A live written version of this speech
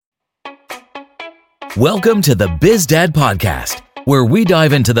Welcome to the Biz Dad Podcast, where we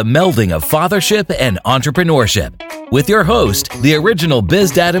dive into the melding of fathership and entrepreneurship with your host, the original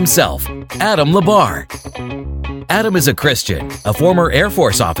Biz Dad himself, Adam Labar. Adam is a Christian, a former Air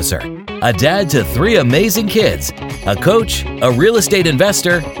Force officer, a dad to 3 amazing kids, a coach, a real estate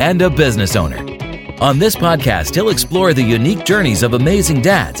investor, and a business owner. On this podcast, he'll explore the unique journeys of amazing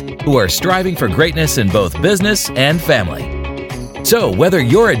dads who are striving for greatness in both business and family. So whether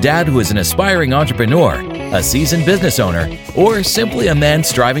you're a dad who is an aspiring entrepreneur, a seasoned business owner, or simply a man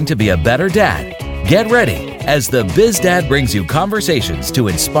striving to be a better dad, get ready as the Biz Dad brings you conversations to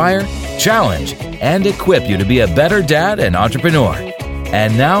inspire, challenge, and equip you to be a better dad and entrepreneur.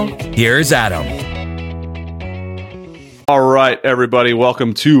 And now, here's Adam. All right, everybody,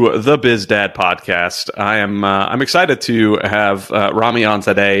 welcome to the Biz Dad Podcast. I'm excited to have Rami on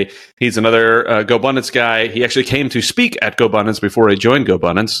today. He's another GoBundance guy. He actually came to speak at GoBundance before he joined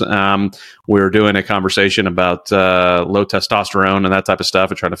GoBundance. We were doing a conversation about low testosterone and that type of stuff,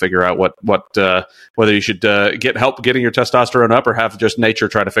 and trying to figure out whether you should get help getting your testosterone up or have just nature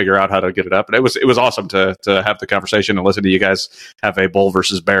try to figure out how to get it up. And it was awesome to have the conversation and listen to you guys have a bull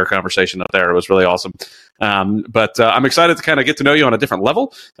versus bear conversation up there. It was really awesome. But I'm excited to kind of get to know you on a different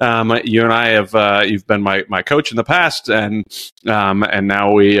level. You and I have you've been my coach in the past, and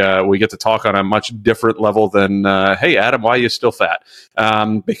now we get to talk on a much different level than hey Adam, why are you still fat?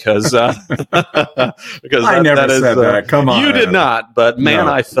 Because I never said that. Come on, you did Adam. Not, but man,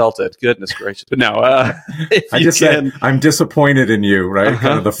 No. I felt it. Goodness gracious! But no, I just said I'm disappointed in you, right?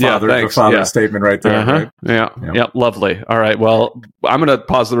 Kind of the father statement right there. Right? Yeah, lovely. All right, well, I'm going to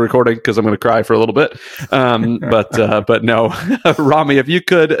pause the recording because I'm going to cry for a little bit. But no, Rami, if you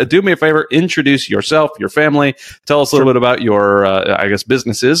could do me a favor, introduce yourself, your family, tell us a little bit about your,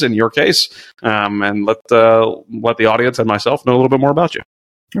 businesses in your case, and let the audience and myself know a little bit more about you.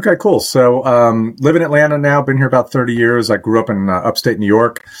 Okay, cool. So, live in Atlanta now. Been here about 30 years. I grew up in upstate New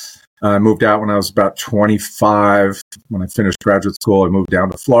York. I moved out when I was about 25. When I finished graduate school, I moved down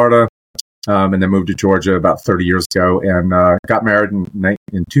to Florida. And then moved to Georgia about 30 years ago, and got married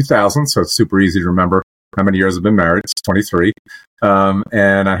in 2000. So it's super easy to remember how many years I've been married. It's 23.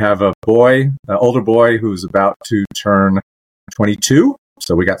 And I have a boy, an older boy, who's about to turn 22.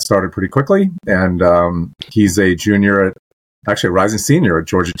 So we got started pretty quickly. And he's a junior a rising senior at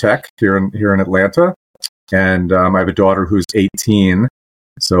Georgia Tech here in Atlanta. And I have a daughter who's 18.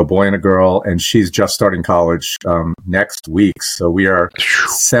 So a boy and a girl, and she's just starting college next week. So we are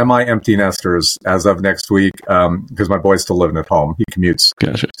semi-empty nesters as of next week because my boy's still living at home. He commutes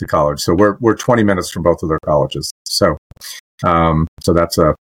to college. So we're 20 minutes from both of their colleges. So that's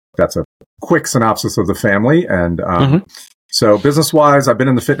a quick synopsis of the family. And so business-wise, I've been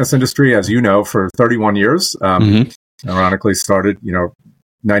in the fitness industry, as you know, for 31 years. Ironically, started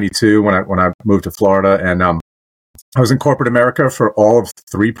 92 when I moved to Florida, and I was in corporate America for all of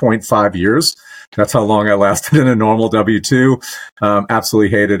 3.5 years. That's how long I lasted in a normal W-2.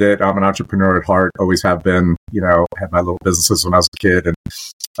 Absolutely hated it. I'm an entrepreneur at heart, always have been, had my little businesses when I was a kid, and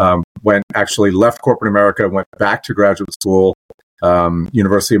left corporate America, went back to graduate school,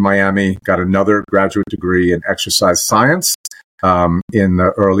 University of Miami, got another graduate degree in exercise science in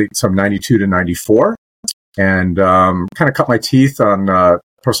the early, 92 to 94, and kind of cut my teeth on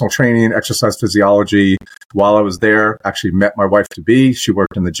personal training, exercise physiology. While I was there, actually met my wife to be. She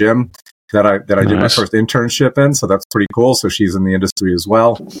worked in the gym that I did my first internship in. So that's pretty cool. So she's in the industry as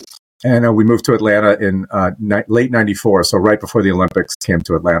well. And we moved to Atlanta in late 94. So right before the Olympics came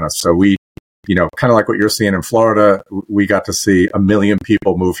to Atlanta. So we, kind of like what you're seeing in Florida, we got to see 1 million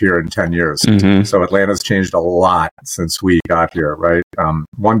people move here in 10 years. So Atlanta's changed a lot since we got here, right?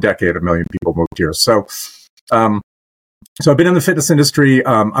 1 decade, 1 million people moved here. So I've been in the fitness industry.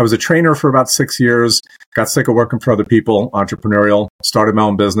 I was a trainer for about 6 years, got sick of working for other people, entrepreneurial, started my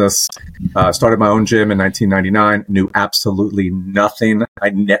own business, started my own gym in 1999, knew absolutely nothing.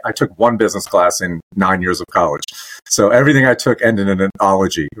 I took 1 business class in 9 years of college. So everything I took ended in an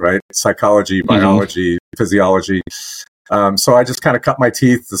ology, right? Psychology, biology, physiology. So I just kind of cut my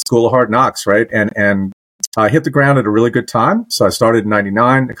teeth, the school of hard knocks, right? And I hit the ground at a really good time. So I started in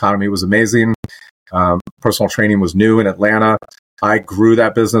 99. The economy was amazing. Personal training was new in Atlanta. I grew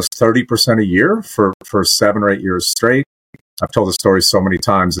that business 30% a year for 7 or 8 years straight. I've told the story so many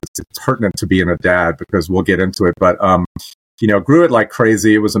times. It's pertinent to being a dad because we'll get into it. But, grew it like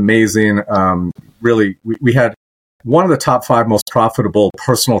crazy. It was amazing. Really, we had one of the top 5 most profitable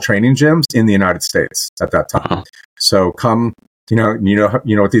personal training gyms in the United States at that time. So come, you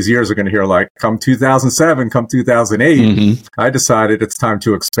know what these years are going to hear like, come 2007, come 2008, I decided it's time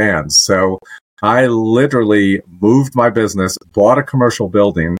to expand. So I literally moved my business, bought a commercial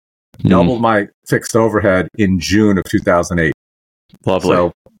building, doubled my fixed overhead in June of 2008. Lovely.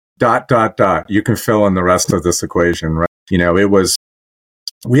 So you can fill in the rest of this equation, right?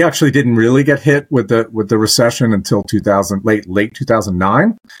 We actually didn't really get hit with the recession until late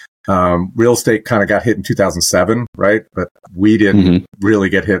 2009. Real estate kind of got hit in 2007, right? But we didn't really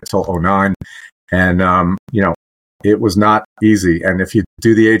get hit till 2009. And, it was not easy. And if you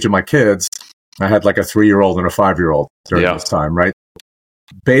do the age of my kids, I had like a 3-year-old and a 5-year-old during this time, right?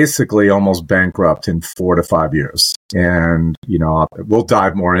 Basically almost bankrupt in 4 to 5 years. And, we'll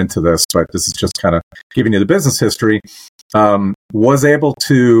dive more into this, but this is just kind of giving you the business history. Was able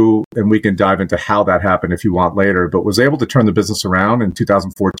to, and we can dive into how that happened if you want later, but was able to turn the business around in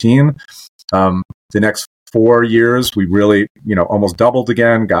 2014. The next 4 years, we really, almost doubled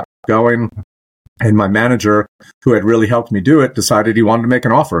again, got going. And my manager, who had really helped me do it, decided he wanted to make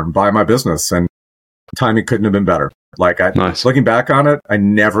an offer and buy my business. And timing couldn't have been better. Looking back on it, I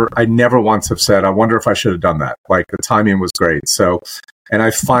never once have said, I wonder if I should have done that. Like, the timing was great. So, and I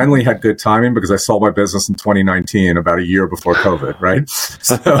finally had good timing because I sold my business in 2019, about a year before COVID, right?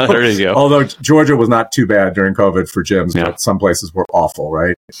 So, there you go. Although Georgia was not too bad during COVID for gyms, but some places were awful,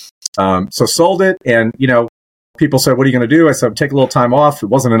 right? So sold it, and, people said, what are you going to do? I said, take a little time off. It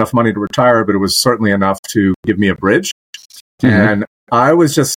wasn't enough money to retire, but it was certainly enough to give me a bridge. And I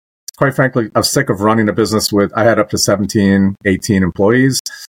was just, quite frankly, I was sick of running a business I had up to 17, 18 employees.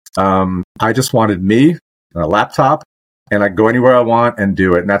 I just wanted me, a laptop, and I could go anywhere I want and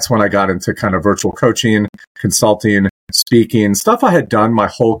do it. And that's when I got into kind of virtual coaching, consulting, speaking, stuff I had done my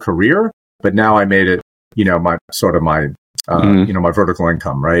whole career, but now I made it, my vertical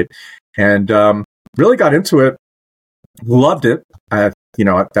income, right? And really got into it, loved it.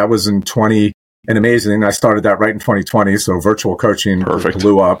 That was in 20, and amazing. I started that right in 2020. So virtual coaching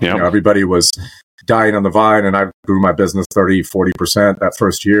blew up. Yep. Everybody was dying on the vine, and I grew my business 30, 40% that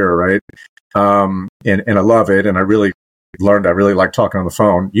first year, right? And I love it. And I really learned I really like talking on the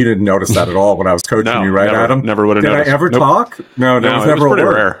phone. You didn't notice that at all when I was coaching you, right, Adam? Never would have noticed. Did I ever talk? No, it was never pretty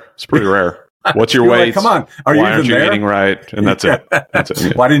rare. It's pretty rare. What's your weight? Like, come on. Why aren't you eating right? And that's it. That's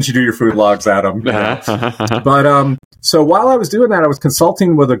it. Why didn't you do your food logs, Adam? But so while I was doing that, I was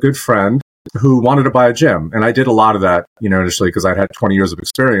consulting with a good friend who wanted to buy a gym. And I did a lot of that, initially because I'd had 20 years of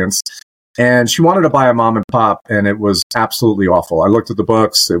experience. And she wanted to buy a mom and pop, and it was absolutely awful. I looked at the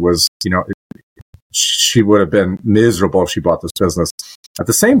books. It was, she would have been miserable if she bought this business. At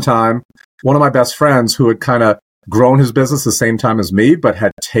the same time, one of my best friends who had kind of grown his business the same time as me, but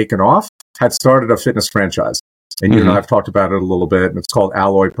had taken off, had started a fitness franchise. And you and I have talked about it a little bit, and it's called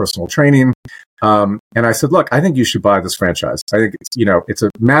Alloy Personal Training. And I said, look, I think you should buy this franchise. I think it's a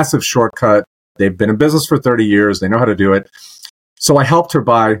massive shortcut. They've been in business for 30 years. They know how to do it. So I helped her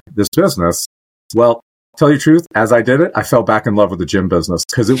buy this business. Well, tell you the truth, as I did it, I fell back in love with the gym business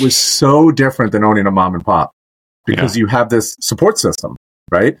because it was so different than owning a mom and pop because you have this support system,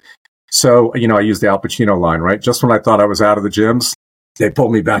 right? So, I use the Al Pacino line, right? Just when I thought I was out of the gyms, they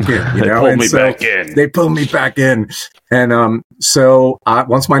pulled me back in, They pulled me back in. And so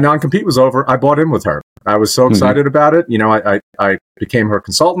once my non-compete was over, I bought in with her. I was so excited about it. I became her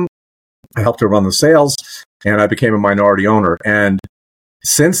consultant. I helped her run the sales, and I became a minority owner. And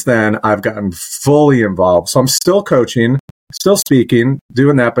since then, I've gotten fully involved. So I'm still coaching, still speaking,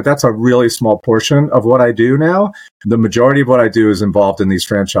 doing that, but that's a really small portion of what I do now. The majority of what I do is involved in these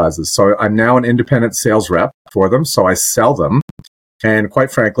franchises. So I'm now an independent sales rep for them. So I sell them. And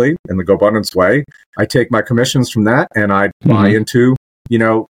quite frankly, in the GoBundance way, I take my commissions from that and I buy into,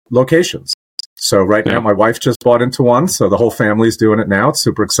 locations. So right now, my wife just bought into one. So the whole family's doing it now. It's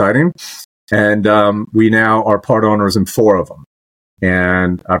super exciting. And we now are part owners in 4 of them.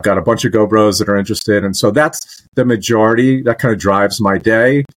 And I've got a bunch of GoBros that are interested. And so that's the majority that kind of drives my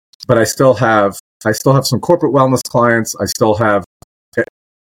day. But I still have some corporate wellness clients. I still have,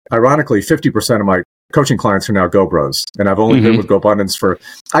 ironically, 50% of my coaching clients are now GoBros. And I've only been with GoBundance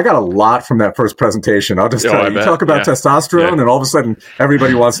I got a lot from that first presentation. I'll just tell you, you talk about testosterone and all of a sudden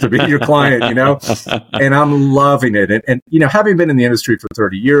everybody wants to be your client, and I'm loving it. And having been in the industry for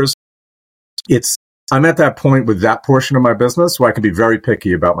 30 years, I'm at that point with that portion of my business where I can be very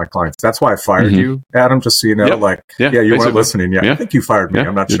picky about my clients. That's why I fired you, Adam, just so you know, you weren't listening yet. I think you fired me.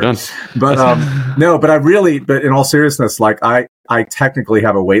 I'm not sure. Done. But but in all seriousness, I technically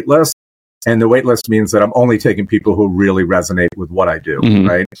have a wait list. And the wait list means that I'm only taking people who really resonate with what I do,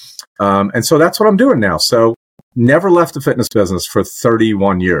 right? And so that's what I'm doing now. So never left the fitness business for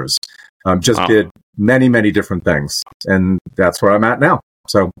 31 years. Just did many, many different things. And that's where I'm at now.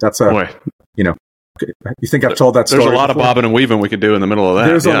 So that's you think I've told that story? There's a lot of bobbing and weaving we can do in the middle of that.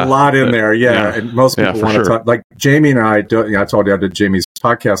 There's a lot in there, and most people want to talk. Like Jamie and I, I told you I did Jamie's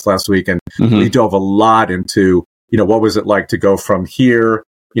podcast last week, and Mm-hmm. we dove a lot into, what was it like to go from here?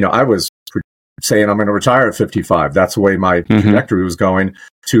 I was saying I'm going to retire at 55. That's the way my trajectory was going,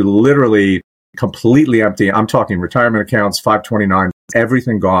 to literally completely empty. I'm talking retirement accounts, 529,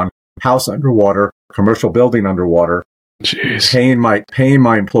 everything gone, house underwater, commercial building underwater. Jeez. Paying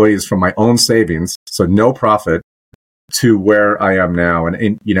my employees from my own savings, so no profit, to where I am now.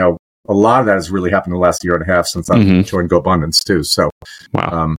 And a lot of that has really happened in the last year and a half since I've joined GoBundance too. So,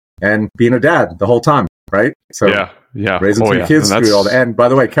 wow. And being a dad the whole time, right? So yeah, raising two kids through all that. And by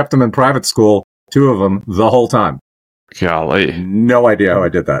the way, kept them in private school, 2 of them the whole time. Golly, no idea how I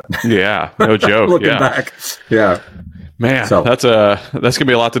did that. Yeah, no joke. Looking back, yeah. Man, so, that's gonna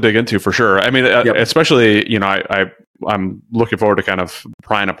be a lot to dig into for sure. I mean, especially I'm looking forward to kind of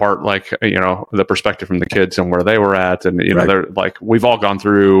prying apart the perspective from the kids and where they were at, and they're like, we've all gone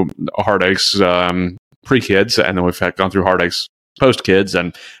through heartaches pre-kids, and then we've gone through heartaches post-kids,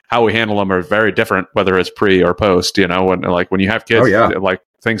 and how we handle them are very different, whether it's pre or post. When you have kids,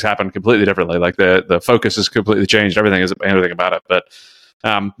 things happen completely differently. Like the focus is completely changed. Everything about it. But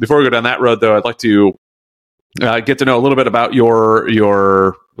before we go down that road, though, I'd like to get to know a little bit about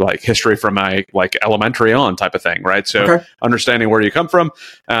your history from my elementary on type of thing, right? So understanding where you come from.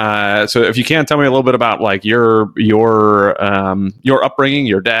 So if you can tell me a little bit about your upbringing,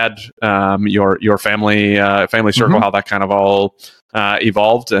 your dad, your family circle, how that kind of all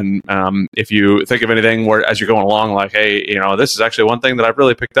evolved, and if you think of anything where as you're going along, hey, this is actually one thing that I've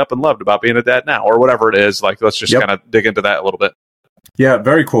really picked up and loved about being a dad now, or whatever it is. Let's just kind of dig into that a little bit. Yeah,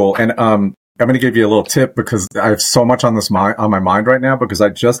 very cool. And I'm going to give you a little tip because I have so much on my mind right now, because I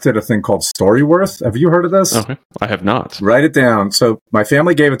just did a thing called Storyworth. Have you heard of this? Okay, I have not. Write it down. So my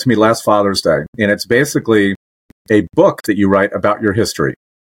family gave it to me last Father's Day, and it's basically a book that you write about your history.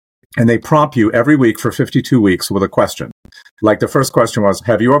 And they prompt you every week for 52 weeks with a question. Like the first question was,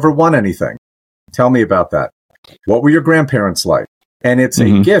 have you ever won anything? Tell me about that. What were your grandparents like? And it's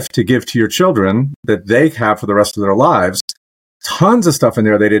a gift to give to your children that they have for the rest of their lives. Tons of stuff in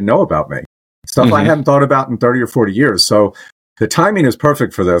there they didn't know about me. Stuff I hadn't thought about in 30 or 40 years. So the timing is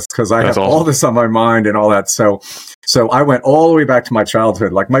perfect for this, because I have all this on my mind and all that. So I went all the way back to my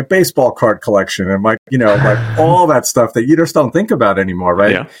childhood, like my baseball card collection and my, all that stuff that you just don't think about anymore,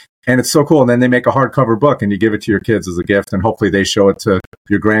 right? Yeah. And it's so cool. And then they make a hardcover book and you give it to your kids as a gift, and hopefully they show it to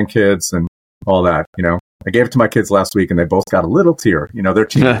your grandkids and all that, I gave it to my kids last week and they both got a little tear, they're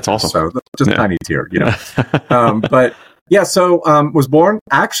teenagers. That's awesome. So just a tiny tear, but yeah, so was born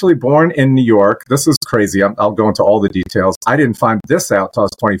in New York. This is crazy. I'll go into all the details. I didn't find this out until I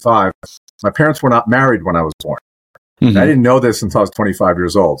was 25. My parents were not married when I was born. I didn't know this until I was 25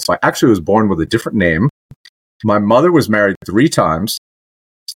 years old. So I actually was born with a different name. My mother was married 3 times.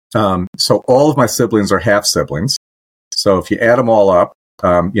 So all of my siblings are half siblings. So if you add them all up,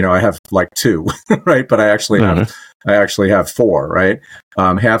 I have 2, right? But I actually have 4, right?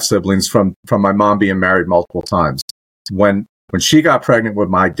 Half siblings from my mom being married multiple times. When she got pregnant with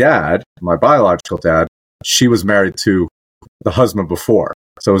my dad, my biological dad, she was married to the husband before.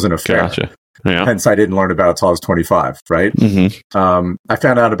 So it was an affair. Gotcha. Yeah. Hence, I didn't learn about it until I was 25, right? I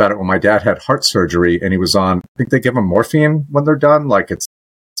found out about it when my dad had heart surgery, and he was on, I think they give him morphine when they're done, it's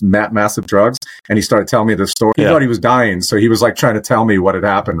massive drugs. And he started telling me the story. He thought he was dying, so he was trying to tell me what had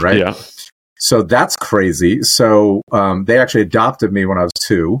happened, right? Yeah. So that's crazy. So they actually adopted me when I was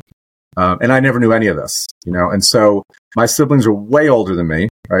 2. And I never knew any of this, and so my siblings are way older than me,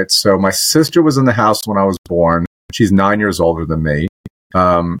 right? So my sister was in the house when I was born. She's 9 years older than me.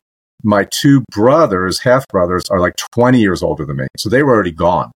 My 2 brothers, half brothers, are 20 years older than me. So they were already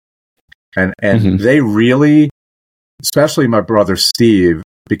gone. And they really, especially my brother Steve,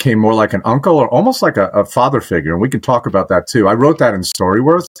 became more like an uncle or almost like a father figure. And we can talk about that too. I wrote that in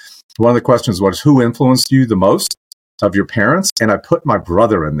Storyworth. One of the questions was, who influenced you the most of your parents? And I put my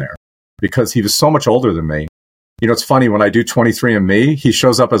brother in there, because he was so much older than me. It's funny, when I do 23andMe, he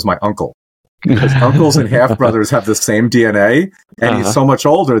shows up as my uncle. Because uncles and half-brothers have the same DNA, and he's so much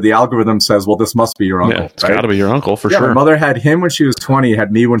older, the algorithm says, well, this must be your uncle. Yeah, it's got to be your uncle, for sure. My mother had him when she was 20,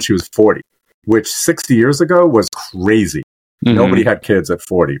 had me when she was 40, which 60 years ago was crazy. Nobody had kids at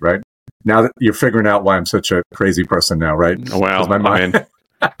 40, right? Now that you're figuring out why I'm such a crazy person now, right? Well,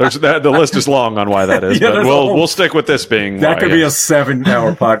 the list is long on why that is, but we'll stick with this being that could be a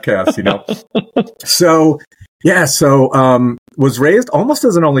 7-hour podcast, So was raised almost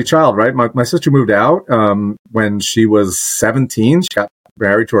as an only child, right? My sister moved out when she was 17. She got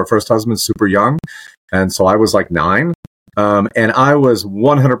married to her first husband super young, and so I was 9, and I was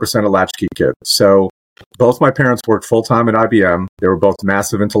 100% a latchkey kid. So both my parents worked full-time at IBM. They were both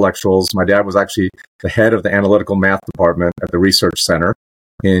massive intellectuals. My dad was actually the head of the analytical math department at the research center.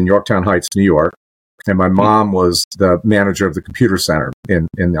 in Yorktown Heights, New York. And my mom was the manager of the computer center in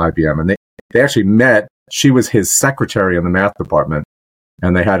IBM. And they actually met. She was his secretary in the math department,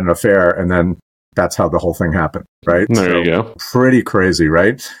 and they had an affair. And then that's how the whole thing happened, right? There you go. Pretty crazy,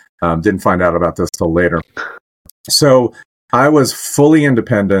 right? Didn't find out about this till later. So I was fully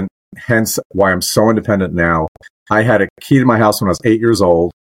independent, hence why I'm so independent now. I had a key to my house when I was 8 years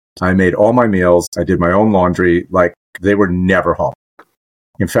old. I made all my meals. I did my own laundry. Like, they were never home.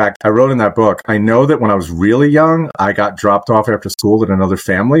 In fact, I wrote in that book, I know that when I was really young, I got dropped off after school at another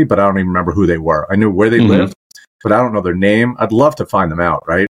family, but I don't even remember who they were. I knew where they lived, but I don't know their name. I'd love to find them out,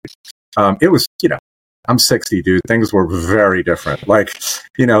 right? It was, I'm 60, dude. Things were very different. Like,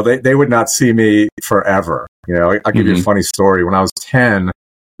 they would not see me forever. I'll give you a funny story. When I was 10, I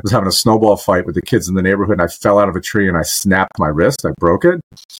was having a snowball fight with the kids in the neighborhood, and I fell out of a tree and I snapped my wrist. I broke it.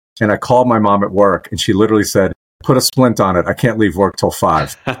 And I called my mom at work, and she literally said, "Put a splint on it. I can't leave work till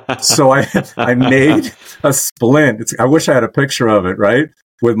 5." So I made a splint. I wish I had a picture of it, right?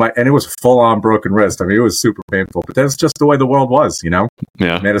 And it was full on broken wrist. I mean, it was super painful, but that's just the way the world was, Yeah.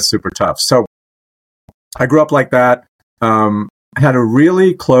 It made it super tough. So I grew up like that. I had a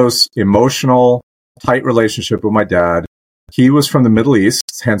really close, emotional, tight relationship with my dad. He was from the Middle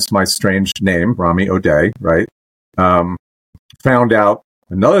East, hence my strange name, Rami Odeh, right? Found out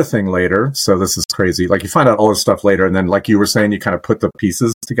another thing later. So this is crazy. Like, you find out all this stuff later, and then, like you were saying, you kind of put the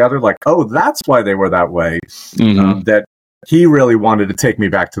pieces together. Like, oh, that's why they were that way. That he really wanted to take me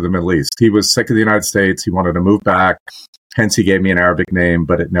back to the Middle East. He was sick of the United States. He wanted to move back. Hence, he gave me an Arabic name,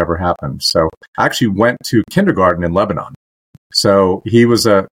 but it never happened. So I actually went to kindergarten in Lebanon. So he was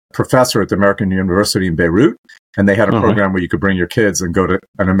a professor at the American University in Beirut, and they had a program where you could bring your kids and go to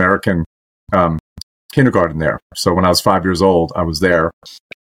an American kindergarten there. So when I was 5 years old, I was there,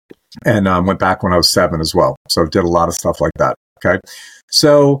 and went back when I was 7 as well. So did a lot of stuff like that. Okay.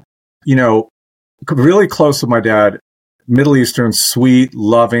 So, really close with my dad, Middle Eastern, sweet,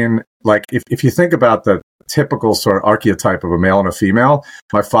 loving. Like, if you think about the typical sort of archetype of a male and a female,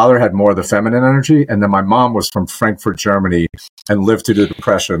 my father had more of the feminine energy, and then my mom was from Frankfurt, Germany, and lived through the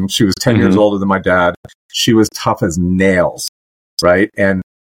Depression. She was 10 years older than my dad. She was tough as nails, right? And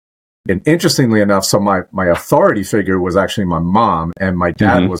interestingly enough, so my authority figure was actually my mom, and my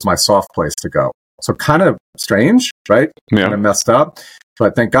dad was my soft place to go. So kind of strange, right? Yeah. Kind of messed up.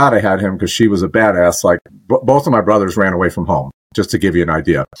 But thank God I had him, because she was a badass. Like, both of my brothers ran away from home, just to give you an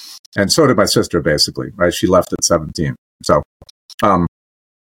idea. And so did my sister, basically, right? She left at 17. So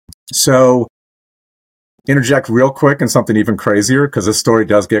interject real quick and something even crazier, because this story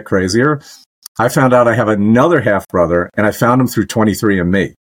does get crazier. I found out I have another half brother, and I found him through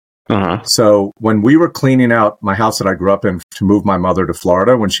 23andMe. So when we were cleaning out my house that I grew up in to move my mother to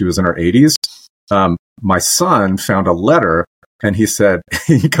Florida when she was in her 80s, my son found a letter, and he said,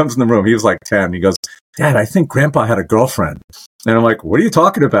 he comes in the room, he was like 10. He goes, "Dad, I think Grandpa had a girlfriend." And I'm like, "What are you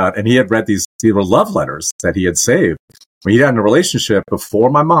talking about?" And he had read these were love letters that he had saved. He had a relationship before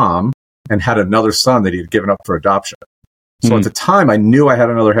my mom and had another son that he had given up for adoption. So at the time, I knew I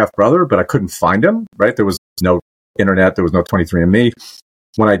had another half brother, but I couldn't find him, right? There was no internet. There was no 23andMe.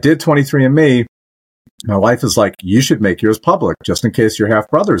 When I did 23andMe, my wife is like, "You should make yours public just in case your half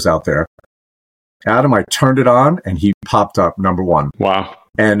brother's out there." Adam, I turned it on, and he popped up number 1. Wow.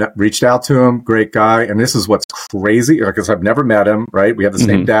 And reached out to him. Great guy. And this is what's crazy, because I've never met him, right? We have the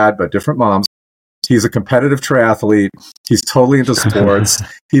same dad, but different moms. He's a competitive triathlete. He's totally into sports.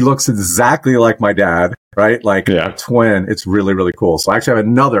 He looks exactly like my dad, right? Like a twin. It's really, really cool. So I actually have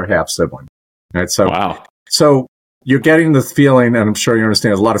another half sibling. Right. So, wow. So you're getting the feeling, and I'm sure you understand,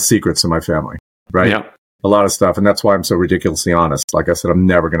 there's a lot of secrets in my family, right? Yeah. A lot of stuff. And that's why I'm so ridiculously honest. Like I said, I'm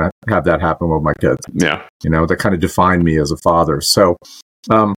never going to have that happen with my kids. Yeah. That kind of defined me as a father. So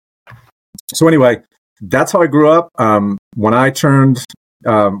anyway, that's how I grew up. When I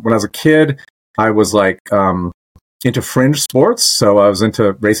was a kid, I was like, into fringe sports. So I was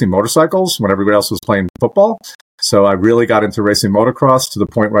into racing motorcycles when everybody else was playing football. So I really got into racing motocross to the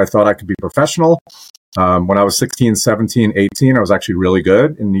point where I thought I could be professional. When I was 16, 17, 18, I was actually really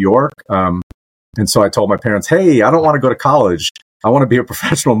good in New York. And so I told my parents, "Hey, I don't want to go to college. I want to be a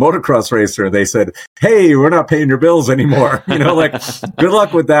professional motocross racer." They said, "Hey, we're not paying your bills anymore." Like, good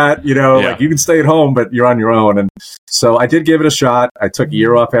luck with that. Like, you can stay at home, but you're on your own. And so I did give it a shot. I took a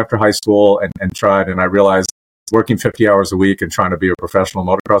year off after high school and tried. And I realized working 50 hours a week and trying to be a professional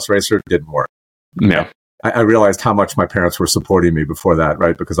motocross racer didn't work. Yeah. I realized how much my parents were supporting me before that,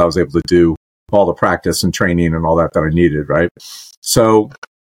 right? Because I was able to do all the practice and training and all that I needed, right? So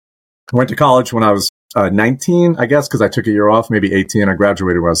I went to college when I was 19, I guess, because I took a year off, maybe 18. I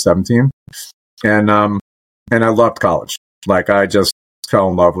graduated when I was 17. And I loved college. Like, I just fell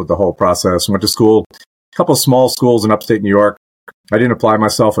in love with the whole process. Went to school, a couple of small schools in upstate New York. I didn't apply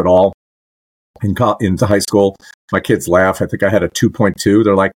myself at all into high school. My kids laugh. I think I had a 2.2.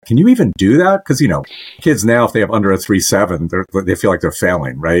 They're like, can you even do that? Because, kids now, if they have under a 3.7, they feel like they're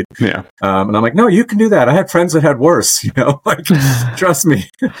failing, right? Yeah. And I'm like, no, you can do that. I had friends that had worse, like, trust me.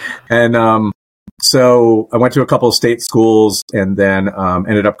 And so I went to a couple of state schools and then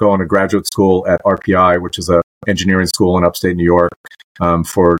ended up going to graduate school at RPI, which is a engineering school in upstate New York,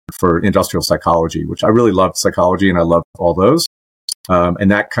 for industrial psychology, which I really loved psychology and I loved all those. And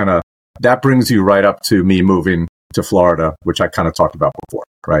that brings you right up to me moving to Florida, which I kind of talked about before,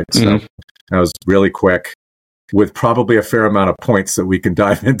 right? So that was really quick with probably a fair amount of points that we can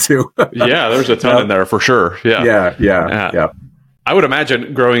dive into. Yeah, there's a ton in there for sure. Yeah. I would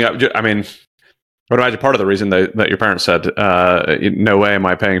imagine growing up, I would imagine part of the reason that your parents said, no way am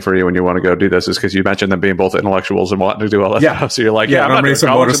I paying for you when you want to go do this is because you mentioned them being both intellectuals and wanting to do all that stuff. So you're like, I'm not doing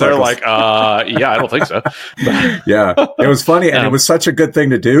college. And they're like, I don't think so. Yeah, it was funny. And it was such a good thing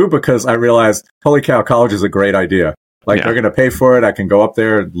to do because I realized, holy cow, college is a great idea. Like they're going to pay for it. I can go up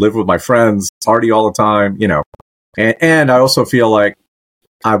there, live with my friends, party all the time, And I also feel like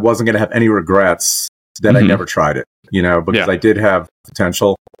I wasn't going to have any regrets that I never tried it, because I did have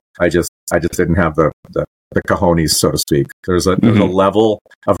potential. I just didn't have the cojones, so to speak. There's a level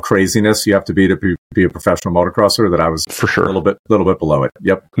of craziness you have to be a professional motocrosser that I was for sure a little bit below it.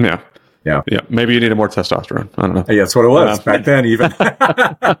 Yep. Yeah. Maybe you needed more testosterone. I don't know. Yeah, that's what it was back then. Even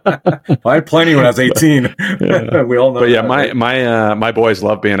I had plenty when I was 18. We all know. But yeah, my boys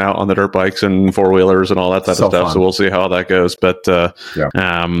love being out on the dirt bikes and four wheelers and all that type of stuff. Fun. So we'll see how that goes. But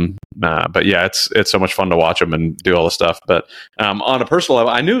it's so much fun to watch them and do all the stuff. But on a personal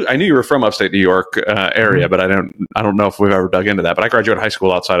level, I knew you were from upstate New York area, but I don't know if we've ever dug into that. But I graduated high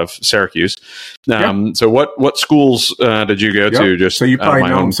school outside of Syracuse. So what schools did you go to? Just so you probably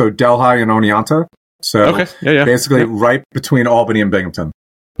know them. So Delhi and Oneonta. So basically right between Albany and Binghamton.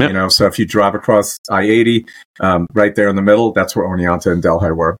 Yep. So if you drive across I-80, right there in the middle, that's where Oneonta and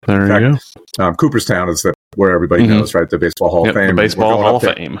Delhi were. There you go. Cooperstown is where everybody knows, right? The Baseball Hall of Fame. The Baseball Hall of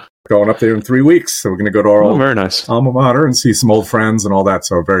Fame. Going up there in 3 weeks. So we're going to go to our very nice alma mater and see some old friends and all that.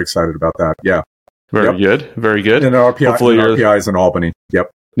 So very excited about that. Yeah. Very good. Very good. And RPI is in Albany. Yep.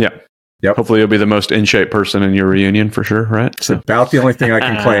 Yeah. Yep. Hopefully you'll be the most in shape person in your reunion for sure, right? It's about the only thing I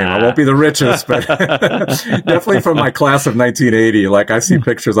can claim. I won't be the richest, but definitely from my class of 1980. Like I see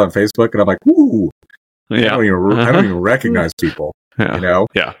pictures on Facebook and I'm like, ooh, I don't even recognize people. Yeah.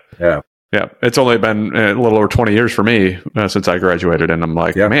 Yeah. It's only been a little over 20 years for me since I graduated. And I'm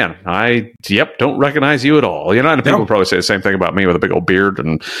like, man, I don't recognize you at all. And people probably say the same thing about me with a big old beard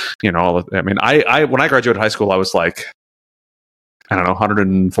and, all that. I mean, I when I graduated high school, I was like, I don't know,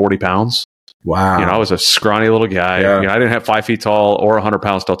 140 pounds. Wow. I was a scrawny little guy. I didn't have 5 feet tall or 100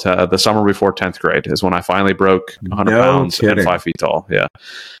 pounds till the summer before 10th grade is when I finally broke 100 pounds and 5 feet tall. Yeah.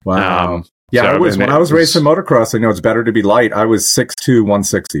 Wow. When I was racing motocross, I know it's better to be light. I was 6'2",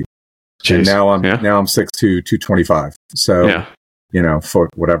 160. Jeez. And now I'm 6'2", 225. So, for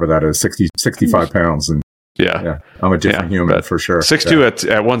whatever that is, 65 pounds. And I'm a different human for sure. 6'2" at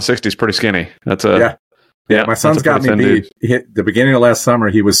 160 is pretty skinny. That's Yeah, my son's got me beat. Hit the beginning of last summer.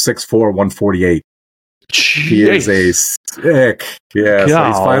 He was 6'4", 148. Jeez. He is a sick. Yeah, so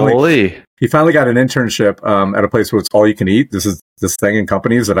he finally got an internship at a place where it's all you can eat. This is this thing in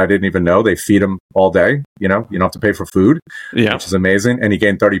companies that I didn't even know. They feed him all day. You don't have to pay for food, which is amazing. And he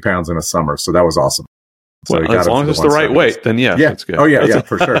gained 30 pounds in a summer, so that was awesome. So as long as it's the right weight, then that's good. Oh yeah,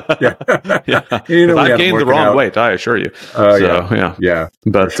 for sure. Yeah, I gained the wrong weight. I assure you.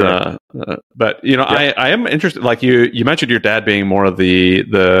 But sure. I am interested. Like you mentioned, your dad being more of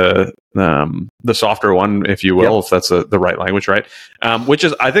the softer one, if you will, if that's the right language, right? Which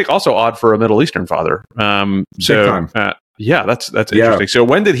is, I think, also odd for a Middle Eastern father. That's interesting. So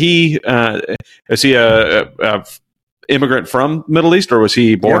when did he? Is he a immigrant from Middle East, or was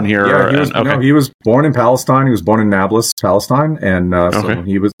he born here? Yeah, he was born in Palestine. He was born in Nablus, Palestine, and so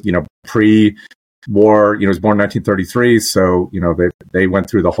he was, pre-war. He was born in 1933. So they went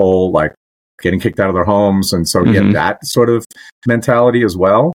through the whole like getting kicked out of their homes, and so he had that sort of mentality as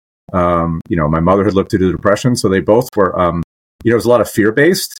well. My mother had lived through the Depression, so they both were. There was a lot of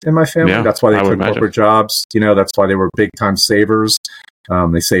fear-based in my family. That's why they took corporate jobs. That's why they were big-time savers.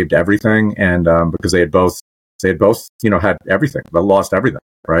 They saved everything, and because they had both, had everything, but lost everything,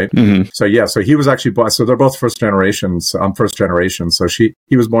 right? Mm-hmm. So he was actually, so they're both first generation. So I'm first generation. So he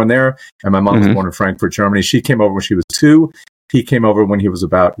was born there, and my mom was born in Frankfurt, Germany. She came over when she was 2. He came over when he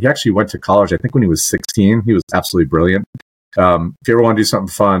actually went to college, I think when he was 16. He was absolutely brilliant. If you ever want to do something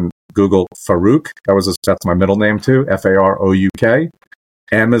fun, Google Farouk. That's my middle name too, Farouk.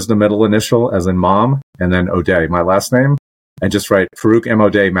 M is the middle initial, as in mom, and then Odeh, my last name, and just write Farouk M.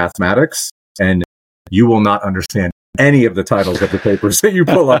 Odeh Mathematics, and you will not understand any of the titles of the papers that you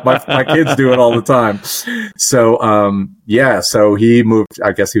pull up. My kids do it all the time. So, so he moved,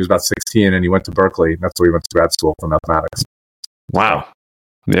 I guess he was about 16, and he went to Berkeley. That's where he went to grad school for mathematics. Wow.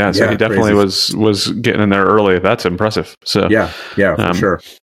 Yeah, so he definitely was getting in there early. That's impressive. So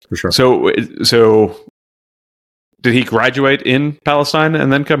for sure. So did he graduate in Palestine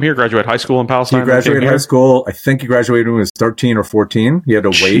and then come here? Graduate high school in Palestine? He graduated high school. I think he graduated when he was 13 or 14. He had to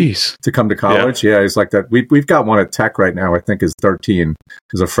wait to come to college. Yeah, he's like that. We've got one at Tech right now. I think is 13.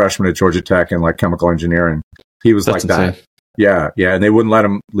 He's a freshman at Georgia Tech in like chemical engineering. He was like that. Yeah, and they wouldn't let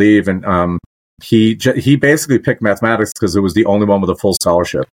him leave. And he basically picked mathematics because it was the only one with a full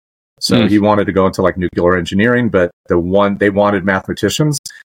scholarship. So he wanted to go into like nuclear engineering, but they wanted mathematicians.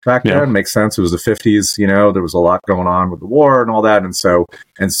 Back then, makes sense. It was the 50s, there was a lot going on with the war and all that. And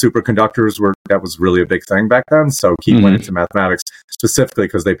superconductors that was really a big thing back then. So he went into mathematics specifically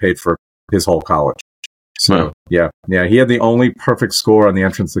because they paid for his whole college. So, he had the only perfect score on the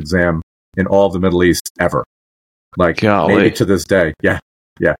entrance exam in all of the Middle East ever. Like, maybe to this day. Yeah.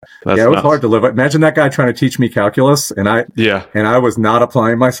 It was hard to live. Imagine that guy trying to teach me calculus, and I was not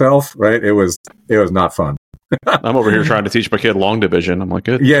applying myself, right? It was not fun. I'm over here trying to teach my kid long division. I'm like,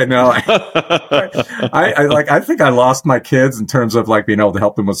 good. Yeah, no. I think I lost my kids in terms of like being able to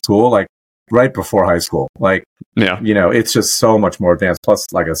help them with school, like right before high school. Like, it's just so much more advanced. Plus,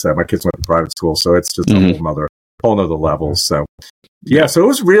 like I said, my kids went to private school, so it's just a whole nother level. So, so it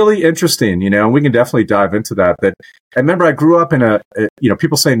was really interesting, and we can definitely dive into that. But I remember I grew up in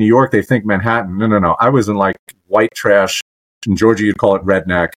people say New York, they think Manhattan. No. I was in like white trash. In Georgia, you'd call it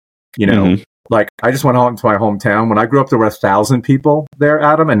redneck, Like, I just went home to my hometown. When I grew up, there were 1,000 people there,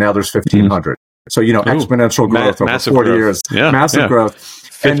 Adam, and now there's 1,500. So, exponential growth over 40 years. Yeah, massive growth.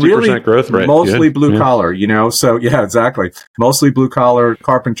 50% and really growth rate. Mostly blue collar, So, exactly. Mostly blue collar,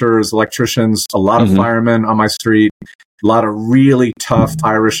 carpenters, electricians, a lot of firemen on my street, a lot of really tough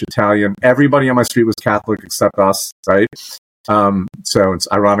Irish, Italian. Everybody on my street was Catholic except us, right? So it's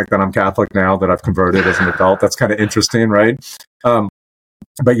ironic that I'm Catholic now, that I've converted as an adult. That's kind of interesting, right?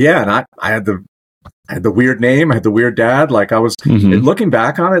 But and I had the weird name. I had the weird dad. Like I was looking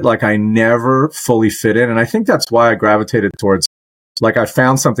back on it, like I never fully fit in. And I think that's why I gravitated towards, like I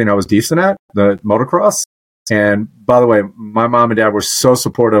found something I was decent at, the motocross. And by the way, my mom and dad were so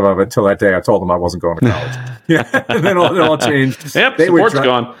supportive of it till that day I told them I wasn't going to college. And then it all changed. Yep, support's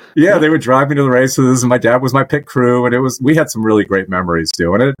gone. Yeah, they would drive me to the races, and my dad was my pit crew, and we had some really great memories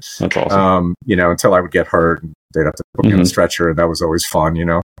doing it. That's awesome. Until I would get hurt, and they'd have to put me on a stretcher, and that was always fun,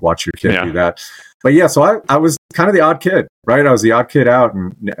 watch your kid do that. But so I was kind of the odd kid, right? I was the odd kid out,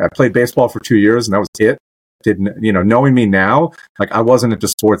 and I played baseball for 2 years, and that was it. Knowing me now, like I wasn't into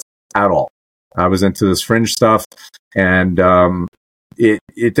sports at all. I was into this fringe stuff, and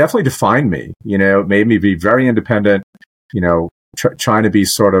it definitely defined me. It made me be very independent. Trying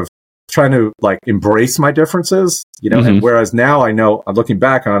to like embrace my differences. And whereas now I know, I'm looking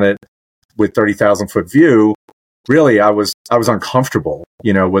back on it with 30,000 foot view. Really, I was uncomfortable,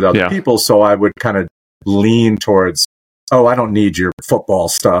 with other people. So I would kind of lean towards, oh, I don't need your football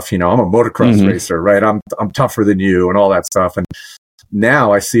stuff. I'm a motocross racer, right? I'm tougher than you, and all that stuff. And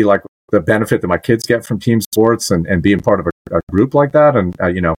now I see like the benefit that my kids get from team sports and being part of a group like that. And,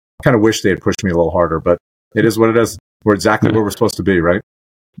 kind of wish they had pushed me a little harder, but it is what it is. We're exactly where we're supposed to be, right?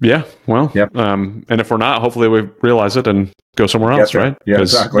 Yeah. Well, and if we're not, hopefully we realize it and go somewhere else, right? Yeah,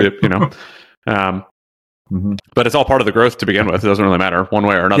 exactly. But it's all part of the growth to begin with. It doesn't really matter one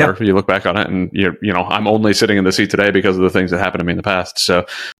way or another. You look back on it, and I'm only sitting in the seat today because of the things that happened to me in the past. So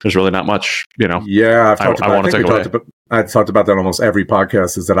there's really not much, Yeah, I've talked about that on almost every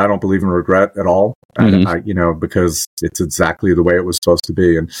podcast, is that I don't believe in regret at all. Because it's exactly the way it was supposed to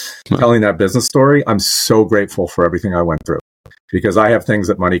be. And telling that business story, I'm so grateful for everything I went through, because I have things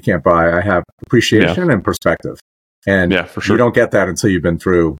that money can't buy. I have appreciation and perspective. And for sure, you don't get that until you've been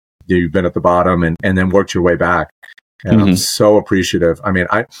through. You've been at the bottom and then worked your way back. And I'm so appreciative. I mean,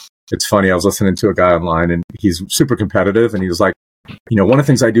 it's funny. I was listening to a guy online, and he's super competitive. And he was like, one of the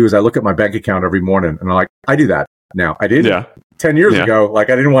things I do is I look at my bank account every morning, and I'm like, I do that now. I did 10 years ago. Like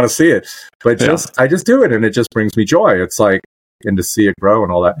I didn't want to see it, but I just do it. And it just brings me joy. It's like, and to see it grow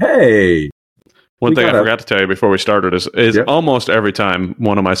and all that. Hey, one thing I forgot to tell you before we started is almost every time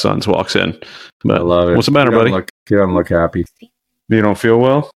one of my sons walks in. But I love it. What's the matter, buddy? You don't look happy. You don't feel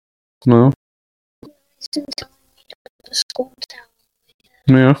well? No.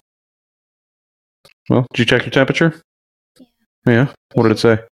 Yeah. Well, did you check your temperature? Yeah. What did it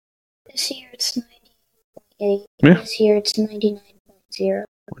say? This year it's 98. Yeah. This year it's 99.9. 0.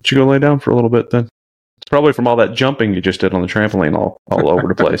 Why don't you go lay down for a little bit then? It's probably from all that jumping you just did on the trampoline all over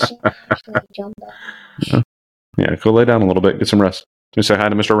the place. Actually jump up. Yeah, go lay down a little bit, get some rest. Can you say hi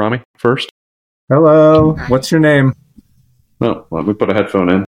to Mr. Rami first? Hello. What's your name? Oh, let me put a headphone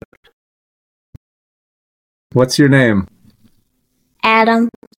in. What's your name? Adam.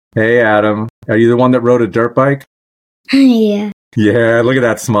 Hey, Adam. Are you the one that rode a dirt bike? Yeah. Yeah, look at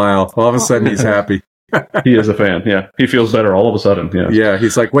that smile. All of a sudden, he's happy. He is a fan, yeah. He feels better all of a sudden, yeah. Yeah,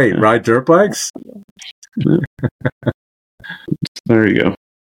 he's like, wait, ride dirt bikes? There you go.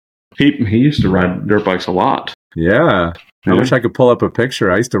 He used to ride dirt bikes a lot. Yeah. I wish I could pull up a picture.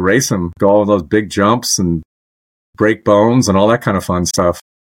 I used to race him, go all those big jumps and break bones and all that kind of fun stuff.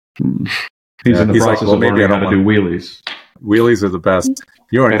 He's in the process of learning how to do wheelies. Wheelies are the best.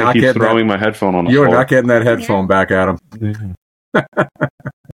 You are not getting throwing my headphone on the floor. floor. You are not getting that headphone back, Adam.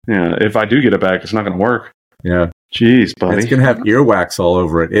 Yeah, if I do get it back, it's not going to work. Yeah. Jeez, buddy. It's going to have earwax all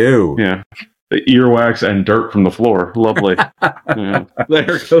over it. Ew. Yeah. The earwax and dirt from the floor. Lovely. Yeah.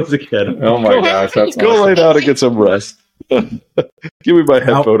 There it goes again. Oh my gosh. That's Go awesome. lay down and get some rest. Give me my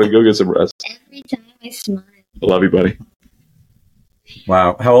headphone and go get some rest. Every time I smile. I love you, buddy.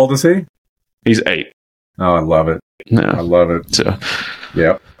 Wow. How old is he? He's 8. Oh, I love it. Yeah. I love it. So,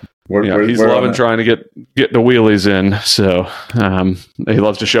 yep. He's loving trying to get the wheelies in. So he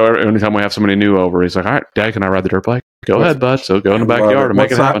loves to show it. Anytime we have somebody new over, he's like, all right, Dad, can I ride the dirt bike? Go ahead, bud. So go in the backyard and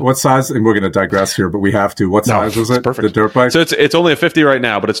make it happen. What size? And we're going to digress here, but we have to. What size is it? Perfect. The dirt bike? So it's only a 50 right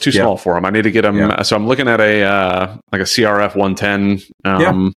now, but it's too small for him. I need to get him. Yeah. So I'm looking at a CRF 110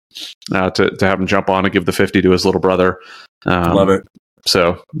 to have him jump on and give the 50 to his little brother. Love it.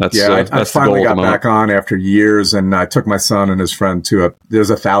 So that's I finally got back on after years, and I took my son and his friend to there's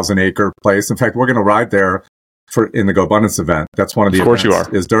a 1,000-acre place. In fact, we're going to ride there in the Go Abundance event. That's one of the Of course events,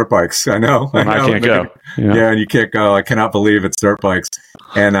 you are. Is dirt bikes. I know. I can't go. Yeah, and you can't go. I cannot believe it's dirt bikes.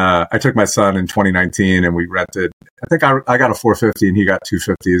 And I took my son in 2019, and we rented. I think I got a 450, and he got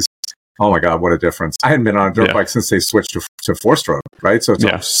 250s. Oh my God, what a difference. I hadn't been on a dirt bike since they switched to 4-stroke, right? So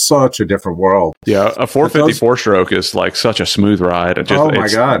it's such a different world. Yeah, a 450 4-stroke is like such a smooth ride. Oh my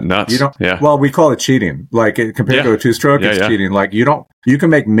God. Nuts. Well, we call it cheating. Like compared to a 2-stroke, it's cheating. Like you can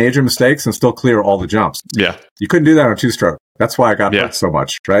make major mistakes and still clear all the jumps. Yeah. You couldn't do that on a 2-stroke. That's why I got hurt so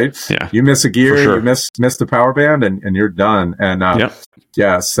much, right? Yeah. You miss a gear, you miss the power band, and you're done. And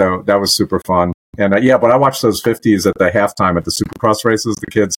so that was super fun. And but I watched those 50s at the halftime at the Supercross races. The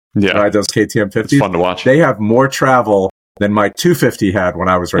kids ride those KTM 50s. It's fun to watch. They have more travel than my 250 had when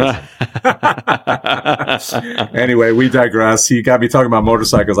I was racing. Anyway, we digress. You got me talking about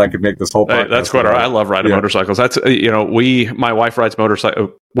motorcycles. I could make this whole podcast. That's quite all right. I love riding motorcycles. That's my wife rides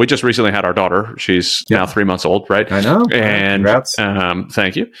motorcycle. We just recently had our daughter. She's now 3 months old, right? I know. And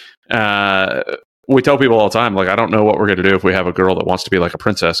thank you. We tell people all the time, like, I don't know what we're going to do if we have a girl that wants to be like a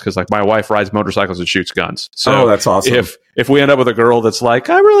princess, because like my wife rides motorcycles and shoots guns. So that's awesome. If we end up with a girl that's like,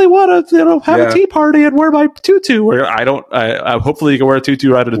 I really want to, have a tea party and wear my tutu, where I hopefully you can wear a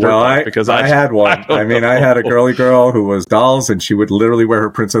tutu right at a dirt bike, because I had one. I had a girly girl who was dolls, and she would literally wear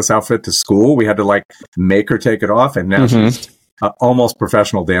her princess outfit to school. We had to like make her take it off, and now she's almost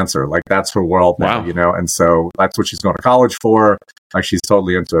professional dancer. Like that's her world now, and so that's what she's going to college for. Like she's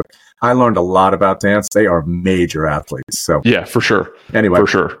totally into it. I learned a lot about dance. They are major athletes. So yeah, for sure. Anyway,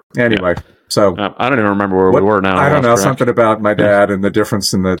 so I don't even remember where we were now. I don't know, something about my dad and the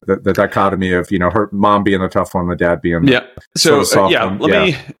difference in the dichotomy of her mom being the tough one, the dad being So let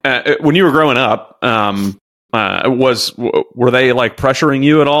me. When you were growing up, were they like pressuring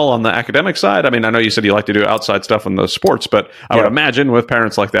you at all on the academic side? I mean, I know you said you like to do outside stuff in the sports, but I would imagine with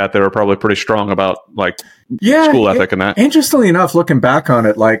parents like that, they were probably pretty strong about like school ethic and that. Interestingly enough, looking back on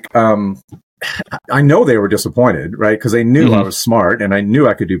it, like I know they were disappointed, right? Because they knew I was smart and I knew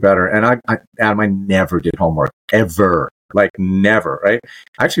I could do better. And I never did homework ever, like never, right?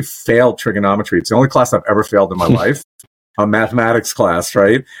 I actually failed trigonometry. It's the only class I've ever failed in my life. A mathematics class,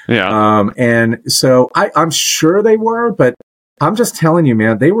 right? Yeah. And so I'm sure they were, but I'm just telling you,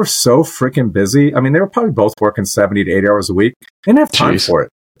 man, they were so freaking busy. I mean, they were probably both working 70 to 80 hours a week. They didn't have time for it.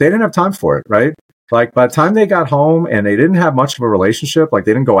 They didn't have time for it, right? Like by the time they got home and they didn't have much of a relationship, like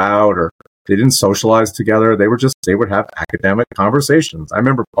they didn't go out or they didn't socialize together. They would have academic conversations. I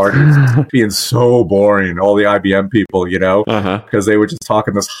remember parties being so boring, all the IBM people, because they were just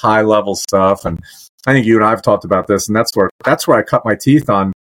talking this high level stuff. And I think you and I have talked about this, and that's where I cut my teeth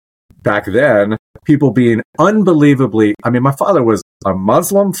on back then. People being unbelievably. I mean, my father was a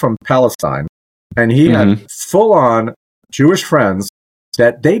Muslim from Palestine, and he had full on Jewish friends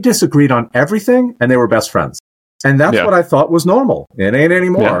that they disagreed on everything, and they were best friends. And that's what I thought was normal. It ain't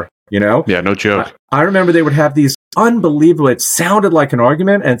anymore. you know? Yeah, no joke. I remember they would have these unbelievable, it sounded like an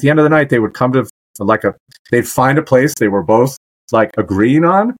argument. And at the end of the night, they would come to they'd find a place they were both like agreeing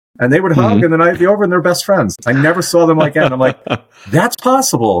on, and they would hug and the night would be over and they're best friends. I never saw them like that. I'm like, that's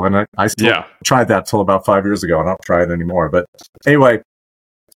possible. And I still tried that till about 5 years ago, and I don't try it anymore. But anyway,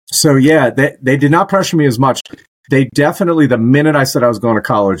 so yeah, they did not pressure me as much. They definitely, the minute I said I was going to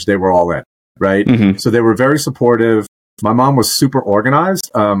college, they were all in, right? So they were very supportive. My mom was super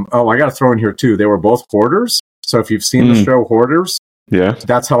organized. I got to throw in here too. They were both hoarders. So if you've seen the show Hoarders,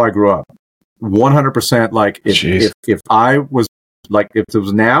 that's how I grew up. 100%. Like if I was like, if it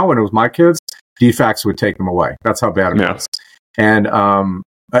was now and it was my kids, defects would take them away. That's how bad it was. And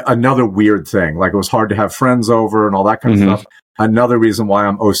another weird thing, like it was hard to have friends over and all that kind of stuff. Another reason why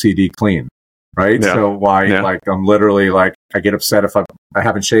I'm OCD clean. Right. So why, like, I'm literally like, I get upset if I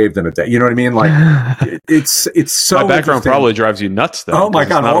haven't shaved in a day. You know what I mean? Like, it's so. My background probably drives you nuts. Then, oh my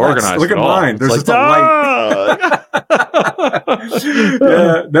God. Not organized. Look at mine. There's like, just a light.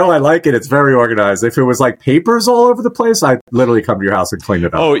 No, I like it. It's very organized. If it was like papers all over the place, I'd literally come to your house and clean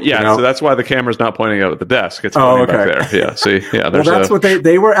it up. Oh yeah. You know? So that's why the camera's not pointing out at the desk. It's pointing back there. Yeah. See, well, that's what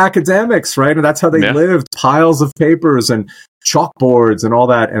they were academics, right? And that's how they lived. Piles of papers and chalkboards and all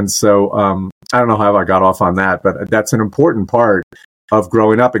that. And so, I don't know how I got off on that, but that's an important part of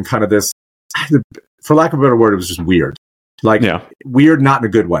growing up and kind of this, for lack of a better word, it was just weird. Like weird, not in a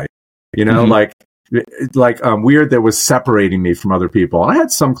good way, you know, like weird that was separating me from other people. And I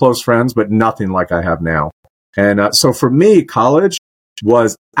had some close friends, but nothing like I have now. And so for me, college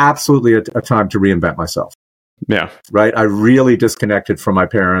was absolutely a time to reinvent myself. Yeah. Right. I really disconnected from my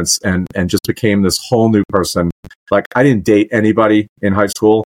parents and just became this whole new person. Like I didn't date anybody in high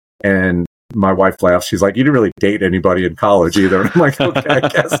school, and my wife laughs. She's like, "You didn't really date anybody in college either." I'm like, "Okay, I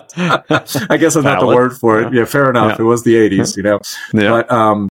guess I'm not the word for it." Yeah, fair enough. It was the 80s, you know. But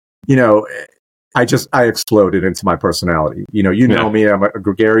you know, I exploded into my personality. You know me. I'm a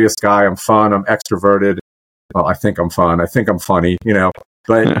gregarious guy. I'm fun. I'm extroverted. Well, I think I'm fun. I think I'm funny. You know,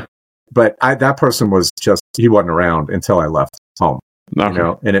 but that person was just, he wasn't around until I left home. You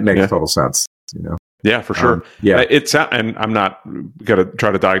know, and it makes total sense. You know. Yeah, for sure. And I'm not going to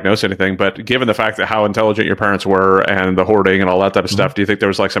try to diagnose anything, but given the fact that how intelligent your parents were and the hoarding and all that type of stuff, do you think there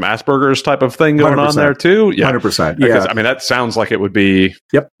was like some Asperger's type of thing going 100%. On there too? Yeah, 100%. Yeah, I mean that sounds like it would be.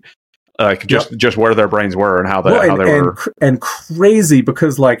 Like just where their brains were and how they were. And crazy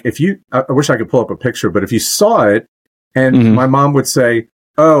because like I wish I could pull up a picture, but if you saw it, and my mom would say,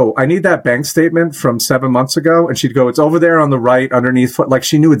 "Oh, I need that bank statement from 7 months ago," and she'd go, "It's over there on the right underneath." Like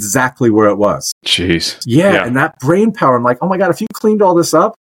she knew exactly where it was. Jeez. Yeah, and that brain power. I'm like, oh my God, if you cleaned all this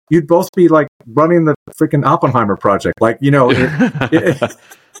up, you'd both be like running the freaking Oppenheimer project. Like, you know, you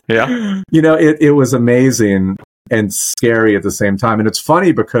know, it was amazing and scary at the same time. And it's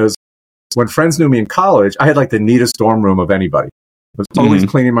funny because when friends knew me in college, I had like the neatest dorm room of anybody. I was always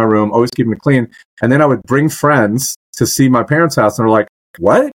cleaning my room, always keeping it clean. And then I would bring friends to see my parents' house, and they're like,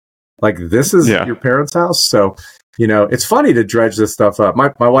 "What? Like this is your parents' house?" So, you know, it's funny to dredge this stuff up.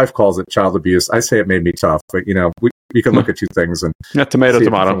 My wife calls it child abuse. I say it made me tough, but you know, we can look at two things and tomato,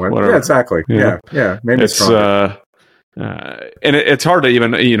 yeah, exactly. Yeah. Made me stronger. And it's hard to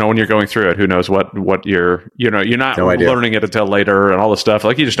even, you know, when you're going through it, who knows what you're not learning it until later and all this stuff.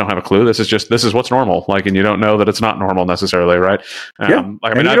 Like you just don't have a clue. This is what's normal. Like, and you don't know that it's not normal necessarily, right? Like,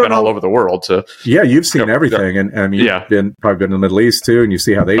 I mean, I've been all over the world. So you've seen everything, and you've probably been in the Middle East too, and you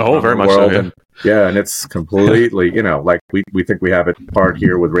see how they very much world. So, and it's completely, you know, like we think we have it hard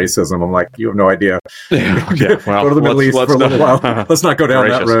here with racism. I'm like, you have no idea. Well, go to the Middle East for a little while. Let's not go down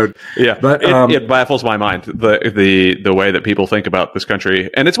that road. Yeah, but it baffles my mind the way that people think about this country,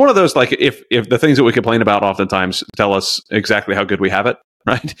 and it's one of those like if the things that we complain about oftentimes tell us exactly how good we have it.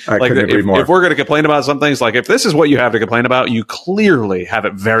 Right? Like if we're going to complain about some things, like if this is what you have to complain about, you clearly have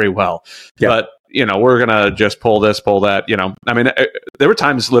it very well. But you know, we're going to just pull this, pull that. You know, I mean, there were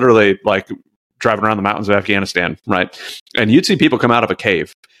times literally like driving around the mountains of Afghanistan, right? And you'd see people come out of a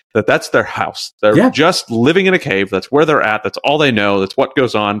cave. That's their house. They're just living in a cave. That's where they're at. That's all they know. That's what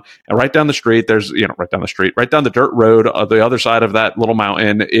goes on. And right down the street, right down the dirt road, the other side of that little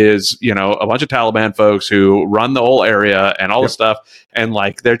mountain is, you know, a bunch of Taliban folks who run the whole area and all this stuff. And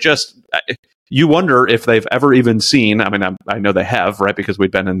like, they're just, you wonder if they've ever even seen, I mean, I know they have, right? Because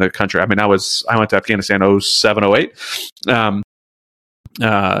we've been in the country. I mean, I went to Afghanistan 07, 08.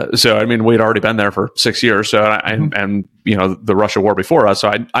 So, I mean, we'd already been there for 6 years. So, and you know, the Russia war before us.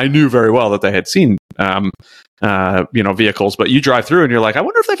 So I knew very well that they had seen, you know, vehicles, but you drive through and you're like, I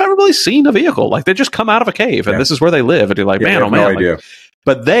wonder if they've ever really seen a vehicle. Like they just come out of a cave and this is where they live. And you're like, man, oh man,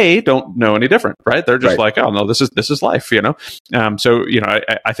 but they don't know any different, right? They're just Right. like, oh no, this is life, So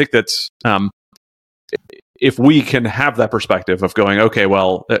I think that's if we can have that perspective of going, okay,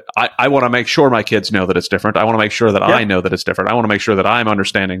 well, I want to make sure my kids know that it's different. I want to make sure that I know that it's different. I want to make sure that I'm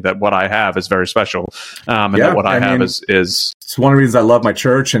understanding that what I have is very special, and that what I have is. It's one of the reasons I love my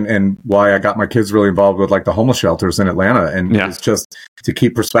church and why I got my kids really involved with like the homeless shelters in Atlanta. And it's just to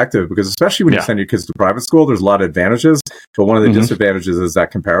keep perspective, because especially when you send your kids to private school, there's a lot of advantages, but one of the disadvantages is that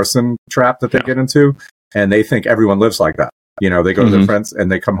comparison trap that they get into, and they think everyone lives like that. They go to their friends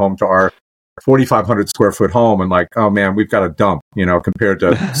and they come home to our 4,500 square foot home and like, oh man, we've got a dump, compared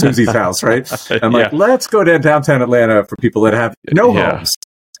to Susie's house, right? I'm like, let's go to downtown Atlanta for people that have no homes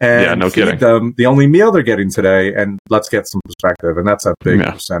and no feed kidding. them the only meal they're getting today, and let's get some perspective. And that's a big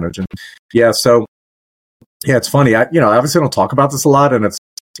percentage. And so it's funny. I obviously don't talk about this a lot, and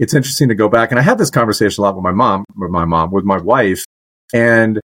it's interesting to go back. And I had this conversation a lot with my wife,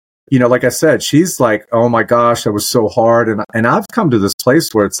 and like I said, she's like, oh my gosh, that was so hard. And I've come to this place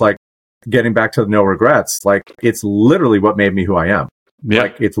where it's like, getting back to no regrets, like it's literally what made me who I am. Yeah.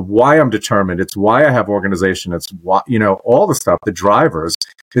 Like it's why I'm determined. It's why I have organization. It's why, all the stuff, the drivers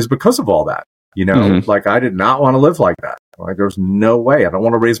is because of all that, like I did not want to live like that. Like there's no way. I don't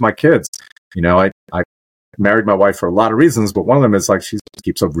want to raise my kids. I married my wife for a lot of reasons, but one of them is like, she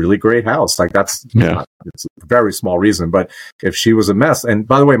keeps a really great house. Like it's a very small reason, but if she was a mess, and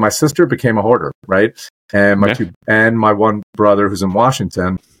by the way, my sister became a hoarder, right? And my one brother who's in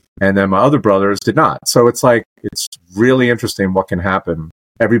Washington, and then my other brothers did not. So it's like, it's really interesting what can happen.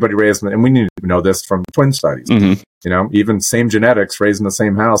 Everybody raised, and we need to know this from twin studies, even same genetics raised in the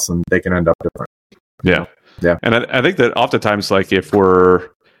same house, and they can end up different. Yeah. And I think that oftentimes, like if we're,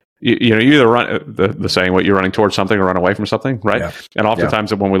 you either run the saying, what you're running towards something or run away from something, right? Yeah. And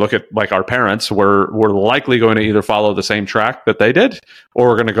oftentimes when we look at like our parents, we're likely going to either follow the same track that they did, or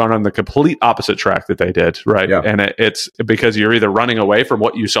we're going to go on the complete opposite track that they did, right? Yeah. And it's because you're either running away from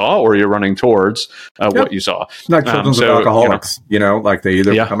what you saw or you're running towards what you saw. Like children of alcoholics, like they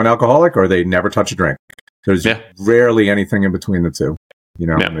either become an alcoholic or they never touch a drink. There's rarely anything in between the two,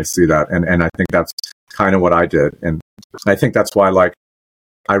 and they see that. And I think that's kind of what I did. And I think that's why, like,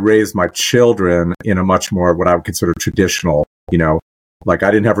 I raised my children in a much more what I would consider traditional, like I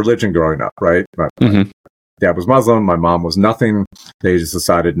didn't have religion growing up, right? My dad was Muslim. My mom was nothing. They just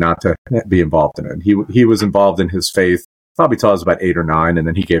decided not to be involved in it. He was involved in his faith probably till I was about 8 or 9, and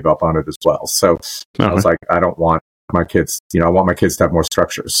then he gave up on it as well. So I was like, I don't want my kids, I want my kids to have more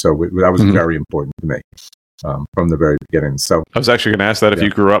structures. So that was very important to me. From the very beginning. So I was actually going to ask that if you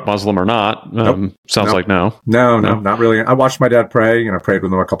grew up Muslim or not. Sounds like no, not really. I watched my dad pray, I prayed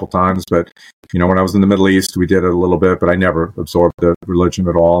with him a couple times, but when I was in the Middle East, we did it a little bit, but I never absorbed the religion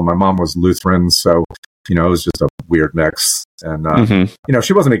at all. My mom was Lutheran, so it was just a weird mix, and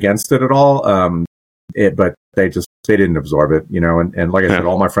she wasn't against it at all. But they didn't absorb it, and like I said,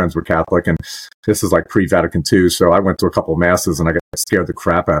 all my friends were Catholic, and this is like pre-Vatican II. So I went to a couple of masses and I got scared the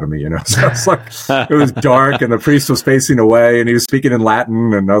crap out of me, So it's like, it was dark and the priest was facing away and he was speaking in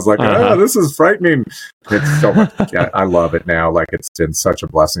Latin. And I was like, oh, this is frightening. It's so much. I love it now. Like it's been such a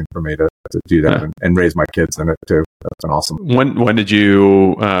blessing for me to do that and raise my kids in it too. That's been awesome. When did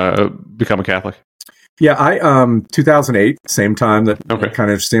you become a Catholic? Yeah, I 2008, same time that kind of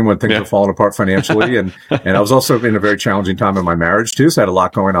interesting when things were falling apart financially, and I was also in a very challenging time in my marriage too. So I had a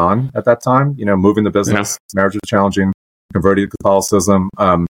lot going on at that time. Moving the business, marriage was challenging, converting to Catholicism,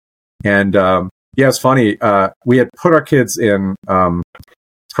 it's funny. We had put our kids in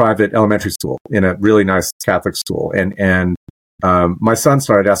private elementary school in a really nice Catholic school, and my son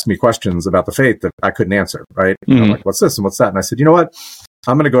started asking me questions about the faith that I couldn't answer. Right? I'm like, what's this and what's that? And I said, you know what?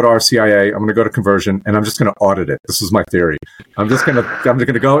 I'm going to go to RCIA. I'm going to go to conversion, and I'm just going to audit it. This is my theory. I'm just going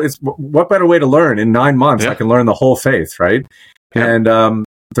to go. It's what better way to learn? In 9 months, I can learn the whole faith, right? Yeah. And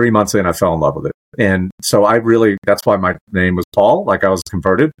 3 months in, I fell in love with it, and so that's why my name was Paul. Like I was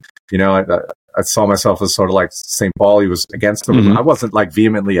converted. I saw myself as sort of like St. Paul. He was against it. I wasn't like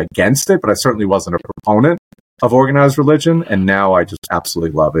vehemently against it, but I certainly wasn't a proponent of organized religion, and now I just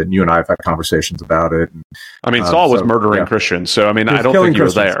absolutely love it. And you and I have had conversations about it. And, Saul was murdering Christians, so I don't think you were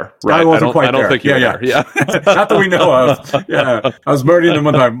there. Right? I don't think you were there. Yeah, not that we know of. Yeah, I was murdering them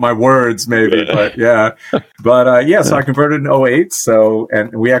with my words, maybe, but so I converted in 2008. So,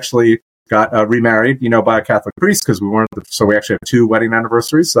 and we actually got remarried, by a Catholic priest because we weren't. So we actually have 2 wedding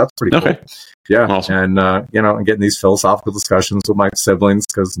anniversaries. So that's pretty cool. Yeah, awesome. And and getting these philosophical discussions with my siblings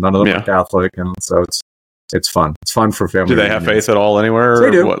because none of them are Catholic, and so it's fun. It's fun for family. Do they have faith at all anywhere? They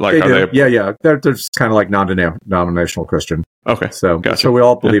do. They do. Yeah. They're just kind of like non-denominational Christian. Okay. So gotcha. So we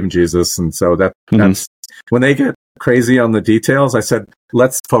all believe in Jesus, and so that's when they get crazy on the details. I said,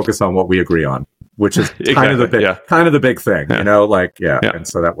 let's focus on what we agree on, which is kind of the big thing, you know, like, and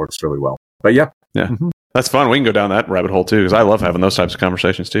so that works really well. But yeah. That's fun. We can go down that rabbit hole too, because I love having those types of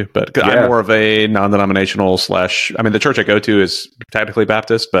conversations too. But I'm more of a non-denominational / I mean, the church I go to is technically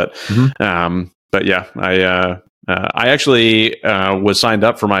Baptist, but yeah, I actually was signed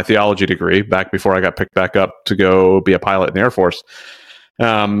up for my theology degree back before I got picked back up to go be a pilot in the Air Force.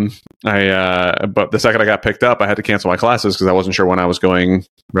 But the second I got picked up, I had to cancel my classes because I wasn't sure when I was going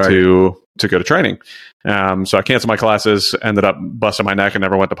to go to training. So I canceled my classes, ended up busting my neck, and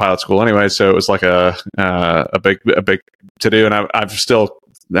never went to pilot school anyway. So it was like a big to do. And I've still,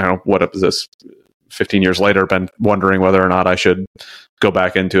 I don't know, what is this, 15 years later, been wondering whether or not I should go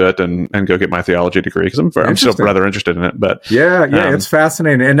back into it and go get my theology degree, because I'm still rather interested in it. But it's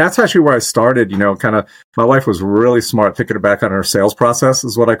fascinating. And that's actually where I started, you know, kind of, my wife was really smart thinking back on her sales process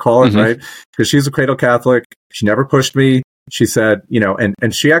is what I call it, right? Because she's a cradle Catholic. She never pushed me. She said, you know,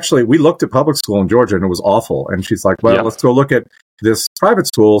 and she actually, we looked at public school in Georgia and it was awful. And she's like, well, let's go look at this private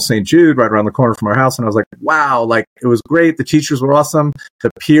school, St. Jude, right around the corner from our house. And I was like, wow, like it was great. The teachers were awesome. The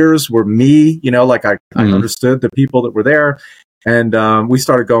peers were me, you know, like I understood the people that were there. And we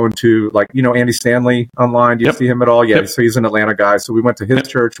started going to, like, you know, Andy Stanley online. Do you see him at all? Yeah. So he's an Atlanta guy. So we went to his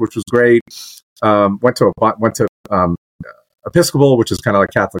church, which was great. Went to Episcopal, which is kind of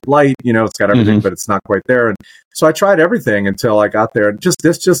like Catholic light, you know, it's got everything, but it's not quite there. And so I tried everything until I got there. And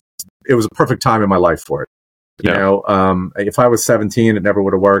it was a perfect time in my life for it. You know, if I was 17, it never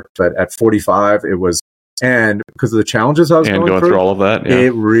would have worked. But at 45, it was, and because of the challenges I was going through all of that,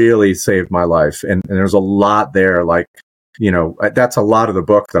 it really saved my life. And there's a lot there, like, you know, that's a lot of the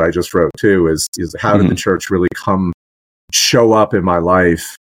book that I just wrote too, is how did the church really show up in my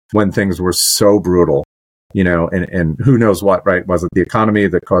life when things were so brutal, you know, and who knows what, right? Was it the economy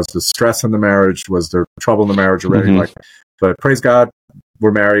that caused the stress in the marriage? Was there trouble in the marriage already? But praise God,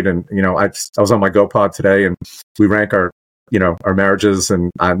 we're married. And, you know, I was on my GoPod today and we rank our marriages.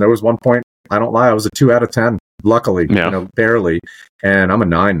 And there was one point, I don't lie, I was a 2 out of 10, luckily, you know, barely. And I'm a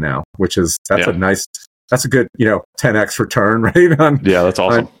 9 now, that's a good, you know, 10x return, right? That's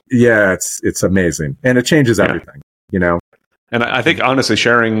awesome. It's amazing. And it changes everything, you know? And I think, honestly,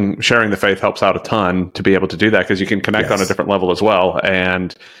 sharing the faith helps out a ton to be able to do that, because you can connect on a different level as well.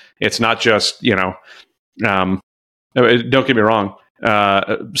 And it's not just, you know, don't get me wrong,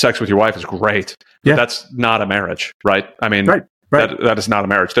 sex with your wife is great, but that's not a marriage, right? I mean, that is not a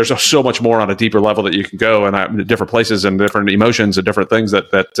marriage. There's so much more on a deeper level that you can go, and different places and different emotions and different things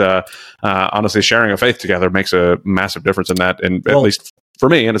that honestly, sharing a faith together makes a massive difference in that, and at least for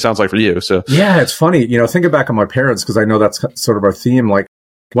me, and it sounds like for you. So it's funny, you know, thinking back on my parents, because I know that's sort of our theme. Like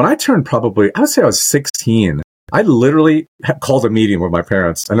when I turned I would say I was 16, I literally called a meeting with my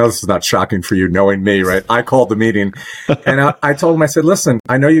parents. I know this is not shocking for you knowing me, right? I called the meeting and I told them, I said, listen,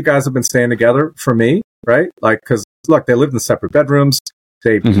 I know you guys have been staying together for me, right? Like, because look, they lived in separate bedrooms.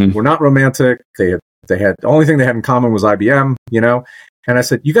 They were not romantic. They had the only thing they had in common was IBM, you know? And I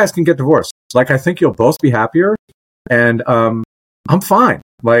said, you guys can get divorced. Like, I think you'll both be happier. And, I'm fine.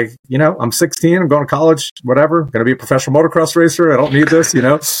 Like, you know, I'm 16, I'm going to college, whatever, going to be a professional motocross racer. I don't need this, you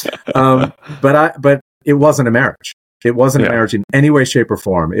know? But it wasn't a marriage. It wasn't a marriage in any way, shape, or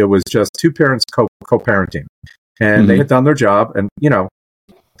form. It was just two parents co-parenting, and they had done their job, and, you know,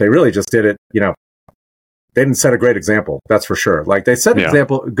 they really just did it, you know, they didn't set a great example. That's for sure. Like, they set a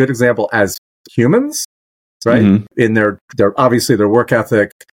good example as humans, right? In their obviously their work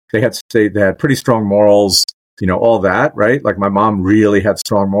ethic, they had pretty strong morals, you know, all that, right? Like, my mom really had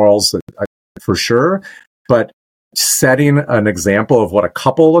strong morals, for sure. But setting an example of what a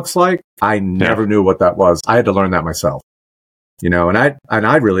couple looks like, I never knew what that was. I had to learn that myself, you know, and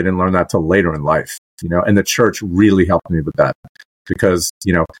I really didn't learn that till later in life, you know, and the church really helped me with that, because,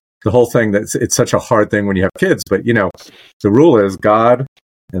 you know, the whole thing, it's such a hard thing when you have kids, but, you know, the rule is God,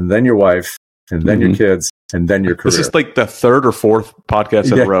 and then your wife, and then your kids, and then your career. This is like the third or fourth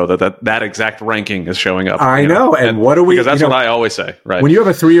podcast in a row that exact ranking is showing up. I know. And what do we... Because that's what I always say, right? When you have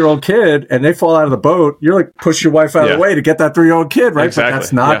a 3-year-old kid and they fall out of the boat, you're like, push your wife out of the way to get that 3-year-old kid, right? Exactly. But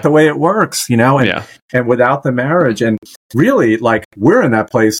that's not the way it works, you know? And without the marriage, and really, like, we're in that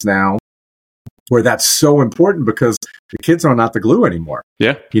place now where that's so important, because the kids are not the glue anymore.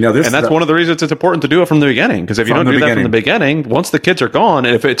 Yeah. You know, and that's one of the reasons it's important to do it from the beginning. Because if you don't do that from the beginning, once the kids are gone,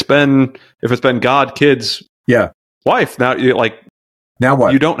 and if it's been God, kids, wife, now you're like, Now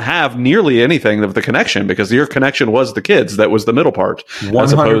what? You don't have nearly anything of the connection because your connection was the kids. That was the middle part,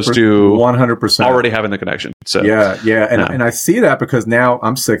 as opposed to 100% already having the connection. So yeah. And I see that because now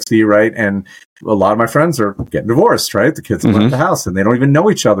I'm 60, right? And a lot of my friends are getting divorced, right? The kids have left the house and they don't even know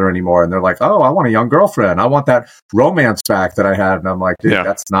each other anymore. And they're like, oh, I want a young girlfriend. I want that romance back that I had. And I'm like, dude,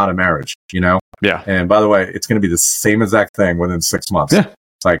 that's not a marriage, Yeah. And by the way, it's going to be the same exact thing within 6 months. Yeah.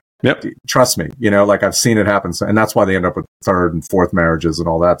 It's like, trust me, like I've seen it happen. So, and that's why they end up with third and fourth marriages and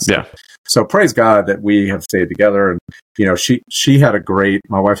all that stuff. Yeah. So praise God that we have stayed together. And, she had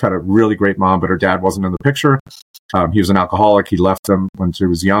my wife had a really great mom, but her dad wasn't in the picture. He was an alcoholic. He left them when she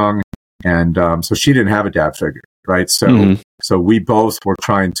was young. And so she didn't have a dad figure, right? So so we both were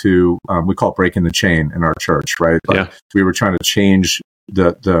trying to, we call it breaking the chain in our church, right? Like we were trying to change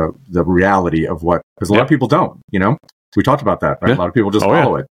the reality of what, because a lot of people don't, we talked about that, right? Yeah. A lot of people just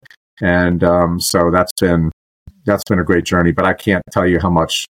follow it. And so that's been a great journey, but I can't tell you how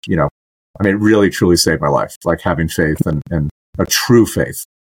much, it really, truly saved my life, like having faith and a true faith,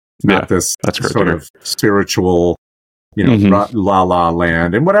 not this sort of spiritual, la la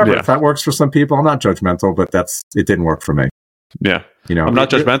land and whatever. If that works for some people, I'm not judgmental, but it didn't work for me. Yeah. I'm not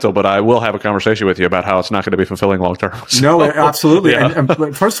judgmental, but I will have a conversation with you about how it's not going to be fulfilling long term. So. No, absolutely.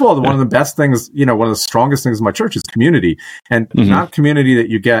 And first of all, one of the best things, one of the strongest things in my church is community, and not community that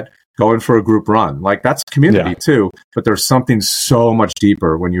you get going for a group run. Like that's community too, but there's something so much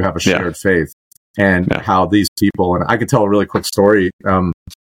deeper when you have a shared faith and how these people, and I can tell a really quick story.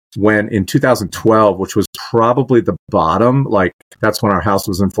 When in 2012, which was probably the bottom, like that's when our house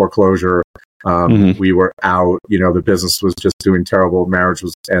was in foreclosure. We were out, the business was just doing terrible. Marriage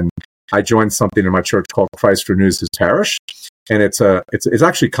was, and I joined something in my church called Christ Renews His Parish. And it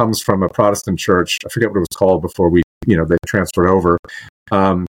actually comes from a Protestant church. I forget what it was called before they transferred over.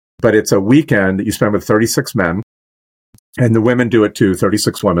 But it's a weekend that you spend with 36 men, and the women do it too,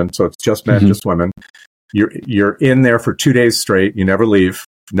 36 women. So it's just men, just women. You're in there for 2 days straight. You never leave.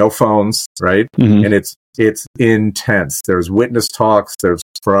 No phones, right? And it's intense. There's witness talks. There's,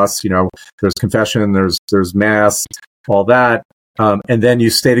 for us, there's confession. There's mass, all that. And then you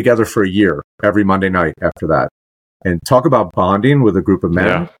stay together for a year every Monday night after that. And talk about bonding with a group of men.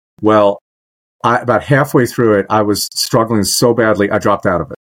 Yeah. Well, about halfway through it, I was struggling so badly, I dropped out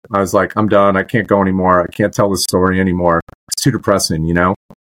of it. I was like, I'm done. I can't go anymore. I can't tell this story anymore. It's too depressing,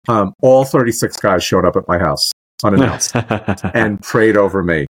 All 36 guys showed up at my house unannounced and prayed over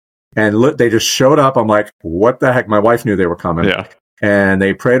me. And they just showed up. I'm like, what the heck? My wife knew they were coming. Yeah. And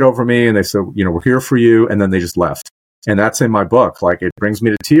they prayed over me and they said, we're here for you. And then they just left. And that's in my book. Like, it brings me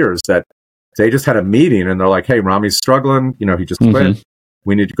to tears that they just had a meeting and they're like, hey, Rami's struggling. He just quit.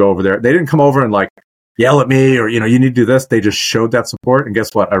 We need to go over there. They didn't come over and like yell at me or, you need to do this. They just showed that support. And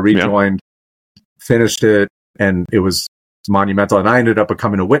guess what? I rejoined, finished it, and it was monumental. And I ended up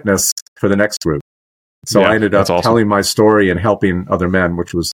becoming a witness for the next group. So I ended up telling my story and helping other men,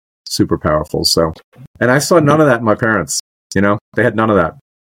 which was super powerful. So, and I saw none of that in my parents, they had none of that.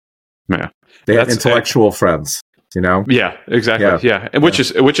 Yeah. They had intellectual friends, Yeah, exactly. Yeah. And which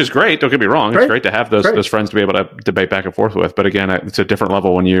is great. Don't get me wrong. It's great to have those friends to be able to debate back and forth with. But again, it's a different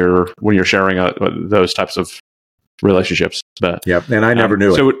level when you're sharing those types of relationships. But and I never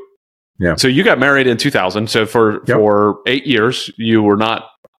knew it. Yeah. So you got married in 2000. So for 8 years, you were not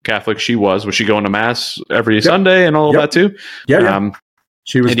Catholic. She was. Was she going to mass every Sunday and all of that too? Yeah.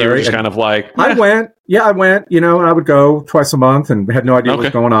 She was, and you were just kind of like, I went. And I would go twice a month and had no idea what was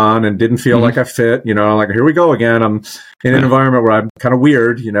going on and didn't feel like I fit. Like, here we go again. I'm in an environment where I'm kind of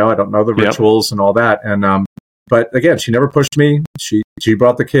weird. I don't know the rituals and all that. And but again, she never pushed me. She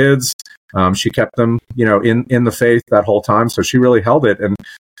brought the kids. She kept them, in the faith that whole time. So she really held it. And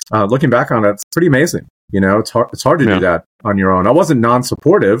looking back on it, it's pretty amazing. It's hard to do that on your own. I wasn't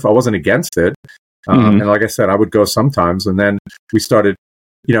non-supportive. I wasn't against it. And like I said, I would go sometimes. And then we started,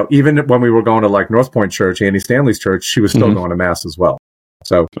 even when we were going to like North Point Church, Andy Stanley's church, she was still going to mass as well.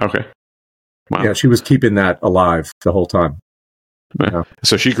 So, yeah, she was keeping that alive the whole time. Yeah.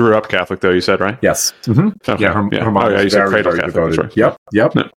 So she grew up Catholic, though, you said, right? Yes. Okay. Yeah, her mom was very devoted. Right.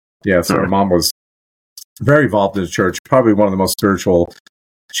 Yep. Yeah, so her mom was very involved in the church, probably one of the most spiritual.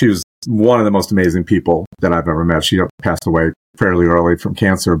 She was one of the most amazing people that I've ever met. She passed away fairly early from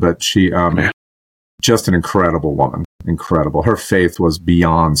cancer, but she just an incredible woman. Incredible. Her faith was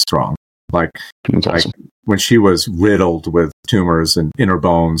beyond strong. Like when she was riddled with tumors and inner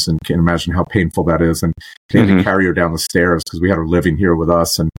bones, and can imagine how painful that is. And they had to carry her down the stairs because we had her living here with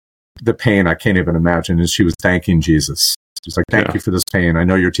us, and the pain I can't even imagine. And she was thanking Jesus. She's like, "Thank you for this pain. I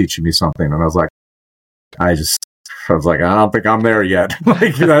know you're teaching me something." And I was like, I was like, I don't think I'm there yet.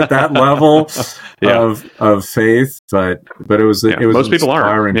 Like that level of faith, but it was most people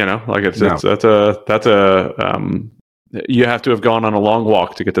aren't. Like you have to have gone on a long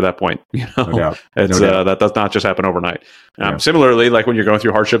walk to get to that point. No doubt. That does not just happen overnight. Similarly, like when you're going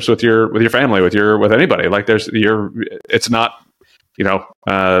through hardships with your family, with anybody, like it's not.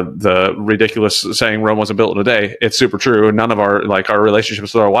 The ridiculous saying Rome wasn't built in a day. It's super true. None of our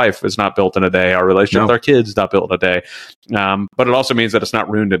relationships with our wife is not built in a day. Our relationship with our kids is not built in a day. But it also means that it's not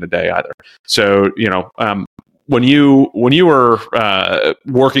ruined in a day either. So, when you were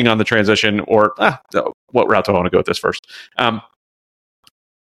working on the transition, or what route do I want to go with this first?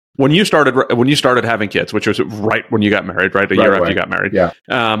 When you started having kids, which was right when you got married, right? A year after you got married. Yeah.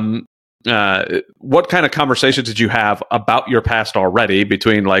 What kind of conversations did you have about your past already,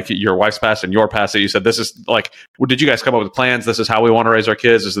 between like your wife's past and your past, that you said, this is like, did you guys come up with plans? This is how we want to raise our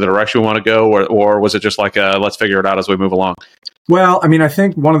kids. This is the direction we want to go. Or was it just like, let's figure it out as we move along? Well, I mean, I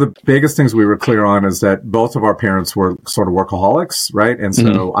think one of the biggest things we were clear on is that both of our parents were sort of workaholics, right? And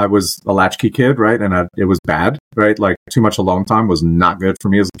so I was a latchkey kid, right? And it was bad, right? Like too much alone time was not good for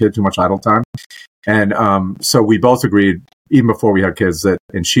me as a kid, too much idle time. And so we both agreed, even before we had kids,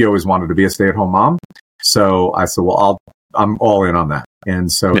 and she always wanted to be a stay-at-home mom. So I said, well, I'm all in on that.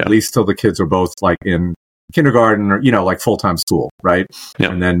 And so at least till the kids are both like in kindergarten or, like full-time school, right?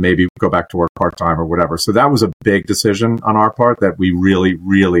 Yeah. And then maybe go back to work part-time or whatever. So that was a big decision on our part that we really,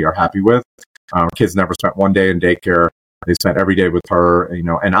 really are happy with. Kids never spent one day in daycare. They spent every day with her,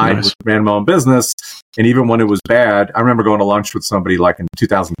 and I ran my own business. And even when it was bad, I remember going to lunch with somebody like in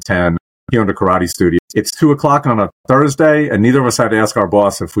 2010. He owned a karate studio. It's 2:00 on a Thursday, and neither of us had to ask our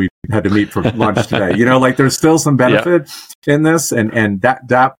boss if we had to meet for lunch today. Like there's still some benefit in this, and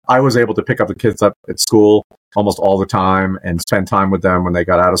that I was able to pick up the kids up at school almost all the time and spend time with them when they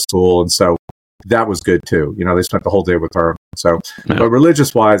got out of school, and so that was good too. They spent the whole day with her. So, but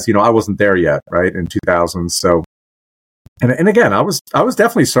religious wise, I wasn't there yet, right, in 2000. So. And again, I was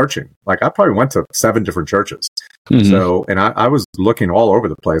definitely searching. Like I probably went to 7 different churches. Mm-hmm. So, and I was looking all over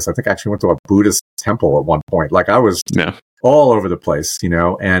the place. I think I actually went to a Buddhist temple at one point. Like I was all over the place,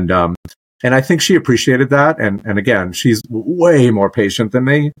 and I think she appreciated that. And again, she's way more patient than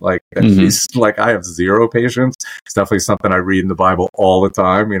me. Like she's like, I have zero patience. It's definitely something I read in the Bible all the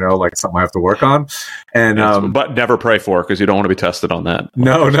time, like something I have to work on. And, but never pray for, because you don't want to be tested on that.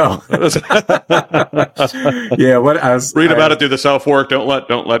 No. Read about it, do the self work. Don't let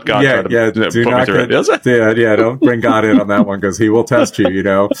God try to put me through it. Don't bring God in on that one, because he will test you.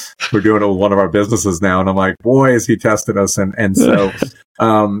 We're doing it with one of our businesses now, and I'm like, boy, is he testing us. And so,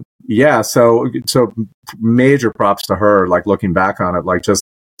 so major props to her, like looking back on it, like just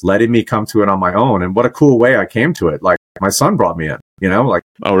letting me come to it on my own. And what a cool way I came to it. Like my son brought me in, like,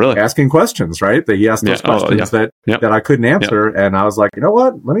 oh, really? Asking questions, right? That he asked those questions that I couldn't answer. And I was like, you know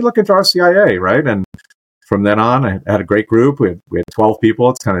what? Let me look into our CIA, right? And from then on, I had a great group. We had 12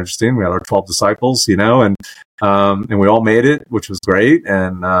 people. It's kind of interesting. We had our 12 disciples, and we all made it, which was great.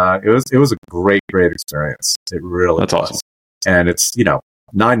 And it was a great experience. It really That's awesome. And it's,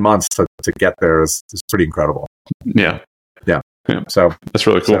 9 months to get there is pretty incredible. Yeah. So that's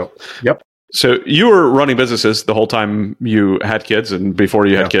really cool. So you were running businesses the whole time you had kids and before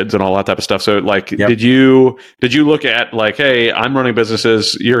you had kids and all that type of stuff. So like, did you look at like, hey, I'm running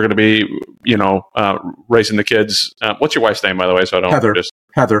businesses, you're going to be, raising the kids. What's your wife's name, by the way? So I don't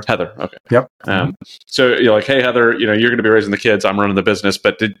Heather. Okay. Yep. So you're like, hey, Heather, you're going to be raising the kids. I'm running the business.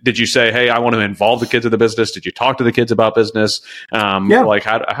 But did you say, hey, I want to involve the kids in the business? Did you talk to the kids about business? Like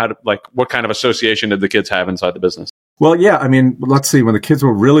how what kind of association did the kids have inside the business? Well, yeah. I mean, let's see. When the kids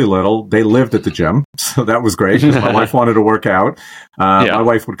were really little, they lived at the gym. So that was great. My wife wanted to work out. My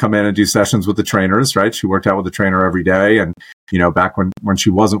wife would come in and do sessions with the trainers, right? She worked out with the trainer every day. And, back when she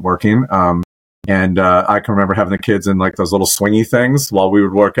wasn't working, and I can remember having the kids in like those little swingy things while we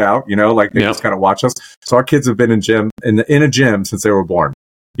would work out, like they just kind of watch us. So our kids have been in a gym since they were born.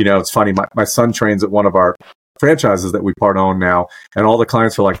 It's funny. My son trains at one of our franchises that we part own now, and all the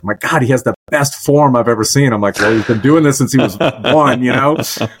clients are like, my God, he has the best form I've ever seen. I'm like, well, he's been doing this since he was one.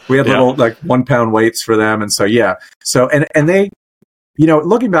 We had little like 1 pound weights for them. And so, and they,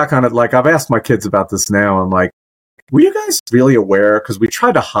 looking back on it, like I've asked my kids about this now. I'm like, were you guys really aware? Because we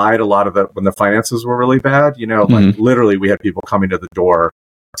tried to hide a lot of it when the finances were really bad. Like literally we had people coming to the door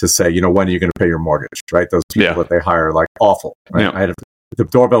to say, when are you going to pay your mortgage? Right? Those people that they hire, like awful. Right? Yeah. The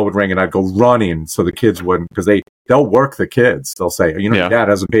doorbell would ring and I'd go running so the kids wouldn't, because they'll work the kids. They'll say, Dad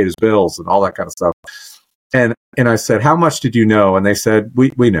hasn't paid his bills and all that kind of stuff. And I said, how much did you know? And they said,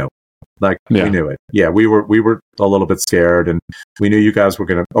 we knew. Like we knew it. Yeah, we were a little bit scared, and we knew you guys were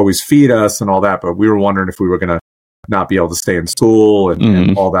going to always feed us and all that, but we were wondering if we were going to not be able to stay in school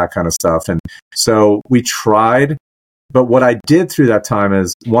and all that kind of stuff. And so we tried, but what I did through that time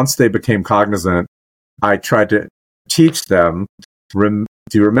is once they became cognizant, I tried to teach them, do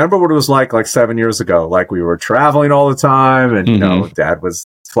you remember what it was like 7 years ago? Like we were traveling all the time and, dad was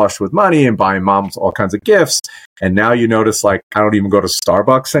flush with money and buying moms all kinds of gifts. And now you notice I don't even go to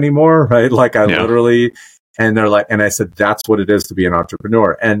Starbucks anymore, right? Literally, and they're like, and I said, that's what it is to be an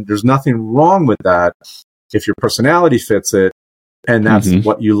entrepreneur. And there's nothing wrong with that if your personality fits it and that's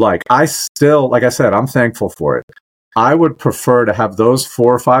what you like. I still, like I said, I'm thankful for it. I would prefer to have those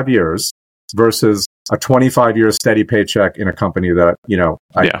 4 or 5 years versus a 25-year steady paycheck in a company that,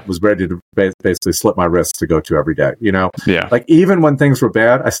 I was ready to basically slip my wrists to go to every day, even when things were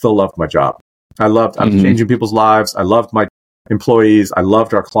bad, I still loved my job. I'm changing people's lives. I loved my employees. I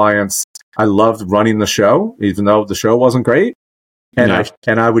loved our clients. I loved running the show, even though the show wasn't great. And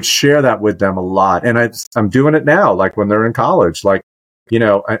I would share that with them a lot. And I'm doing it now, when they're in college, and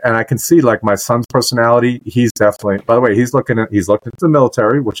I can see my son's personality. He's definitely, by the way, he's looking into the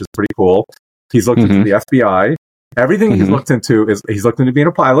military, which is pretty cool. He's looked into the FBI. Everything he's looked into is he's looked into being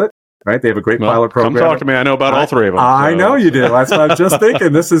a pilot, right? They have a great pilot program. Come talk to me. I know about all 3 of them. I know you do. That's what I was just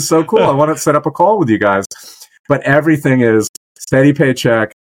thinking. This is so cool. I want to set up a call with you guys. But everything is steady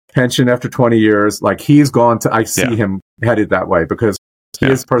paycheck, pension after 20 years. He's gone to, I see him headed that way because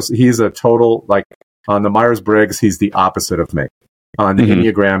he's a total, on the Myers-Briggs, he's the opposite of me. On the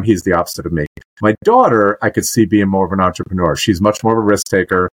Enneagram, he's the opposite of me. My daughter, I could see being more of an entrepreneur. She's much more of a risk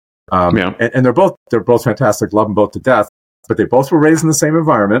taker. And they're both fantastic. Love them both to death, but they both were raised in the same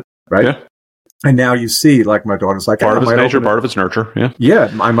environment, right? Yeah. And now you see, my daughter's part of its nature, part of its nurture. Yeah.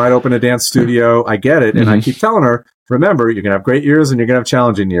 Yeah. I might open a dance studio. I get it. And I keep telling her, remember, you're going to have great years and you're going to have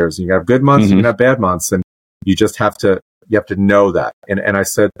challenging years. And you're going to have good months and you're going to have bad months. And you just have to know that. And I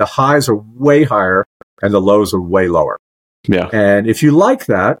said, the highs are way higher and the lows are way lower. Yeah. And if you like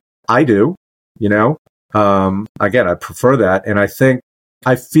that, I do, again, I prefer that. And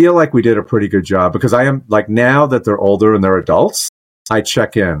I feel like we did a pretty good job because I am now that they're older and they're adults, I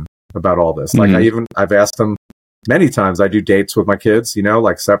check in about all this. I've asked them many times. I do dates with my kids,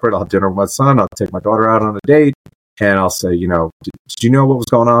 separate. I'll have dinner with my son. I'll take my daughter out on a date and I'll say, did you know what was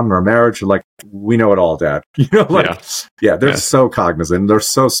going on in our marriage? Or we know it all, Dad. They're so cognizant. They're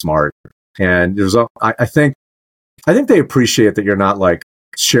so smart. And I think they appreciate that you're not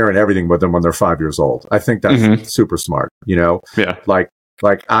sharing everything with them when they're 5 years old. I think that's super smart, Yeah.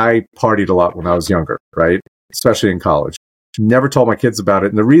 I partied a lot when I was younger, right? Especially in college. Never told my kids about it.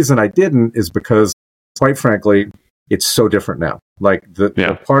 And the reason I didn't is because, quite frankly, it's so different now. The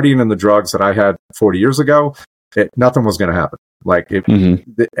partying and the drugs that I had 40 years ago, nothing was going to happen.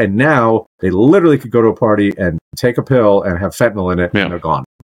 And now they literally could go to a party and take a pill and have fentanyl in it and they're gone.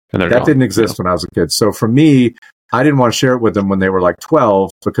 That didn't exist when I was a kid. So for me, I didn't want to share it with them when they were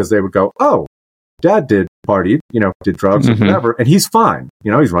 12 because they would go, oh, Dad did drugs or whatever, and he's fine.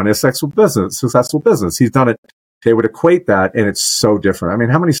 He's running a successful business. He's done it. They would equate that, and it's so different. I mean,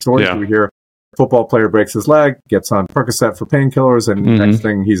 how many stories do we hear? Football player breaks his leg, gets on Percocet for painkillers, and next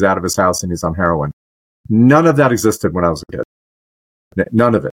thing he's out of his house and he's on heroin. None of that existed when I was a kid.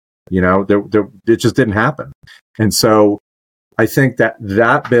 None of it. It just didn't happen. And so I think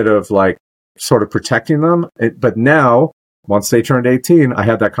that bit of sort of protecting them, but now, once they turned 18, I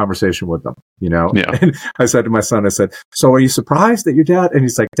had that conversation with them, And I said to my son, I said, so are you surprised that your dad? And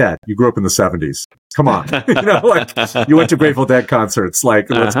he's like, Dad, you grew up in the 70s. Come on. You went to Grateful Dead concerts. Let's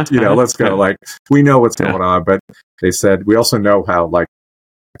go. We know what's going on. But they said, we also know how,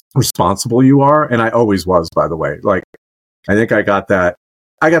 responsible you are. And I always was, by the way. I think I got that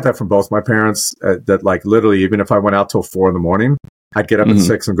from both my parents, that literally, even if I went out till 4 a.m, I'd get up at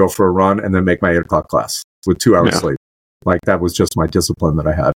 6 and go for a run and then make my 8 o'clock class with 2 hours sleep. That was just my discipline that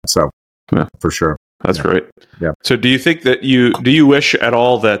I had. So for sure. That's great. Yeah. So do you think that do you wish at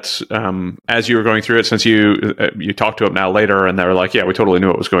all that as you were going through it, since you talked to them now later and they were like, yeah, we totally knew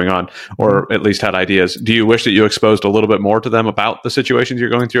what was going on, or at least had ideas, do you wish that you exposed a little bit more to them about the situations you're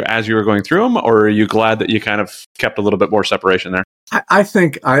going through as you were going through them, or are you glad that you kind of kept a little bit more separation there? I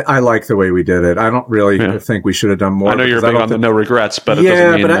think I like the way we did it. I don't really think we should have done more. I know you're big on the no regrets, but it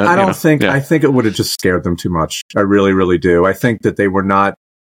doesn't mean I don't think, I think it would have just scared them too much. I really, really do. I think that they were not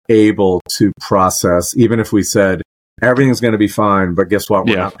able to process, even if we said everything's going to be fine, but guess what?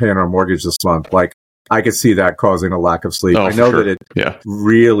 We're not paying our mortgage this month. I could see that causing a lack of sleep. I know that it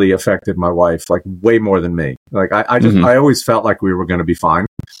really affected my wife, way more than me. I always felt like we were going to be fine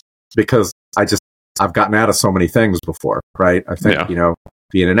because I've gotten out of so many things before, right? I think,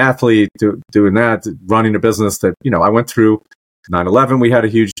 being an athlete, doing that, running a business that, I went through 9/11, we had a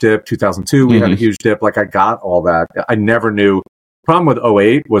huge dip. 2002, we had a huge dip. Like I got all that. I never knew. Problem with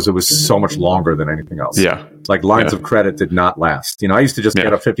 '08 was it was so much longer than anything else. Yeah. Like lines of credit did not last. I used to just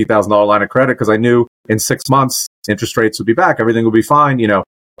get a $50,000 line of credit because I knew in 6 months interest rates would be back. Everything would be fine. That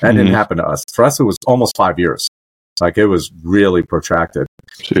didn't happen to us. For us, it was almost 5 years. Like it was really protracted.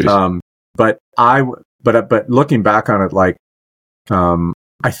 But looking back on it, like,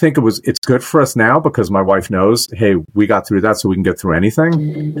 I think it's good for us now because my wife knows, hey, we got through that so we can get through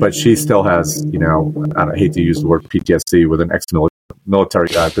anything. But she still has, I hate to use the word PTSD with an ex-military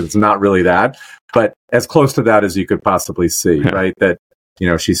guy, because it's not really that, but as close to that as you could possibly see, right? That,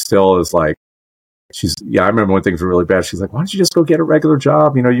 she still is like, I remember when things were really bad. She's like, why don't you just go get a regular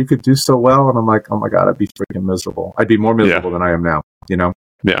job? You could do so well. And I'm like, oh my God, I'd be freaking miserable. I'd be more miserable than I am now,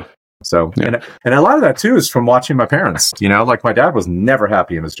 Yeah. So, and a lot of that too is from watching my parents, like my dad was never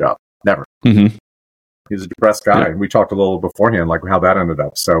happy in his job. Never. He was a depressed guy. And we talked a little beforehand, like how that ended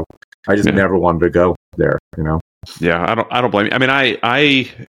up. So I just never wanted to go there, Yeah. I don't blame you. I mean,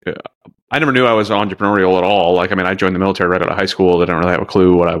 I never knew I was entrepreneurial at all. Like, I mean, I joined the military right out of high school. I didn't really have a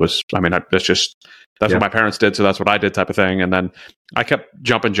clue what I was. I mean, that's what my parents did. So that's what I did, type of thing. And then I kept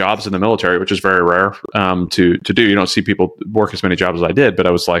jumping jobs in the military, which is very rare to do. You don't see people work as many jobs as I did, but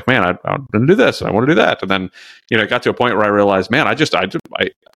I was like, man, I'm going to do this and I want to do that. And then, it got to a point where I realized, man,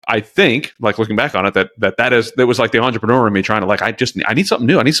 I think, like looking back on it, that was like the entrepreneur in me trying to like, I need something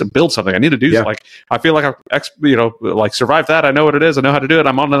new. I need to build something. I need to do like, I feel like I've survived that. I know what it is. I know how to do it.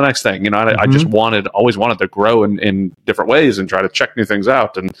 I'm on to the next thing. I just always wanted to grow in different ways and try to check new things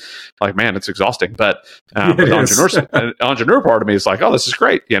out. And like, man, it's exhausting. But the entrepreneur part of me is like, oh, this is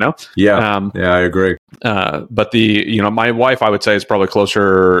great. Yeah, I agree. But my wife, I would say, is probably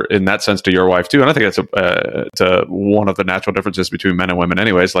closer in that sense to your wife too. And I think that's one of the natural differences between men and women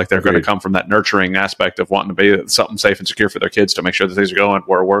anyways. Like they're going to come from that nurturing aspect of wanting to be something safe and secure for their kids to make sure that things are going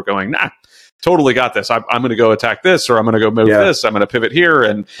where we're going. Nah, totally got this. I'm going to go attack this, or I'm going to go move this. I'm going to pivot here.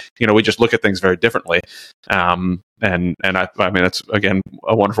 And, we just look at things very differently. And I mean, it's again,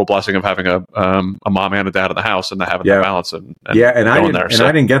 a wonderful blessing of having a mom and a dad in the house and having that balance. And I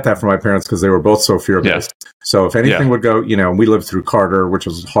didn't get that from my parents because they were both so fear-based. So if anything would go, we lived through Carter, which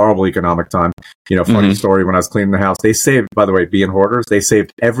was a horrible economic time. Funny story, when I was cleaning the house, they saved, by the way, being hoarders, they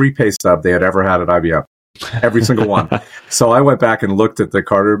saved every pay stub they had ever had at IBM. Every single one. So I went back and looked at the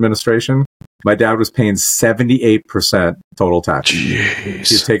Carter administration. My dad was paying 78% total tax. Jeez.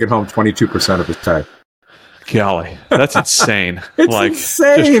 He's taking home 22% of his pay. Golly, that's insane. It's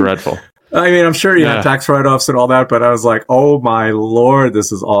insane. Just dreadful. I mean, I'm sure you have tax write-offs and all that, but I was like, oh my Lord,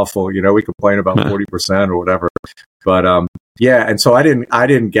 this is awful. We complain about 40% or whatever. But and so I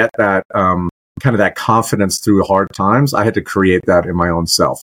didn't get that kind of that confidence through hard times. I had to create that in my own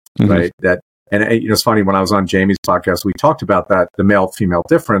self, right? And it's funny, when I was on Jamie's podcast, we talked about that, the male-female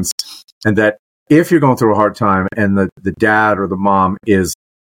difference, and that if you're going through a hard time and the dad or the mom is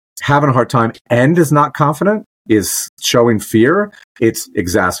having a hard time and is not confident, is showing fear, it's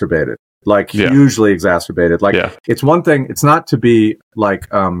exacerbated, hugely exacerbated. It's one thing, it's not to be like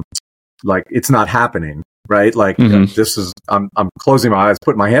it's not happening, right? This is, I'm closing my eyes,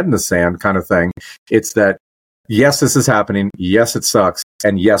 putting my head in the sand kind of thing. It's that, yes, this is happening. Yes, it sucks.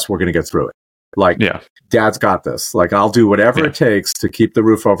 And yes, we're going to get through it. Dad's got this. I'll do whatever it takes to keep the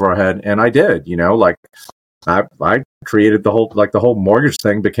roof over our head. And I did, I created the whole mortgage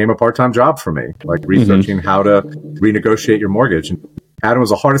thing became a part-time job for me, researching how to renegotiate your mortgage. And Adam was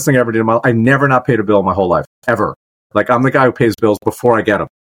the hardest thing I ever did in my life. I never not paid a bill in my whole life, ever. I'm the guy who pays bills before I get them.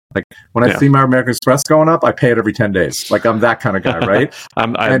 When I see my American Express going up, I pay it every 10 days. I'm that kind of guy, right?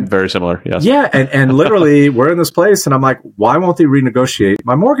 I'm very similar. Yes. Yeah. And literally we're in this place and I'm like, why won't they renegotiate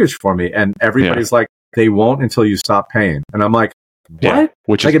my mortgage for me? And everybody's like, they won't until you stop paying. And I'm like, what? Yeah,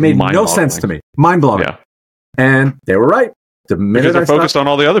 which is it made no sense to me. Mind blowing. Yeah. And they were right. The minute they're focused on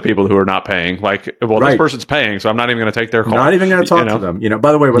all the other people who are not paying. This person's paying, so I'm not even going to take their call. Not even going to talk to them.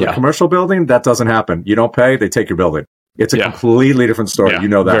 By the way, with a commercial building, that doesn't happen. You don't pay, they take your building. It's a completely different story. You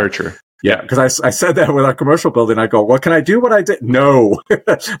know that. Very true. Yeah, because I said that with our commercial building. I go, what can I do? What I did? No,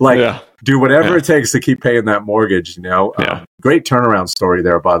 do whatever it takes to keep paying that mortgage. Great turnaround story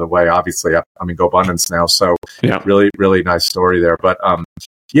there, by the way. Obviously, I'm in GoBundance now, so really, really nice story there. But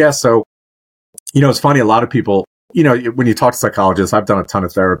so it's funny. A lot of people, when you talk to psychologists, I've done a ton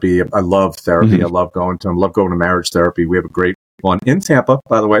of therapy. I love therapy. I love going to them. Love going to marriage therapy. We have a great one in Tampa,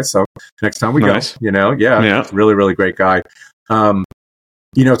 by the way. So next time we go, really, really great guy.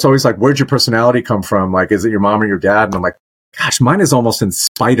 It's always like, where'd your personality come from? Is it your mom or your dad? And I'm like, gosh, mine is almost in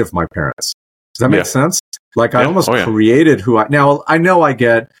spite of my parents. Does that make sense? I almost created who I know I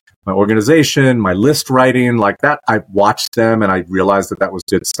get my organization, my list writing, like that. I watched them and I realized that was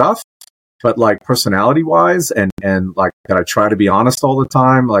good stuff. But like personality wise and like that I try to be honest all the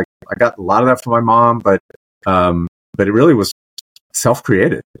time. Like I got a lot of that from my mom, but it really was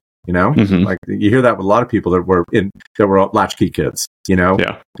self-created, you know, like you hear that with a lot of people that were latchkey kids, you know,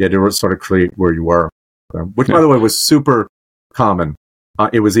 they were sort of create where you were, which by the way was super common.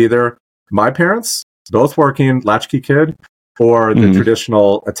 It was either my parents both working latchkey kid or the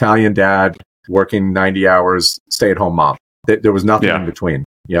traditional Italian dad working 90 hours, stay-at-home mom. There was nothing in between.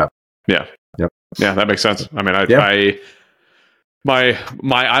 Yeah. Yeah. Yep. Yeah, that makes sense. I mean, I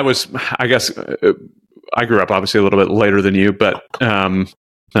guess I grew up obviously a little bit later than you, but a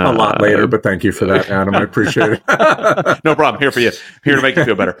lot later. But thank you for that, Adam. I appreciate it. No problem. Here for you. Here to make you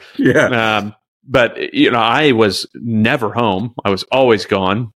feel better. Yeah. But you know, I was never home. I was always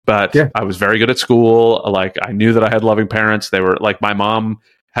gone. But I was very good at school. Like I knew that I had loving parents. They were like my mom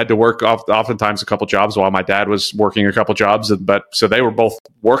had to work oftentimes a couple jobs while my dad was working a couple jobs. But so they were both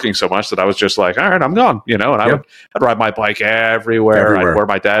working so much that I was just like, all right, I'm gone, you know, and I'd ride my bike everywhere. I'd wear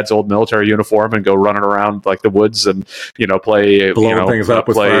my dad's old military uniform and go running around like the woods and, you know, blowing things up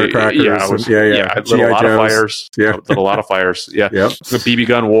with firecrackers. I lit a lot of fires. Lit a lot of fires. Yeah. The BB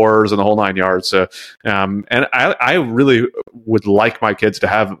gun wars and the whole 9 yards. So, and I really would like my kids to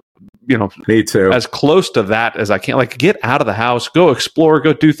have, you know, me too, as close to that as I can. Like, get out of the house, go explore,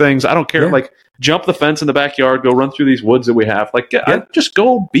 go do things. I don't care. Like, jump the fence in the backyard, go run through these woods that we have. Like, just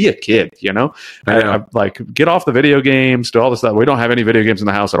go be a kid, you know? I like, get off the video games, do all this stuff. We don't have any video games in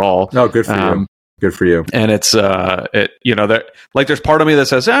the house at all. No, good for you. Good for you. And it's, you know, there, like, there's part of me that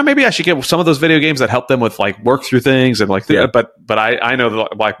says, maybe I should get some of those video games that help them with like work through things and like, but I know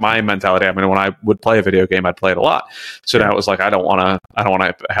that, like, my mentality, I mean, when I would play a video game, I'd play it a lot. So now it was like, I don't want to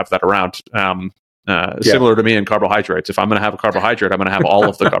have that around. Similar to me in carbohydrates. If I'm going to have a carbohydrate, I'm going to have all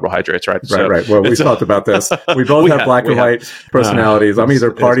of the carbohydrates, right? Right. Well, we talked about this. We both have black and white personalities. I'm either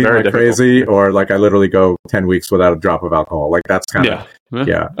partying like crazy or like I literally go 10 weeks without a drop of alcohol. Like that's kind of, Oh,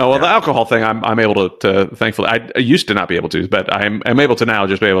 well, the alcohol thing, I'm able to thankfully, I used to not be able to, but I'm able to now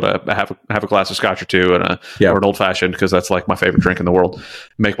just be able to have a glass of scotch or two and or an old fashioned, because that's like my favorite drink in the world.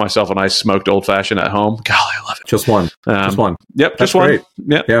 Make myself a nice smoked old fashioned at home. Golly, I love it. Just one. Just one. Yep. That's just one. Great.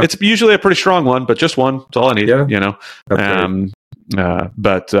 Yeah. It's usually a pretty strong one, but just one. That's all I need. You know?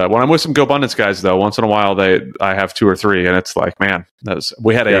 But when I'm with some GoBundance guys, though, once in a while I have 2 or 3, and it's like, man,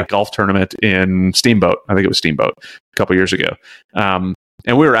 we had a golf tournament in Steamboat. I think it was Steamboat a couple years ago.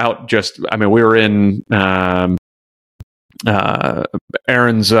 And we were out we were in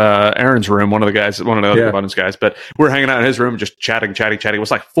Aaron's room, one of the other abundance guys, but we were hanging out in his room, just chatting. It was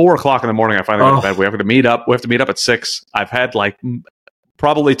like 4:00 in the morning. I finally went to bed. We have to meet up at 6. I've had like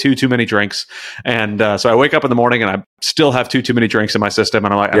probably too many drinks, and so I wake up in the morning and I still have too many drinks in my system,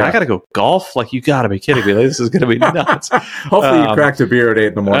 and I'm like, I gotta go golf? Like, you gotta be kidding me. This is gonna be nuts. Hopefully you cracked a beer at 8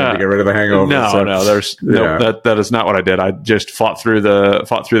 in the morning to get rid of the hangover. That is not what I did. I just fought through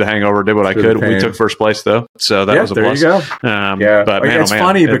the hangover, did what I could. We took first place though, so that was a plus. There you go. But man, it's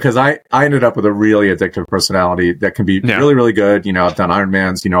funny because I ended up with a really addictive personality that can be really, really good. You know, I've done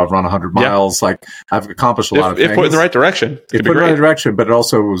Ironmans, you know, I've run 100 miles, like I've accomplished a lot of things. If put in the right direction. If put in the right direction, but it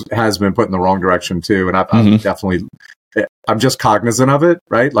also has been put in the wrong direction too. And I'm just cognizant of it,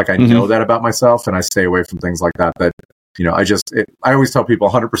 right? Like I know that about myself, and I stay away from things like that. That, you know, I always tell people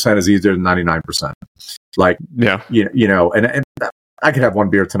 100% is easier than 99%. Like, you know, and I could have one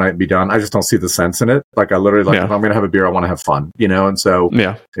beer tonight and be done. I just don't see the sense in it. Like I literally, if I'm going to have a beer, I want to have fun, you know? And so,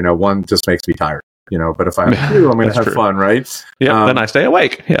 you know, one just makes me tired, you know, but if I have 2, I'm going to have fun, right? Yeah. Then I stay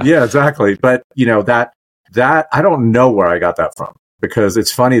awake. Yeah, exactly. But you know, that I don't know where I got that from. Because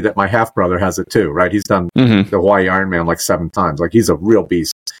it's funny that my half brother has it too, right? He's done the Hawaii Ironman like 7 times. Like he's a real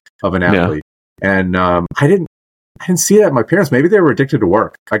beast of an athlete. And I didn't see that in my parents. Maybe they were addicted to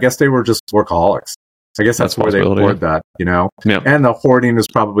work. I guess they were just workaholics. I guess that's where they poured that, you know. And the hoarding is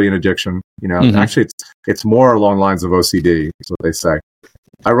probably an addiction, you know. Actually, it's more along the lines of OCD, is what they say.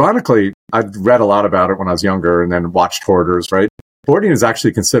 Ironically, I've read a lot about it when I was younger, and then watched hoarders. Right, hoarding is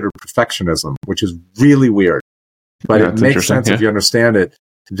actually considered perfectionism, which is really weird. But it makes sense if you understand it.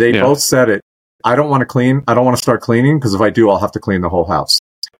 They both said it. I don't want to clean. I don't want to start cleaning because if I do, I'll have to clean the whole house.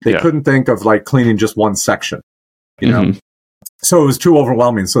 They couldn't think of like cleaning just one section, you know? So it was too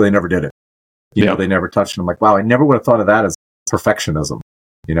overwhelming. So they never did it. You know, they never touched it. I'm like, wow, I never would have thought of that as perfectionism.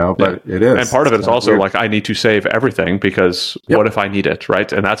 You know, but it is. And part of it is also like, I need to save everything because what if I need it,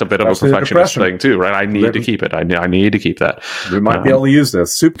 right? And that's a bit of a perfectionist thing too, right? I need to keep it. I need to keep that. We might be able to use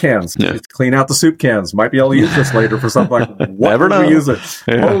this. Soup cans. Clean out the soup cans. Might be able to use this later for something like, what would we use it?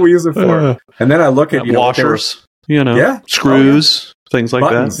 What would we use it for? And then I look at, washers, you know, screws. things like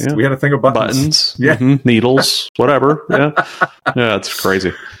buttons. that. Yeah. We had a thing of buttons. Yeah. Needles, whatever. Yeah. Yeah, it's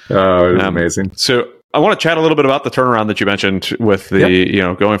crazy. Oh, it was amazing. So I want to chat a little bit about the turnaround that you mentioned with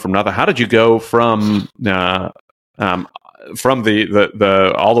the, going from nothing. How did you go from the all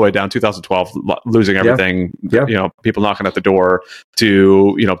the way down 2012, losing everything, people knocking at the door,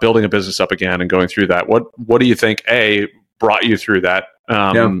 to, building a business up again and going through that? What do you think, brought you through that,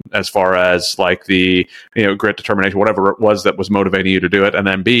 as far as like the, grit, determination, whatever it was that was motivating you to do it? And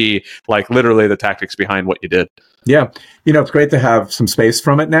then B, like literally the tactics behind what you did. Yeah. It's great to have some space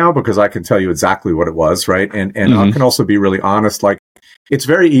from it now, because I can tell you exactly what it was. Right. And I can also be really honest. Like, it's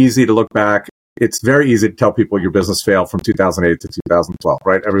very easy to look back. It's very easy to tell people your business failed from 2008 to 2012,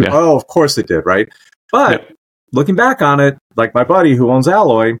 right? Oh, of course it did, right? But looking back on it, like my buddy who owns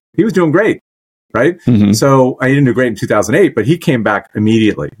Alloy, he was doing great, right? So I didn't do great in 2008, but he came back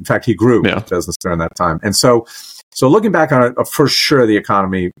immediately. In fact, he grew his business during that time. And so looking back on it, for sure the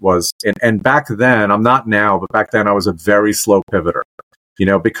economy was, and back then, I'm not now, but back then I was a very slow pivoter,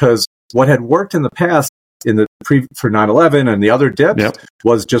 because what had worked in the past for 9/11 and the other dips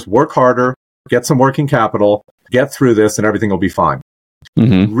was just work harder, get some working capital, get through this, and everything will be fine.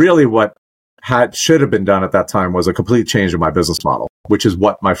 Really, what should have been done at that time was a complete change in my business model, which is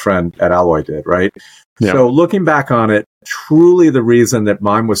what my friend at Alloy did, right? So looking back on it, truly the reason that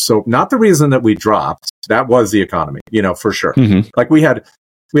mine was not the reason that we dropped, that was the economy, for sure. Like we had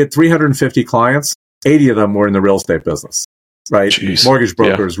 350 clients, 80 of them were in the real estate business, right? Jeez. Mortgage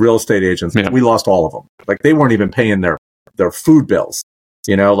brokers, real estate agents. We lost all of them. Like they weren't even paying their food bills.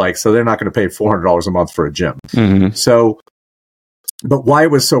 So they're not going to pay $400 a month for a gym. So, but why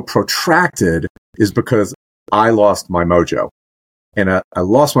it was so protracted is because I lost my mojo. And I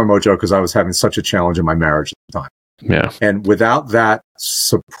lost my mojo because I was having such a challenge in my marriage at the time. Yeah. And without that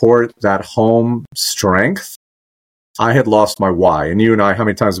support, that home strength, I had lost my why. And you and I, how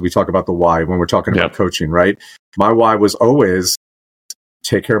many times did we talk about the why when we're talking about coaching, right? My why was always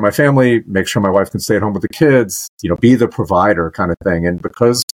take care of my family, make sure my wife can stay at home with the kids, be the provider kind of thing. And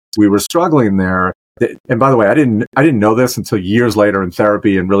because we were struggling there, and by the way, I didn't know this until years later in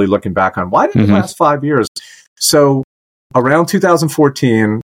therapy and really looking back on why did it last 5 years? So around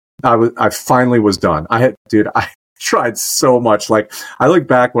 2014, I finally was done. I tried so much. Like I look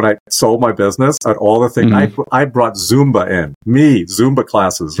back when I sold my business at all the things I brought Zumba Zumba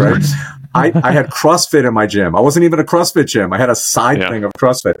classes, right? I had CrossFit in my gym. I wasn't even a CrossFit gym. I had a side thing of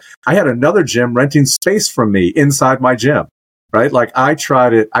CrossFit. I had another gym renting space from me inside my gym, right? Like I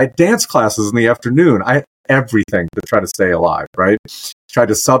tried it. I had dance classes in the afternoon. I had everything to try to stay alive, right? Tried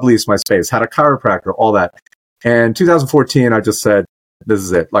to sublease my space, had a chiropractor, all that. And 2014, I just said, this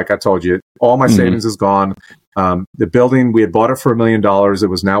is it. Like I told you, all my savings is gone. The building, we had bought it for $1 million. It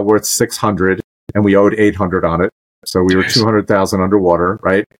was now worth 600 and we owed 800 on it. So we were 200,000 underwater,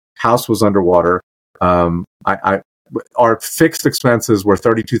 right? House was underwater. Our fixed expenses were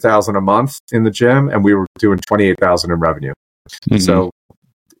 32,000 a month in the gym and we were doing 28,000 in revenue. So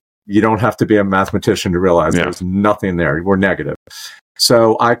you don't have to be a mathematician to realize there's nothing there. We're negative.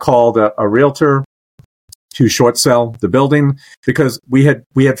 So I called a realtor to short sell the building because we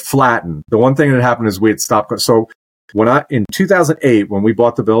had flattened. The one thing that happened is we had stopped. So in 2008, when we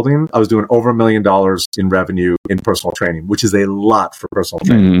bought the building, I was doing over $1 million in revenue in personal training, which is a lot for personal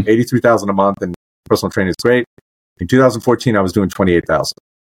training. 83,000 a month and personal training is great. In 2014, I was doing 28,000.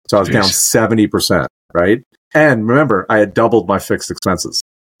 So I was down 70%, right? And remember, I had doubled my fixed expenses,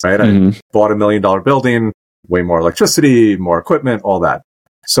 right? I bought $1 million building, way more electricity, more equipment, all that.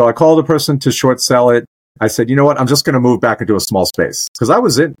 So I called a person to short sell it. I said, you know what? I'm just going to move back into a small space. Because I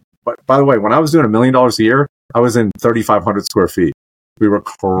was in, by the way, when I was doing $1 million a year, I was in 3,500 square feet. We were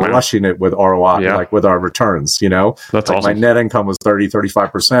crushing it with ROI, like with our returns, That's like awesome. My net income was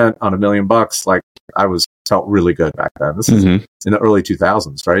 35% on $1 million. Like felt really good back then. This is in the early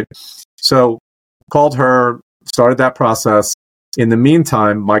 2000s, right? So called her, started that process. In the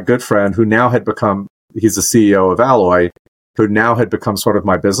meantime, my good friend who now had become, he's the CEO of Alloy, who now had become sort of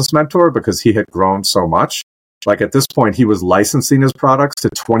my business mentor because he had grown so much. Like at this point, he was licensing his products to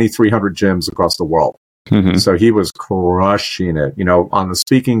 2,300 gyms across the world. So he was crushing it, on the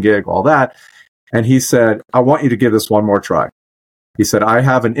speaking gig, all that. And he said, I want you to give this one more try. He said, I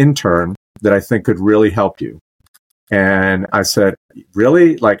have an intern that I think could really help you. And I said,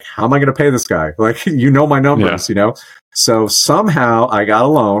 really? Like, how am I going to pay this guy? Like, my numbers, So somehow I got a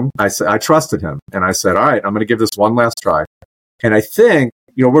loan. I said, I trusted him. And I said, all right, I'm going to give this one last try. And I think,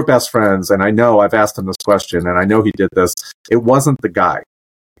 we're best friends. And I know I've asked him this question and I know he did this. It wasn't the guy.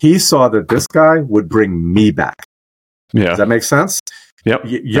 He saw that this guy would bring me back. Yeah. Does that make sense? Yep.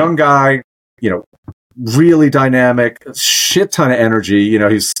 Young guy, really dynamic, shit ton of energy. You know,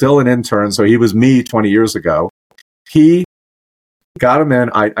 he's still an intern, so he was me 20 years ago. He got him in.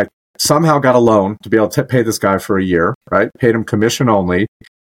 I somehow got a loan to be able to pay this guy for a year, right? Paid him commission only.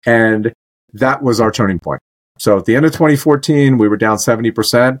 And that was our turning point. So at the end of 2014, we were down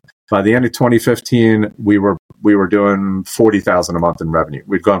 70%. By the end of 2015, we were doing 40,000 a month in revenue.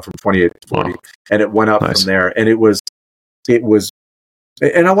 We'd gone from 28 to 40, and it went up from there. And it was,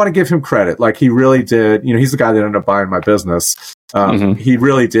 and I want to give him credit. Like, he really did. You know, he's the guy that ended up buying my business. He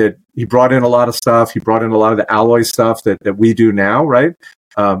really did. He brought in a lot of stuff. He brought in a lot of the alloy stuff that we do now, right?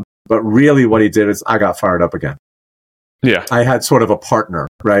 But really what he did is I got fired up again. Yeah. I had sort of a partner,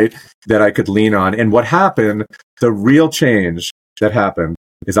 right, that I could lean on. And what happened, the real change that happened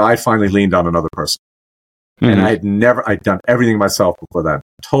is I finally leaned on another person. And I'd done everything myself before that.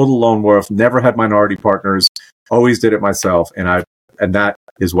 Total lone wolf, never had minority partners, always did it myself. And that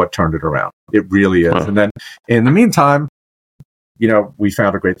is what turned it around. It really is. And then in the meantime, you know, we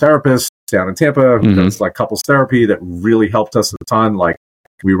found a great therapist down in Tampa who does like couples therapy that really helped us a ton. Like,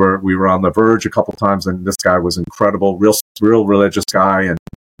 we were on the verge a couple times, and this guy was incredible, real religious guy, and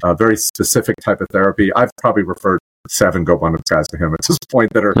a very specific type of therapy. I've probably referred 7 GoBundance guys to him at this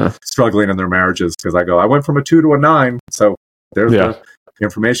point that are struggling in their marriages, because I went from a 2 to a 9. So there's the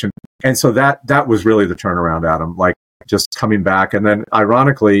information. And so that was really the turnaround, Adam, like just coming back. And then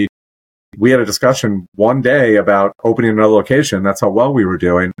ironically, we had a discussion one day about opening another location. That's how well we were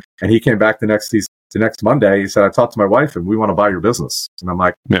doing. And he came back the next Monday. He said, I talked to my wife and we want to buy your business. And I'm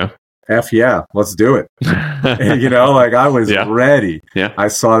like, F yeah, let's do it. And, you know, like, I was ready. Yeah. I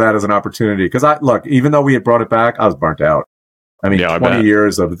saw that as an opportunity. Because look, even though we had brought it back, I was burnt out. I mean, 20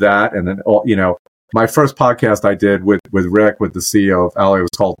 years of that. And then, you know, my first podcast I did with Rick, with the CEO of Alloy, was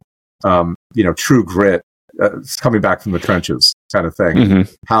called, you know, True Grit. Coming back from the trenches kind of thing,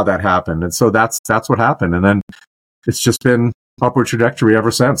 how that happened. And so that's what happened. And then it's just been upward trajectory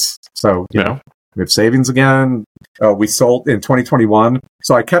ever since. So, you know, we have savings again. We sold in 2021.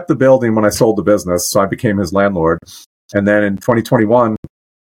 So I kept the building when I sold the business. So I became his landlord. And then in 2021,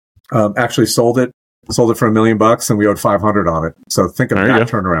 actually sold it for $1 million, and we owed 500 on it. So think of that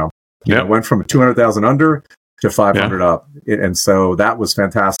turnaround. You know, went from 200,000 under to 500 up. And so that was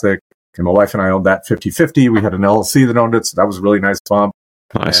fantastic. And my wife and I owned that 50-50. We had an LLC that owned it, so that was a really nice bump.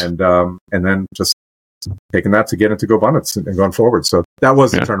 Nice. And then just taking that to get into GoBundance and going forward. So that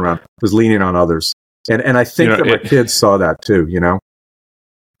was the turnaround. It was leaning on others. And I think that my kids saw that too, you know?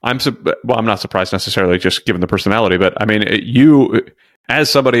 I'm not surprised necessarily, just given the personality, but I mean, you, as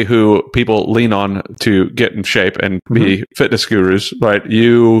somebody who people lean on to get in shape and be fitness gurus, right?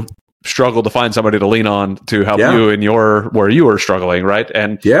 You struggle to find somebody to lean on to help you in where you are struggling, right?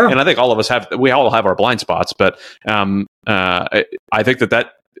 And I think all of us we all have our blind spots, but I think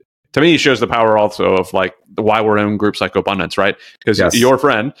that to me shows the power also of like why we're in groups like GoBundance, right? Because your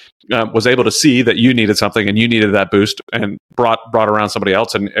friend was able to see that you needed something and you needed that boost, and brought around somebody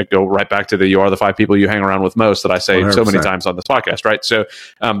else, and go right back to you are the 5 people you hang around with most, that I say 100%. So many times on this podcast, right? So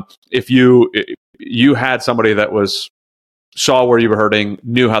if you had somebody that saw where you were hurting,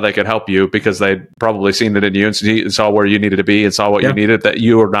 knew how they could help you because they'd probably seen it in you, and saw where you needed to be and saw what you needed that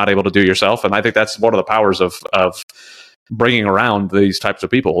you were not able to do yourself. And I think that's one of the powers of bringing around these types of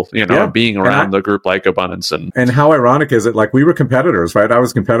people, you know, being around the group like GoBundance. And how ironic is it? Like, we were competitors, right? I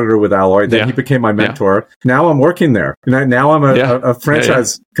was a competitor with Alloy. Then he became my mentor. Now I'm working there. Now I'm a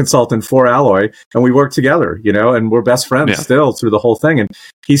franchise consultant for Alloy, and we work together, you know, and we're best friends still through the whole thing. And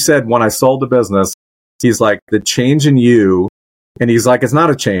he said, when I sold the business, he's like, the change in you, and he's like, it's not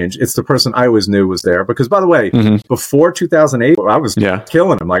a change. It's the person I always knew was there. Because, by the way, before 2008, I was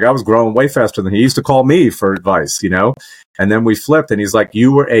killing him. Like, I was growing way faster than he used to call me for advice, you know? And then we flipped, and he's like,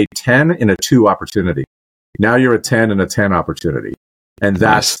 you were a 10 in a 2 opportunity. Now you're a 10 in a 10 opportunity. And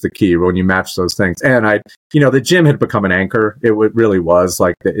that's the key when you match those things. And the gym had become an anchor. It really was.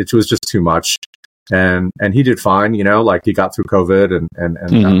 Like, it was just too much. And he did fine, you know, like, he got through COVID and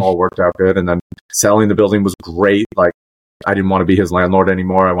that all worked out good. And then selling the building was great. Like, I didn't want to be his landlord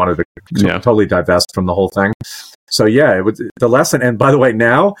anymore. I wanted to totally divest from the whole thing. So it was the lesson. And by the way,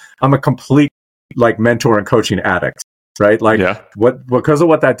 now I'm a complete like mentor and coaching addict, right? Like because of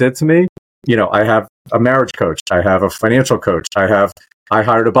what that did to me, you know, I have a marriage coach. I have a financial coach. I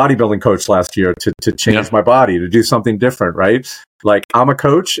hired a bodybuilding coach last year to change my body, to do something different, right? Like, I'm a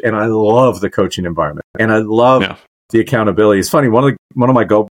coach, and I love the coaching environment, and I love the accountability. It's funny. One of my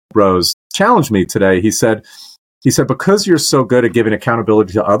Go Bros challenged me today. He said, because you're so good at giving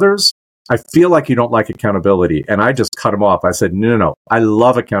accountability to others, I feel like you don't like accountability. And I just cut him off. I said, no. I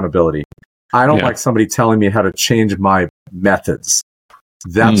love accountability. I don't like somebody telling me how to change my methods.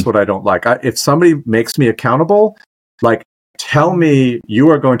 That's what I don't like. If somebody makes me accountable, like, tell me you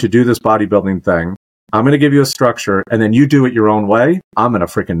are going to do this bodybuilding thing. I'm going to give you a structure, and then you do it your own way. I'm going to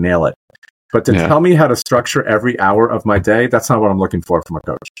freaking nail it. But to tell me how to structure every hour of my day, that's not what I'm looking for from a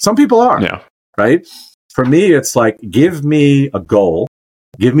coach. Some people are, right? For me, it's like, give me a goal,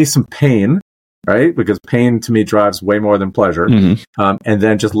 give me some pain, right? Because pain to me drives way more than pleasure. And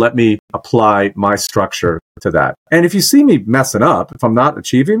then just let me apply my structure to that. And if you see me messing up, if I'm not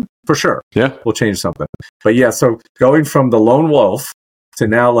achieving, for sure, we'll change something. But so going from the lone wolf to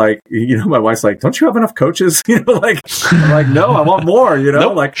now, like, my wife's like, don't you have enough coaches? I'm like, no, I want more,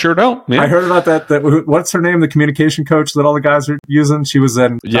 Nope, like, sure don't. I heard about that, what's her name? The communication coach that all the guys are using. She was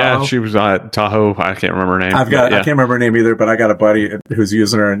in Tahoe. She was at Tahoe. I can't remember her name. I can't remember her name either, but I got a buddy who's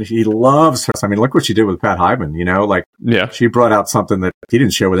using her, and he loves her. I mean, look what she did with Pat Hyman, she brought out something that he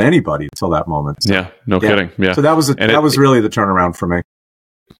didn't share with anybody until that moment. So, kidding. Yeah. So that was really the turnaround for me.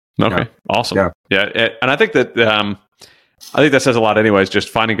 Okay. Awesome. Yeah. And I think that, that says a lot anyways, just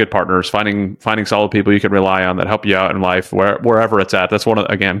finding good partners, finding solid people you can rely on that help you out in life, wherever it's at. That's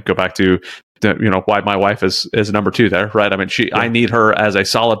go back to why my wife is number 2 there, right? I mean, I need her as a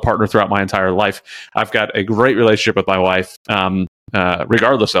solid partner throughout my entire life. I've got a great relationship with my wife.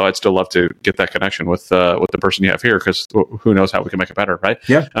 Regardless, though, I'd still love to get that connection with the person you have here, because who knows how we can make it better, right?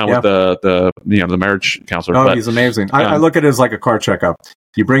 With the marriage counselor. Oh, he's amazing. I look at it as like a car checkup.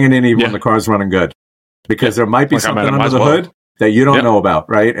 You bring it in even when the car's running good, because there might be something under the hood that you don't know about,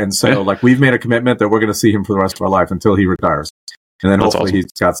 right? And so, like, we've made a commitment that we're going to see him for the rest of our life until he retires, and then hopefully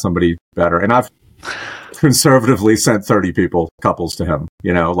he's got somebody better. And I've conservatively sent 30 couples to him,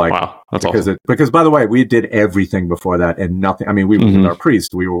 wow, that's awesome. Because by the way, we did everything before that and nothing. I mean, we were with our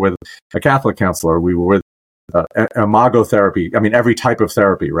priest, we were with a Catholic counselor, we were with imago therapy. I mean, every type of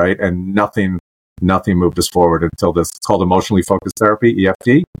therapy, right? And nothing moved us forward until this. It's called emotionally focused therapy,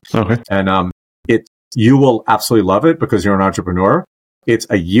 EFT. Okay. And you will absolutely love it because you're an entrepreneur. It's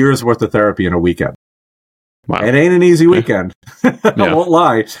a year's worth of therapy in a weekend. Wow. It ain't an easy weekend. I won't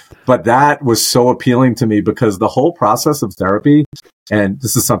lie. But that was so appealing to me because the whole process of therapy, and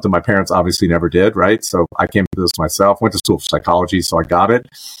this is something my parents obviously never did, right? So I came to this myself, went to school for psychology, so I got it.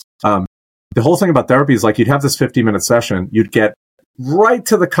 The whole thing about therapy is like you'd have this 50-minute session, you'd get right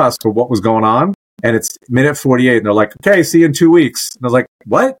to the cusp of what was going on, and it's minute 48, and they're like, okay, see you in 2 weeks. And I was like,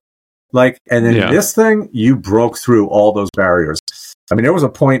 what? And then this thing, you broke through all those barriers. I mean, there was a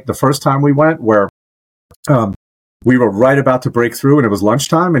point the first time we went where we were right about to break through, and it was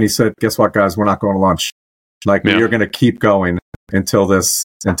lunchtime, and he said, guess what, guys, we're not going to lunch. You're going to keep going until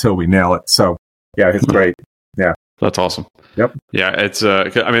we nail it. So it's great. Yeah. That's awesome. Yep. Yeah, it's I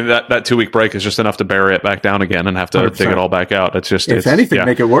mean, that 2-week break is just enough to bury it back down again and have to 100%. Dig it all back out. It's just, if anything,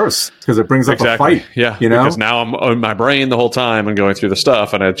 make it worse because it brings up a fight. Yeah, because now I'm on my brain the whole time and going through the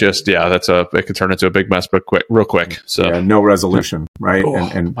stuff, and it just it can turn into a big mess, but real quick. So no resolution, right? Oh,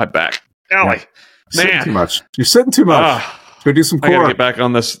 and my back, man, sitting too much. You're sitting too much. Go do some core. I gotta get back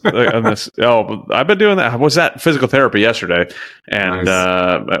on this. Oh, I've been doing that. I was at physical therapy yesterday, and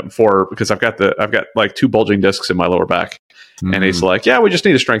because I've got like 2 bulging discs in my lower back, and he's like, "Yeah, we just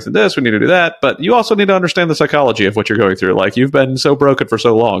need to strengthen this. We need to do that, but you also need to understand the psychology of what you're going through. Like you've been so broken for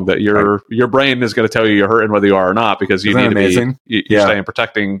so long that your brain is going to tell you you're hurting whether you are or not because you need to be you're staying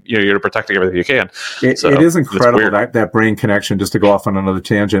protecting. You're protecting everything you can. It is incredible that brain connection. Just to go off on another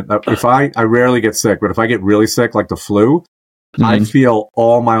tangent, if I rarely get sick, but if I get really sick, like the flu. I feel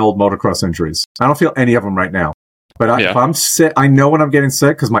all my old motocross injuries. I don't feel any of them right now. But if I'm sick, I know when I'm getting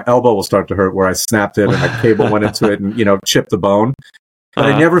sick because my elbow will start to hurt where I snapped it and a cable went into it and, chipped the bone. But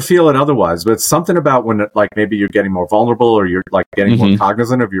I never feel it otherwise. But it's something about when maybe you're getting more vulnerable or you're getting more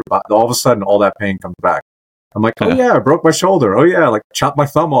cognizant of your body. All of a sudden, all that pain comes back. I'm like, oh yeah, I broke my shoulder. Oh yeah, chopped my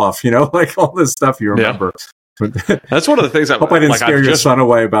thumb off, all this stuff you remember. Yeah. That's one of the things I hope I didn't scare your son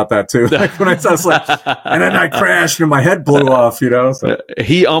away about that too. When I was and then I crashed and my head blew off, So.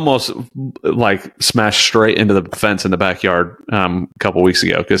 He almost smashed straight into the fence in the backyard a couple weeks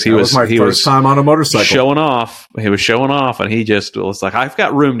ago because he was first time on a motorcycle showing off. He was showing off, and he just was like, "I've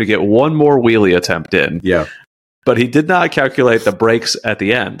got room to get one more wheelie attempt in." Yeah. But he did not calculate the brakes at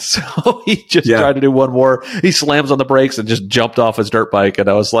the end. So he just tried to do one more. He slams on the brakes and just jumped off his dirt bike. And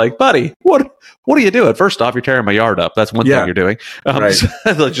I was like, buddy, what are you doing? First off, you're tearing my yard up. That's one thing you're doing. Right. So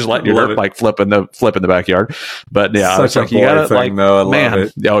just letting your dirt bike flip in the backyard. But yeah, such a you gotta thing, though. I love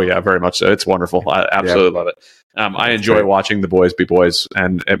it. Oh yeah, very much so. It's wonderful. I absolutely love it. I enjoy watching the boys be boys,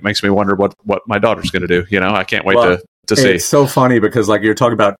 and it makes me wonder what my daughter's going to do. I can't wait to see. It's so funny because you're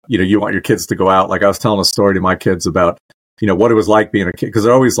talking about, you want your kids to go out. I was telling a story to my kids about, what it was like being a kid. Because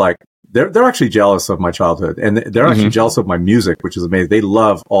they're always like, they're actually jealous of my childhood, and they're actually jealous of my music, which is amazing. They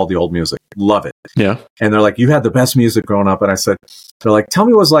love all the old music, love it. Yeah. And they're like, you had the best music growing up. And I said, they're like, tell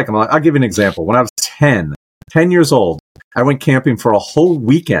me what it was like. I'm like, I'll give you an example. When I was 10 years old, I went camping for a whole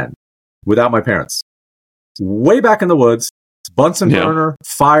weekend without my parents. Way back in the woods, Bunsen burner,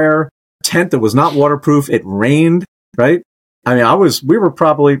 fire, tent that was not waterproof. It rained, right? I mean, we were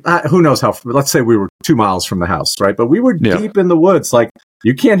probably, who knows how, let's say we were 2 miles from the house, right? But we were deep in the woods. Like,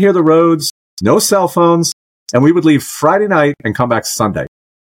 you can't hear the roads, no cell phones. And we would leave Friday night and come back Sunday.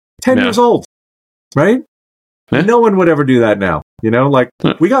 10 years old, right? Yeah. No one would ever do that now. Like,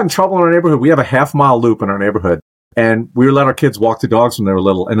 we got in trouble in our neighborhood. We have a half-mile loop in our neighborhood. And we would let our kids walk the dogs when they were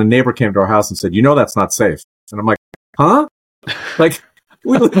little. And a neighbor came to our house and said, that's not safe. And I'm like, huh? Like,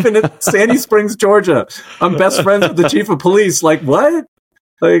 we live in Sandy Springs, Georgia. I'm best friends with the chief of police. Like, what?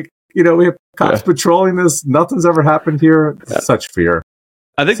 Like, we have cops patrolling this. Nothing's ever happened here. Such fear.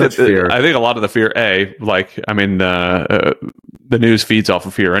 I think I think a lot of the fear, the news feeds off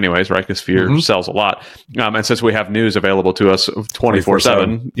of fear anyways, right? Because fear sells a lot. And since we have news available to us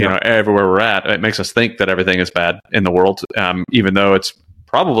 24/7, everywhere we're at, it makes us think that everything is bad in the world, even though it's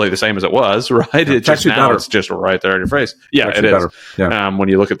probably the same as it was, right? Yeah, it's just now better. It's just right there in your face. Yeah, it is. Yeah. When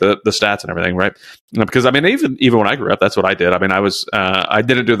you look at the stats and everything, right? Because I mean, even when I grew up, that's what I did. I mean, I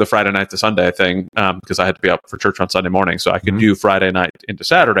didn't do the Friday night to Sunday thing because I had to be up for church on Sunday morning, so I could do Friday night into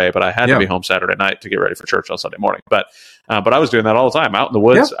Saturday, but I had to be home Saturday night to get ready for church on Sunday morning. But I was doing that all the time out in the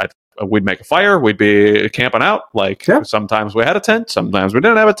woods. Yeah. We'd make a fire. We'd be camping out. Like sometimes we had a tent. Sometimes we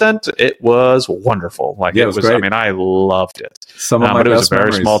didn't have a tent. It was wonderful. Like it was great. I mean, I loved it. But it was a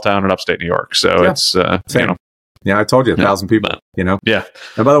very small town in upstate New York. So it's, Yeah, I told you, 1,000 people, Yeah.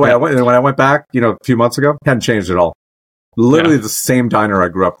 And by the way, when I went back, a few months ago, hadn't changed at all. Literally the same diner I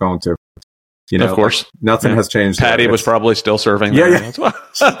grew up going to. Of course. Nothing has changed. Patty was probably still serving. Yeah. She's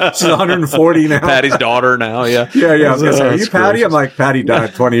 140 now. Patty's daughter now. Yeah. Yeah. I was going to say, are you Patty? I'm like, Patty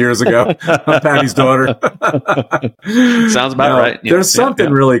died 20 years ago. I'm Patty's daughter. Sounds about right. Yeah, there's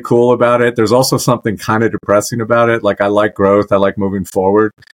something really cool about it. There's also something kind of depressing about it. Like, I like growth. I like moving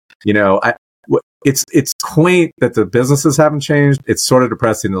forward. It's quaint that the businesses haven't changed. It's sort of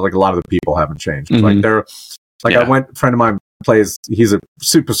depressing that like a lot of the people haven't changed. Like a friend of mine he's a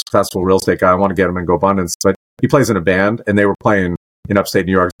super successful real estate guy. I want to get him in GoBundance, but he plays in a band and they were playing in upstate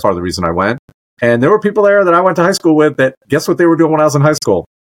New York. That's part of the reason I went. And there were people there that I went to high school with that guess what they were doing when I was in high school?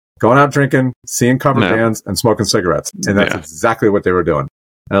 Going out drinking, seeing cover bands and smoking cigarettes. And that's exactly what they were doing.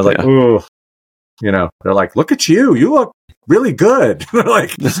 And I was like, ooh, they're like, look at you. You look really good. They're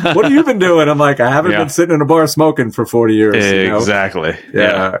like, what have you been doing? I'm like, I haven't been sitting in a bar smoking for 40 years. Exactly.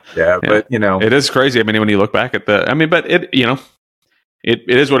 Yeah. But, it is crazy. I mean, when you look back at but it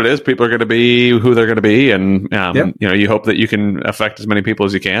is what it is. People are going to be who they're going to be. And, you hope that you can affect as many people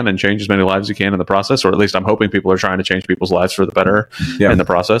as you can and change as many lives as you can in the process, or at least I'm hoping people are trying to change people's lives for the better in the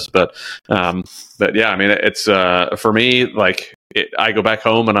process. But yeah, I mean, it's, for me, like, I go back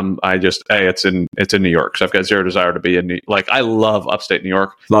home and it's in New York. So I've got zero desire to be I love upstate New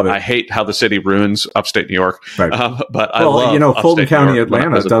York. Love it. I hate how the city ruins upstate New York. Right. But I love Fulton County,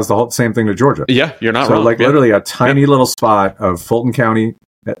 Atlanta does the whole same thing to Georgia. Yeah, you're not wrong. Literally a tiny little spot of Fulton County,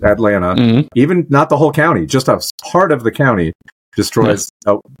 Atlanta, even not the whole county, just a part of the county destroys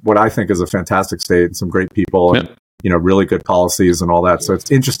what I think is a fantastic state and some great people and, really good policies and all that. So it's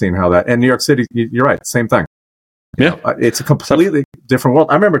interesting how that, and New York City, you're right, same thing. It's a completely different world.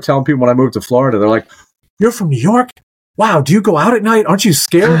 I remember telling people when I moved to Florida, they're like, you're from New York? Wow, do you go out at night? Aren't you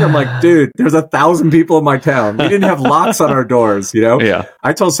scared? I'm like, dude, there's 1,000 people in my town. We didn't have locks on our doors, Yeah.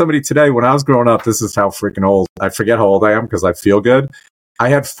 I told somebody today when I was growing up, this is how freaking old. I forget how old I am because I feel good. I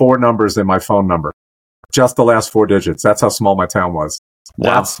had 4 numbers in my phone number. Just the last 4 digits. That's how small my town was.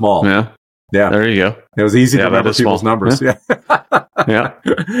 Wow. That's small. Yeah. There you go. It was easy to remember people's numbers. Yeah.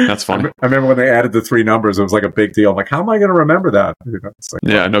 That's funny. I remember when they added the 3 numbers, it was like a big deal. I'm like, how am I going to remember that?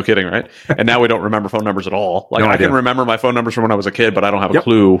 No kidding, right? And now we don't remember phone numbers at all. Like, I can remember my phone numbers from when I was a kid, but I don't have a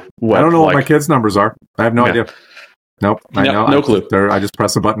clue. I don't know what my kids' numbers are. I have no idea. Nope. No clue. I just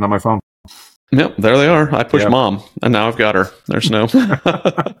press a button on my phone. Yep, there they are. I pushed mom, and now I've got her. There's no.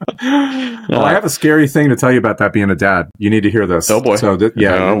 Well, I have a scary thing to tell you about that being a dad. You need to hear this. Oh boy! So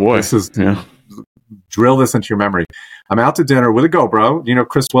oh boy! This is drill this into your memory. I'm out to dinner with a GoBro.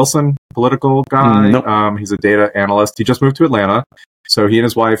 Chris Wilson, political guy. Nope. He's a data analyst. He just moved to Atlanta, so he and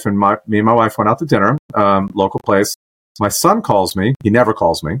his wife and me and my wife went out to dinner, local place. My son calls me. He never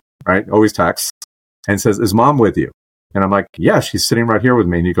calls me. Right? Always texts and says, "Is mom with you?" And I'm like, yeah, she's sitting right here with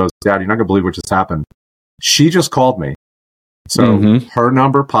me. And he goes, Dad, you're not going to believe what just happened. She just called me. So her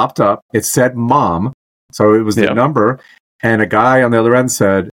number popped up. It said mom. So it was the number. And a guy on the other end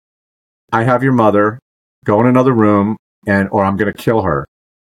said, I have your mother, go in another room, or I'm going to kill her.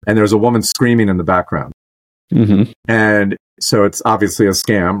 And there's a woman screaming in the background. Mm-hmm. And so it's obviously a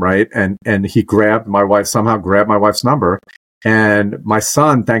scam, right? And he somehow grabbed my wife's number. And my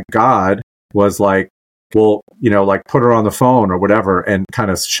son, thank God, was like, well, like put her on the phone or whatever and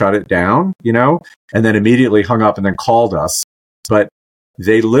kind of shut it down, and then immediately hung up and then called us. But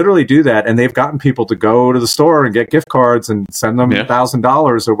they literally do that. And they've gotten people to go to the store and get gift cards and send them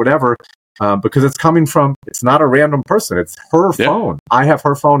 $1,000 or whatever. Because it's not a random person. It's her phone. I have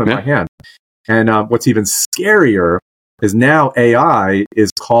her phone in my hand. And what's even scarier is now AI is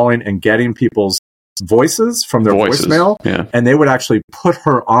calling and getting people's voices from their voicemail. Yeah. And they would actually put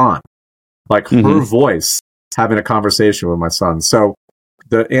her on, like her voice, having a conversation with my son. So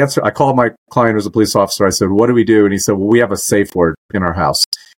the answer, I called my client who's a police officer. I said, what do we do? And he said, well, we have a safe word in our house.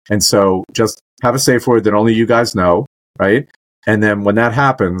 And so just have a safe word that only you guys know, right? And then when that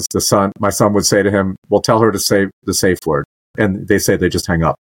happens, my son would say to him, well, tell her to say the safe word. And they say they just hang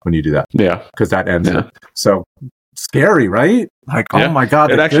up when you do that. Yeah. Because that ends it. So scary, right? Like, oh my God.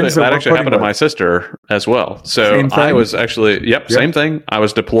 That actually happened to my sister as well. So I was actually, same thing. I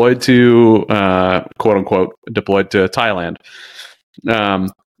was deployed to, quote unquote, deployed to Thailand.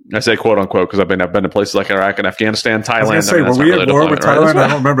 I say quote unquote because I've been to places like Iraq and Afghanistan, Thailand. Were we at war with Thailand? I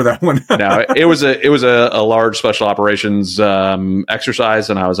don't remember that one. No, it was a large special operations exercise,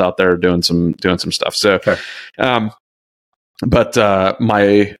 and I was out there doing some stuff. So, but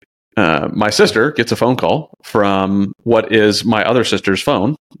my sister gets a phone call from what is my other sister's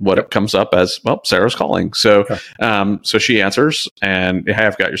phone. What comes up as, well, Sarah's calling. So, so she answers, and hey,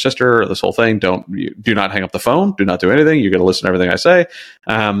 I've got your sister. This whole thing. Do not hang up the phone. Do not do anything. You're going to listen to everything I say.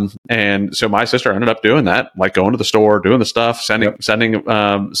 And so my sister ended up doing that, like going to the store, doing the stuff, sending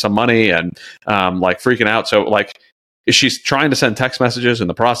some money, and like freaking out. So like, she's trying to send text messages in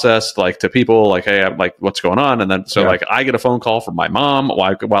the process, like to people, like, hey, I'm like, what's going on? And then, so like, I get a phone call from my mom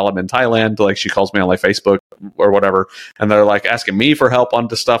while I'm in Thailand. Like, she calls me on like Facebook or whatever, and they're like asking me for help on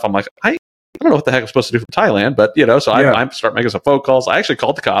this stuff. I'm like, I don't know what the heck I'm supposed to do from Thailand, but so I start making some phone calls. I actually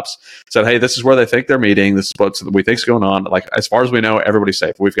called the cops, said, hey, this is where they think they're meeting. This is what we think's going on. Like, as far as we know, everybody's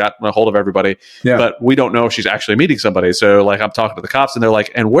safe. We've got a hold of everybody, but we don't know if she's actually meeting somebody. So like, I'm talking to the cops, and they're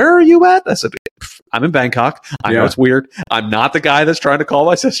like, and where are you at? I said, I'm in Bangkok. I know it's weird. I'm not the guy that's trying to call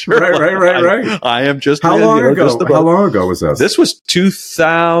my sister. Right. I am just. How long ago? How long ago was this? This was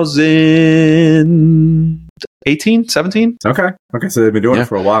 2018, 17. Okay. So they've been doing it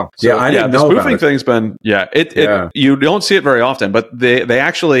for a while. So, I didn't know the spoofing thing's been. You don't see it very often, but they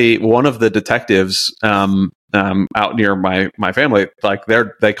actually, one of the detectives out near my family, like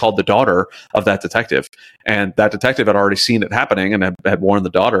they called the daughter of that detective, and that detective had already seen it happening and had warned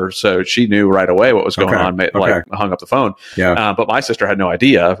the daughter, so she knew right away what was going on. Like, hung up the phone. But my sister had no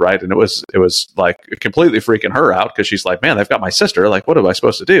idea, right? And it was like completely freaking her out, because she's like, man, they've got my sister. Like, what am I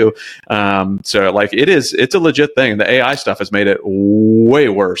supposed to do? So like, it's a legit thing. The AI stuff has made it way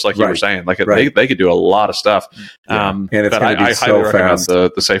worse, like you were saying. Like, they could do a lot of stuff. And it's but I highly recommend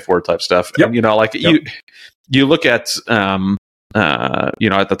the safe word type stuff. And like you look at at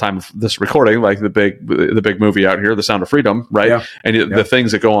the time of this recording, like the big movie out here, The Sound of Freedom, right? And the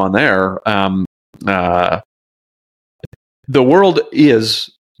things that go on there, the world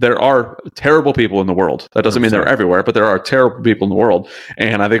there are terrible people in the world. That doesn't mean they're everywhere, but there are terrible people in the world.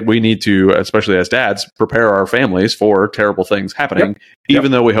 And I think we need to, especially as dads, prepare our families for terrible things happening,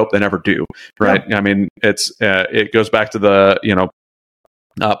 even though we hope they never do, right? I mean, it goes back to the,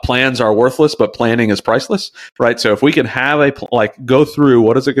 plans are worthless, but planning is priceless, right? So if we can have go through,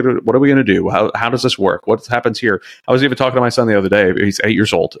 what are we going to do? How does this work? What happens here? I was even talking to my son the other day. He's 8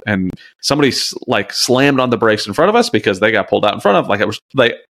 years old, and somebody slammed on the brakes in front of us because they got pulled out in front of,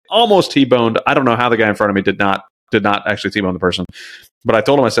 they almost T-boned. I don't know how the guy in front of me did not actually T-bone the person. But I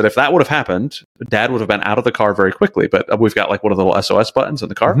told him, I said, if that would have happened, Dad would have been out of the car very quickly. But we've got like one of the little SOS buttons in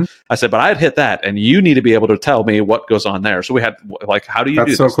the car. I said, but I had hit that, and you need to be able to tell me what goes on there. So we had like, how do you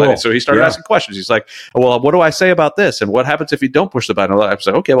do this? Cool. So he started asking questions. He's like, well, what do I say about this? And what happens if you don't push the button? I was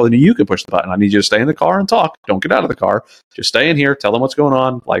like, okay, well, then you can push the button. I need you to stay in the car and talk. Don't get out of the car. Just stay in here. Tell them what's going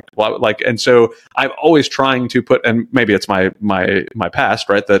on. And so I'm always trying to put, and maybe it's my past,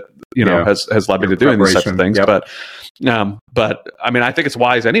 right? That, has led me to doing these types of things. But I mean, I think it's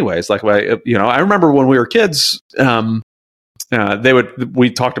wise anyways. Like, I remember when we were kids, we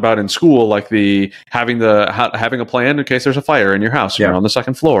talked about in school, like having a plan in case there's a fire in your house, you're on the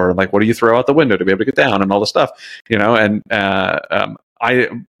second floor. Like, what do you throw out the window to be able to get down and all the stuff, and I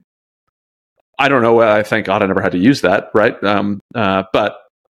don't know. I thank God I never had to use that. Right. But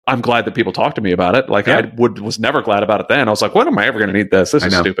I'm glad that people talk to me about it. Like was never glad about it then. I was like, when am I ever going to need this? This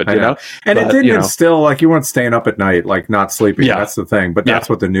is stupid, you know? And it didn't instill, like, you weren't staying up at night, like not sleeping. Yeah. That's the thing. But that's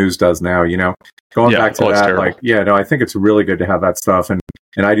what the news does now, you know? Going back to that, like, I think it's really good to have that stuff. And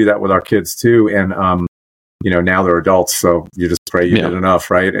I do that with our kids too. And, now they're adults, so you just pray you did enough,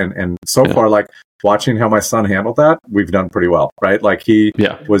 right? And so far, like, watching how my son handled that, we've done pretty well, right? Like, he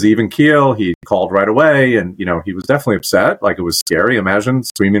was even keel. He called right away, and he was definitely upset. Like, it was scary. Imagine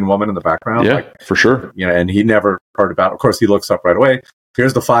screaming woman in the background, like, for sure. And he never heard about it. Of course, he looks up right away.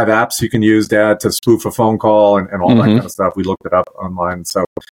 Here's the 5 apps you can use, Dad, to spoof a phone call and all that kind of stuff. We looked it up online. So,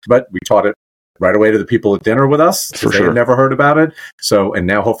 but we taught it right away to the people at dinner with us. For sure. They had never heard about it. So, and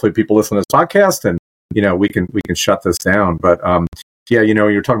now hopefully people listen to this podcast, and we can shut this down. But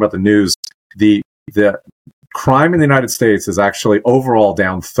you're talking about the news. The crime in the United States is actually overall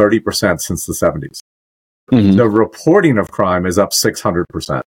down 30% since the 70s. Mm-hmm. The reporting of crime is up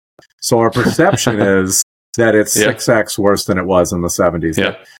 600%. So our perception is that it's 6x worse than it was in the 70s.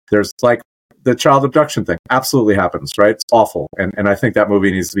 Yeah. There's like the child abduction thing absolutely happens, right? It's awful. And I think that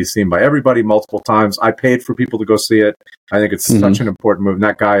movie needs to be seen by everybody multiple times. I paid for people to go see it. I think it's such an important movie. And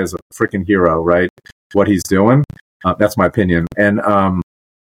that guy is a freaking hero, right? What he's doing. That's my opinion. And,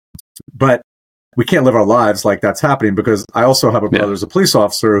 but we can't live our lives like that's happening, because I also have a brother who's a police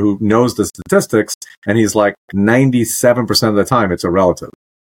officer who knows the statistics, and he's like 97% of the time it's a relative,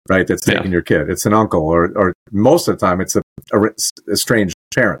 right? That's taking your kid. It's an uncle, or most of the time it's a estranged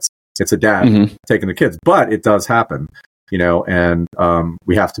parents. It's a dad taking the kids, but it does happen, and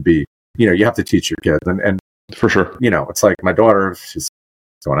we have to be, you have to teach your kids, and for sure, it's like my daughter, she's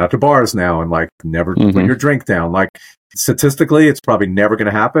going out to bars now, and like never put your drink down. Like, statistically, it's probably never going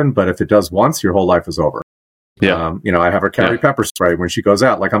to happen, but if it does once, your whole life is over. Yeah. I have her carry pepper spray when she goes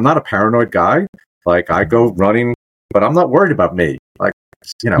out. Like, I'm not a paranoid guy. Like, I go running, but I'm not worried about me. Like,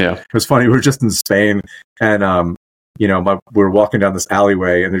 it was funny. We were just in Spain, and, we're walking down this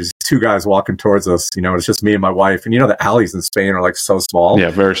alleyway, and there's 2 guys walking towards us. It's just me and my wife. And the alleys in Spain are like so small. Yeah,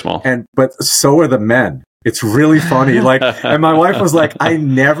 very small. But so are the men. It's really funny. Like, and my wife was like, I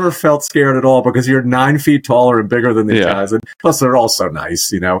never felt scared at all, because you're 9 feet taller and bigger than these guys. And plus they're all so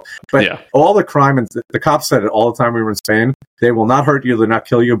nice, but all the crime, and the cops said it all the time we were in Spain, they will not hurt you. They'll not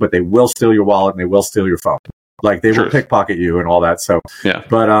kill you, but they will steal your wallet, and they will steal your phone. Like, they will pickpocket you and all that. So,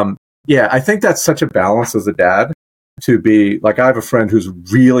 but, I think that's such a balance as a dad to be like, I have a friend who's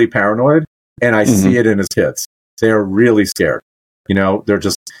really paranoid, and I see it in his kids. They're really scared.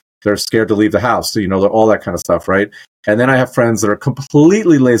 They're scared to leave the house, all that kind of stuff, right? And then I have friends that are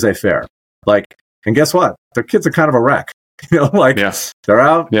completely laissez-faire. Like, and guess what? Their kids are kind of a wreck. They're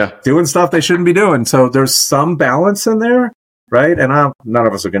out doing stuff they shouldn't be doing. So there's some balance in there, right? And none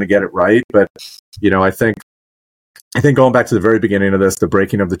of us are going to get it right, but I think going back to the very beginning of this, the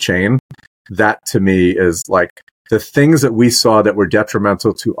breaking of the chain, that to me is like the things that we saw that were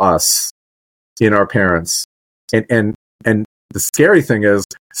detrimental to us in our parents, and the scary thing is,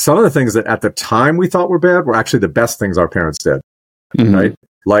 some of the things that at the time we thought were bad were actually the best things our parents did, right?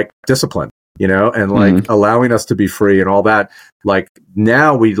 Like discipline, and like allowing us to be free and all that. Like,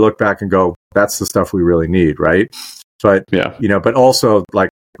 now we look back and go, that's the stuff we really need, right? But, but also, like,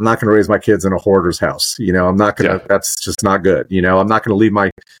 I'm not going to raise my kids in a hoarder's house. I'm not going to, that's just not good. I'm not going to leave my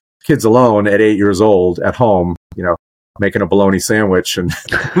kids alone at 8 years old at home, making a bologna sandwich and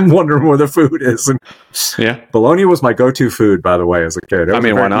wondering where the food is. And bologna was my go-to food, by the way, as a kid. Why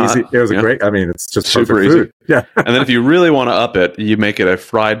not? It was a great, it's just super easy. Food. Yeah. And then if you really want to up it, you make it a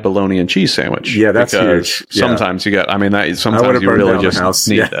fried bologna and cheese sandwich. Yeah, that's huge. Sometimes you get, sometimes you really just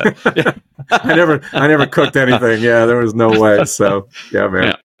need that. I never cooked anything. Yeah, there was no way. So, yeah, man.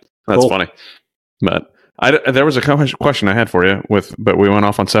 Yeah, that's funny. But there was a question I had for you, but we went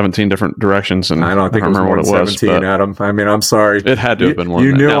off on 17 different directions, and I don't remember what it was. 17, Adam. I'm sorry. It had to have been more.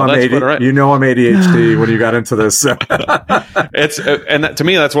 You knew I'm ADHD when you got into this. And to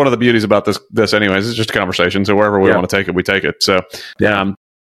me, that's one of the beauties about this. Anyways, it's just a conversation. So wherever we want to take it, we take it. So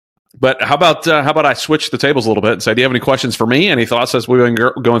but how about I switch the tables a little bit and say, do you have any questions for me? Any thoughts as we've been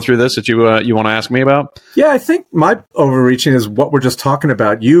going through this that you want to ask me about? Yeah, I think my overreaching is what we're just talking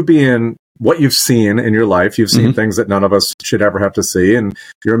about. You being what you've seen in your life. You've seen things that none of us should ever have to see. And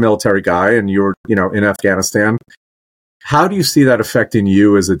you're a military guy, and you're, in Afghanistan. How do you see that affecting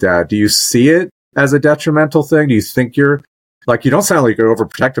you as a dad? Do you see it as a detrimental thing? Do you think you're like, you don't sound like you're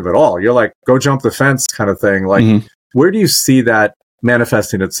overprotective at all. You're like, go jump the fence kind of thing. Like, where do you see that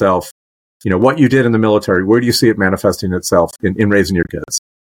manifesting itself? What you did in the military, where do you see it manifesting itself in raising your kids?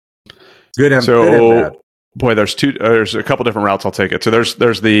 Good and bad. Boy, there's a couple different routes I'll take it. So there's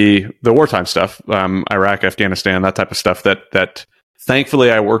the wartime stuff, Iraq, Afghanistan, that type of stuff that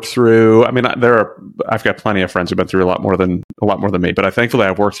thankfully I worked through, I mean, I've got plenty of friends who've been through a lot more than me, but thankfully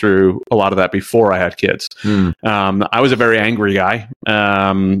I've worked through a lot of that before I had kids. I was a very angry guy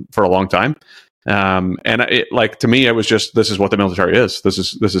for a long time. And to me, it was just, this is what the military is. This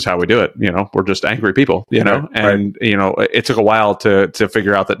is how we do it. We're just angry people, know, and, it took a while to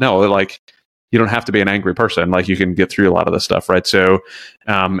figure out that no, like, you don't have to be an angry person. Like, you can get through a lot of this stuff. Right. So,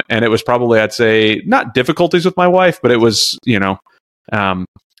 and it was probably, I'd say, not difficulties with my wife, but it was,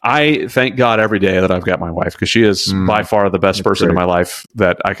 I thank God every day that I've got my wife, because she is by far the best person in my life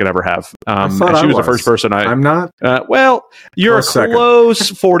that I could ever have. And she was the first person I'm not. Well, you're a close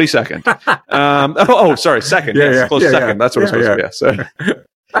 42nd. Sorry, second. Yes, close second. That's what it's supposed to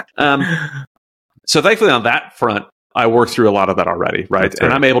be. So thankfully on that front, I worked through a lot of that already, right?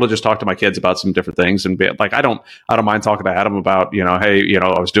 And I'm able to just talk to my kids about some different things, and be like, I don't mind talking to Adam about, hey,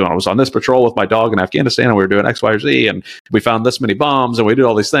 I was on this patrol with my dog in Afghanistan, and we were doing X, Y, or Z, and we found this many bombs, and we did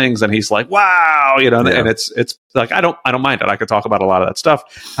all these things, and he's like, wow, and it's like, I don't mind it. I could talk about a lot of that stuff.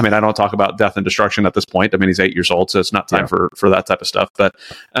 I mean, I don't talk about death and destruction at this point. I mean, he's 8 years old, so it's not time for that type of stuff. But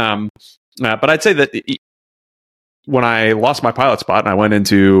I'd say that when I lost my pilot spot and I went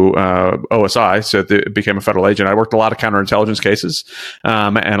into OSI, so it became a federal agent, I worked a lot of counterintelligence cases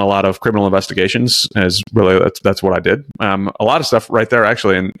and a lot of criminal investigations. That's what I did. A lot of stuff right there,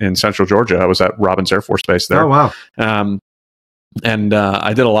 actually, in central Georgia. I was at Robins Air Force Base there. Oh, wow. And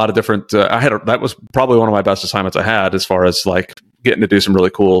I did a lot of different. That was probably one of my best assignments I had, as far as like getting to do some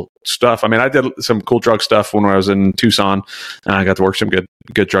really cool stuff. I mean, I did some cool drug stuff when I was in Tucson. I got to work some good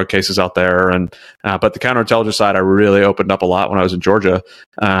drug cases out there, and but the counterintelligence side, I really opened up a lot when I was in Georgia.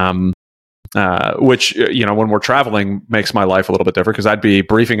 Which, when we're traveling, makes my life a little bit different, because I'd be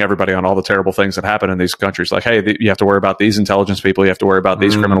briefing everybody on all the terrible things that happen in these countries. Like, hey, you have to worry about these intelligence people, you have to worry about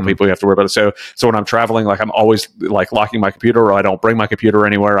these criminal people, you have to worry about it. So when I'm traveling, like, I'm always like locking my computer, or I don't bring my computer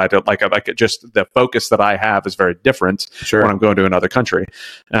anywhere. I don't like just the focus that I have is very different when I'm going to another country.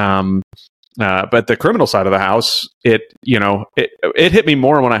 But the criminal side of the house, it hit me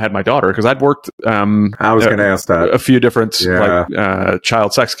more when I had my daughter, because I'd worked. I was going to ask that a few different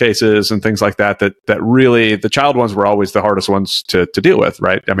child sex cases and things like that. That really, the child ones were always the hardest ones to deal with.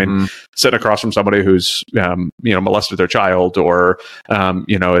 Right? I mean, sitting across from somebody who's molested their child, or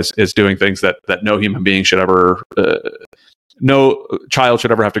is doing things that no human being should ever. No child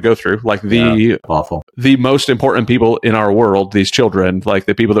should ever have to go through. Like the most important people in our world, these children, like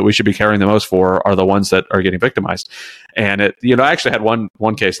the people that we should be caring the most for, are the ones that are getting victimized. And I actually had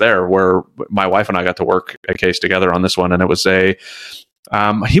one case there where my wife and I got to work a case together on this one, and it was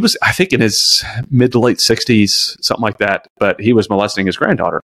he was, I think, in his mid to late 60s, something like that, but he was molesting his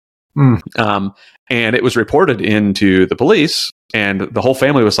granddaughter. And it was reported into the police, and the whole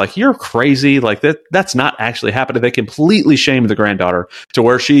family was like, "You're crazy! Like that's not actually happening." They completely shamed the granddaughter to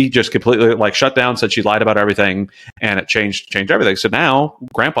where she just completely like shut down, said she lied about everything, and it changed everything. So now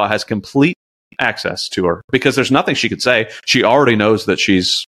Grandpa has complete access to her, because there's nothing she could say. She already knows that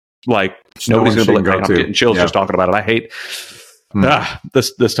she's like, nobody's going to believe me. I'm getting chills just talking about it. I hate.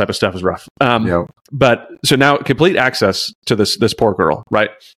 This type of stuff is rough. But so now complete access to this poor girl,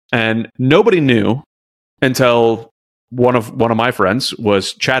 right? And nobody knew until one of my friends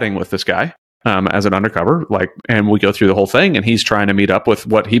was chatting with this guy as an undercover, and we go through the whole thing, and he's trying to meet up with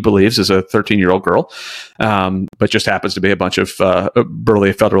what he believes is a 13-year-old girl, but just happens to be a bunch of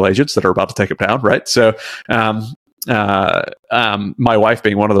burly federal agents that are about to take him down, right? So my wife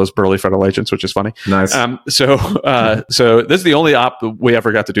being one of those burly federal agents, which is funny. Nice. So this is the only op we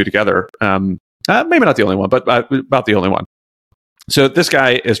ever got to do together. Maybe not the only one, but about the only one. So this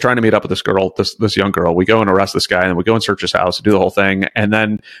guy is trying to meet up with this girl, this young girl. We go and arrest this guy, and we go and search his house and do the whole thing. And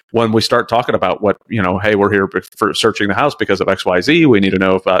then when we start talking about what, hey, we're here for searching the house because of XYZ. We need to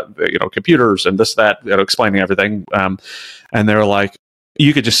know about, computers and this, that, explaining everything. And they're like,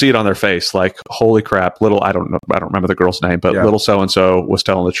 you could just see it on their face, like, holy crap, I don't remember the girl's name, but little so-and-so was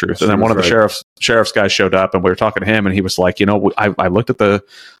telling the truth. And then one of the sheriff's guys showed up, and we were talking to him, and he was like, I looked at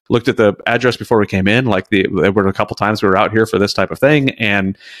the address before we came in, like there were a couple times we were out here for this type of thing.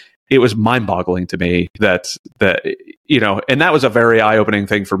 And it was mind-boggling to me that and that was a very eye-opening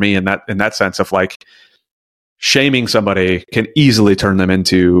thing for me in that sense of like, shaming somebody can easily turn them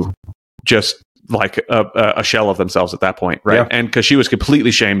into just like a shell of themselves at that point, right? Yeah. And because she was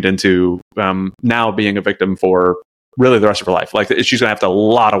completely shamed into now being a victim for really the rest of her life. Like, she's gonna have a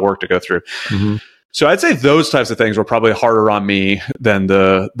lot of work to go through. So I'd say those types of things were probably harder on me than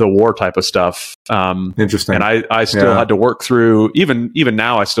the war type of stuff. Interesting. And I still had to work through, even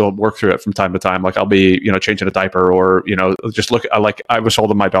now, I still work through it from time to time. Like I'll be, changing a diaper, or, just look, I was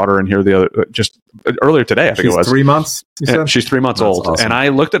holding my daughter in here just earlier today, I think it was. 3 months? She's 3 months old. Awesome. And I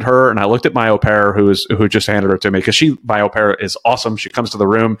looked at her and I looked at my au pair who just handed her to me, because my au pair is awesome. She comes to the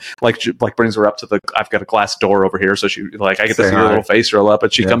room, brings her up to I've got a glass door over here. So she, I get to see her little face roll up,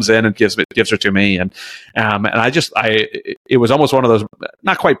 and she comes in and gives her to me. And it was almost one of those,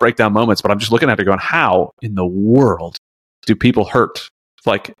 not quite breakdown moments, but I'm just looking at her going, how in the world do people hurt?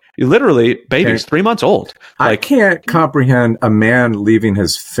 Literally, baby's 3 months old. I can't comprehend a man leaving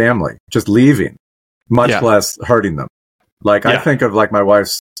his family, just leaving, much less hurting them. I think of my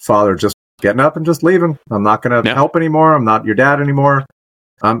wife's father just getting up and just leaving. I'm not going to help anymore. I'm not your dad anymore.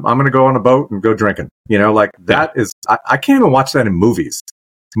 I'm going to go on a boat and go drinking. That is, I can't even watch that in movies,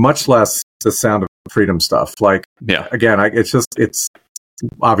 much less the Sound of Freedom stuff. Again, it's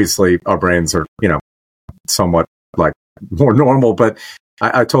obviously our brains are, somewhat more normal, but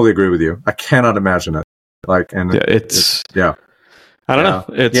I totally agree with you. I cannot imagine it. I don't know.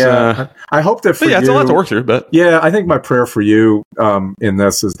 It's I hope that for you, it's a lot to work through, but I think my prayer for you in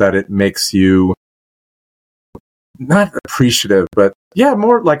this is that it makes you not appreciative, but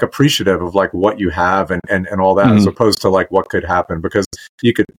more appreciative of what you have and all that, as opposed to what could happen, because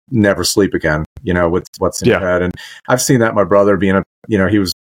you could never sleep again, with what's in your head. And I've seen that my brother being he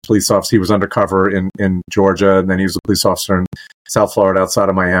was a police officer, he was undercover in Georgia, and then he was a police officer in South Florida outside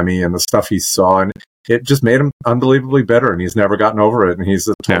of Miami, and the stuff he saw, and it just made him unbelievably bitter, and he's never gotten over it. And he's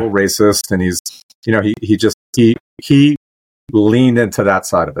a total racist, and he's, he leaned into that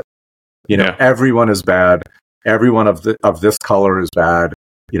side of it. Everyone is bad. Everyone of this color is bad.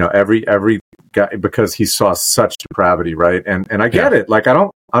 Every guy, because he saw such depravity, right? And I get it. I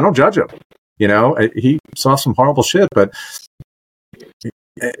don't judge him. He saw some horrible shit, but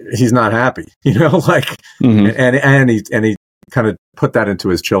he's not happy. And he kind of put that into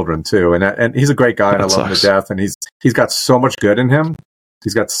his children too. And he's a great guy, and I love him to death. And he's got so much good in him.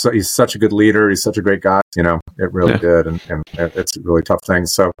 He's such a good leader. He's such a great guy. It really did, and it's a really tough thing.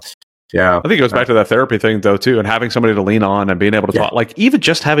 So. Yeah, I think it goes back to that therapy thing, though, too, and having somebody to lean on and being able to talk. Even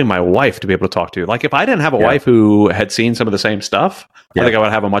just having my wife to be able to talk to. If I didn't have a wife who had seen some of the same stuff, I think I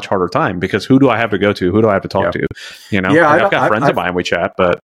would have a much harder time, because who do I have to go to? Who do I have to talk to? I've got friends of mine we chat,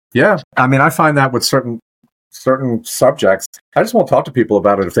 but I find that with certain subjects, I just won't talk to people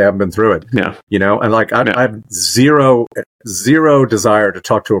about it if they haven't been through it. And I have zero desire to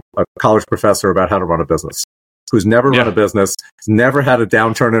talk to a college professor about how to run a business, who's never run a business, has never had a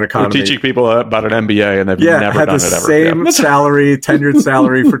downturn in economy. We're teaching people about an MBA, and they've never had done the it ever. Same salary, tenured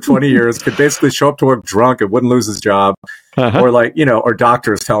salary for 20 years, could basically show up to work drunk and wouldn't lose his job. Or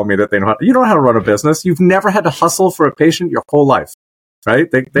doctors tell me that you don't know how to run a business. You've never had to hustle for a patient your whole life,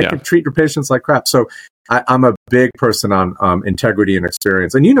 right? They can treat your patients like crap. So I'm a big person on integrity and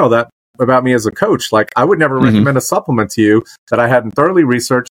experience. And you know that about me as a coach. I would never recommend a supplement to you that I hadn't thoroughly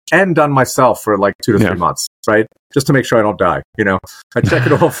researched and done myself for 2 to 3 months, right? Just to make sure I don't die. I check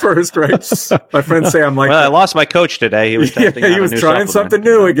it all first, right? My friends say I'm well, I lost my coach today. He was testing he was trying something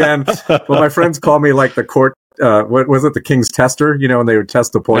new again. Well, my friends call me the court. What was it? The king's tester, and they would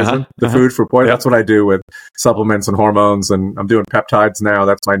test the poison, the food for poison. That's what I do with supplements and hormones, and I'm doing peptides now.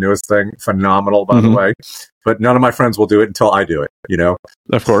 That's my newest thing. Phenomenal, by the way. But none of my friends will do it until I do it,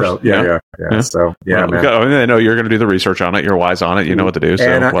 Of course. So, yeah. So, man. I know you're going to do the research on it. You're wise on it. You know what to do. So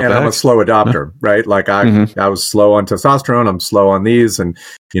and I'm a slow adopter, right? I was slow on testosterone. I'm slow on these. And,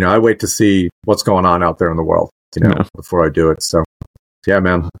 I wait to see what's going on out there in the world, before I do it. So, yeah,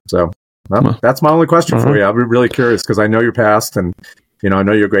 man. So that's my only question for you. I'll be really curious, because I know your past, and, I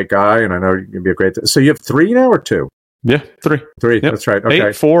know you're a great guy, and I know you're going to be a great... So you have 3 now or 2? Yeah, 3. Yep. That's right. Okay.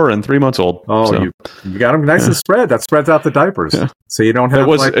 8, 4, and 3 months old. Oh, so. You got them nice and spread. That spreads out the diapers, so you don't have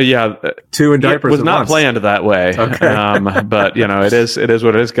 2 in diapers. It was not once. planned that way. Okay. But it is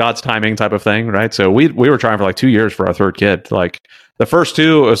what it is. God's timing type of thing, right? So we were trying for 2 years for our 3rd kid. The first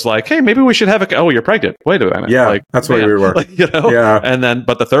 2 was hey, maybe we should have a... Oh, you're pregnant. Wait a minute. Yeah, that's where we were. Yeah. And then,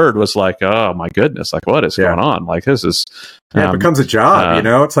 but the 3rd was oh my goodness, what is going on? This is... it becomes a job,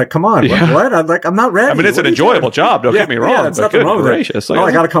 It's come on, what? I'm not ready. I mean, it's an enjoyable job. Don't get me wrong. Yeah, it's nothing wrong with it.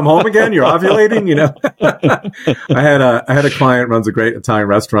 I got to come home again. You're ovulating, I had a client runs a great Italian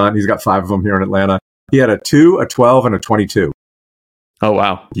restaurant. He's got 5 of them here in Atlanta. He had a 2, a 12, and a 22. Oh,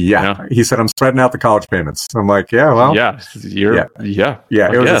 wow. Yeah. He said, I'm spreading out the college payments. I'm like, yeah, well. Yeah.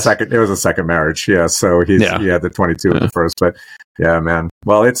 It was a second marriage. Yeah. So he had the 22 at the first, but yeah, man.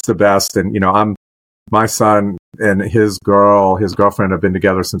 Well, it's the best. And, my son and his girlfriend have been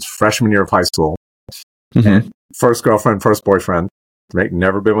together since freshman year of high school. And first girlfriend, first boyfriend, right?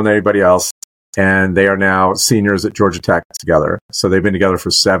 Never been with anybody else. And they are now seniors at Georgia Tech together. So they've been together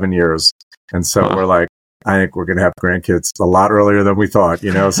for 7 years. And so we're like, I think we're going to have grandkids a lot earlier than we thought,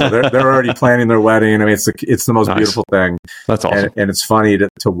 you know? So they're already planning their wedding. I mean, it's the most beautiful thing. That's awesome. And it's funny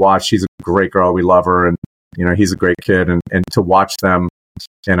to watch. She's a great girl. We love her. And, you know, he's a great kid. And to watch them,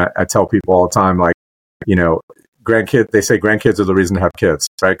 and I tell people all the time, like, you know, they say grandkids are the reason to have kids,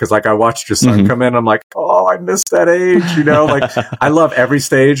 right? Because like I watched your son come in, I'm like, oh, I missed that age, you know. Like I love every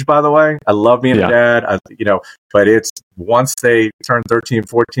stage, by the way. I love being a dad, you know. But it's once they turn 13,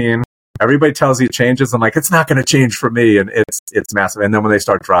 14, everybody tells you it changes. I'm like, it's not going to change for me, and it's massive. And then when they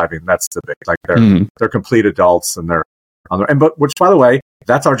start driving, that's the big, like they're complete adults, and they're on their, but which, by the way,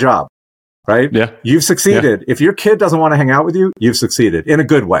 that's our job. Right? Yeah. You've succeeded. Yeah. If your kid doesn't want to hang out with you, you've succeeded in a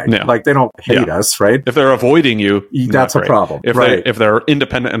good way. Yeah. Like they don't hate us, right? If they're avoiding you, that's a problem. If they're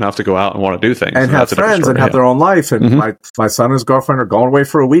independent enough to go out and want to do things and have friends and have their own life. And my son and his girlfriend are going away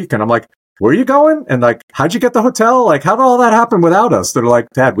for a week, and I'm like, where are you going? And like, how'd you get the hotel? Like, how did all that happen without us? They're like,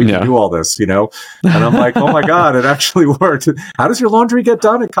 Dad, we can do all this, you know? And I'm like, oh my God, it actually worked. How does your laundry get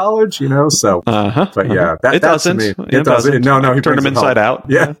done at college? You know? So, but yeah, it doesn't. It doesn't. No, he turn them inside out.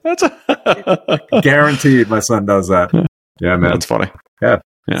 Yeah. That's guaranteed. My son does that. Yeah, man. That's funny. Yeah.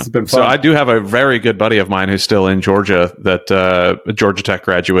 Yeah. It's been fun. So I do have a very good buddy of mine who's still in Georgia, that a Georgia Tech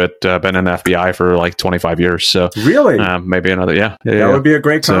graduate, been in the FBI for like 25 years. So really, maybe another, that would be a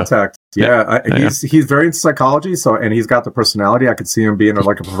great contact. So, he's very into psychology. So, and he's got the personality. I could see him being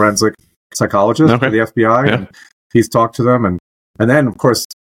like a forensic psychologist for the FBI. Yeah. And he's talked to them. And then of course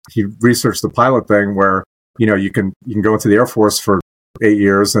he researched the pilot thing where, you know, you can go into the Air Force for 8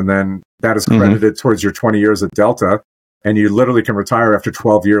 years, and then that is credited towards your 20 years at Delta. And you literally can retire after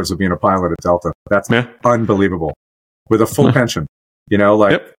 12 years of being a pilot at Delta. That's unbelievable. With a full pension, you know,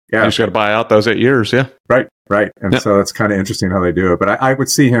 like, you just got to buy out those 8 years. Yeah. Right. And so it's kind of interesting how they do it. But I would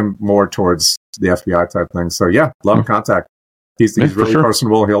see him more towards the FBI type thing. So yeah, love contact. He's really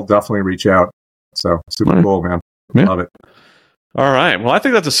personable. He'll definitely reach out. So super cool, man. Love it. All right. Well, I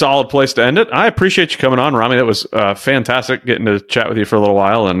think that's a solid place to end it. I appreciate you coming on, Rami. That was fantastic getting to chat with you for a little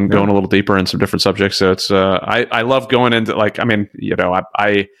while and going a little deeper in some different subjects. So it's I love going into, like, I mean, you know,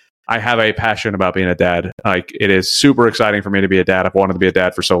 I have a passion about being a dad. Like, it is super exciting for me to be a dad. I've wanted to be a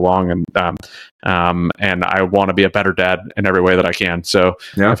dad for so long, and I want to be a better dad in every way that I can. So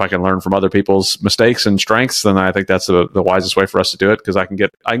if I can learn from other people's mistakes and strengths, then I think that's the wisest way for us to do it, because I can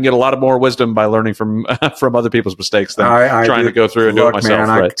get a lot of more wisdom by learning from other people's mistakes than trying to go through and do it myself.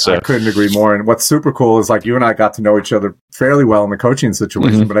 Man, I couldn't agree more. And what's super cool is, like, you and I got to know each other fairly well in the coaching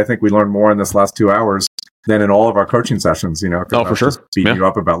situation, but I think we learned more in this last 2 hours than in all of our coaching sessions, you know. Oh, for sure. Just beating you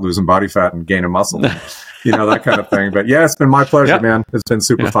up about losing body fat and gaining muscle, you know, that kind of thing. But yeah, it's been my pleasure, man. It's been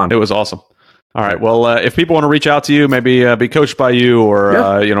super fun. It was awesome. All right. Well, if people want to reach out to you, maybe be coached by you,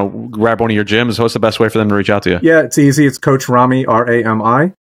 or, you know, grab one of your gyms, what's the best way for them to reach out to you? Yeah, it's easy. It's Coach Rami,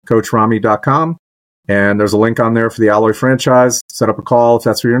 Rami, CoachRami.com. And there's a link on there for the Alloy franchise. Set up a call if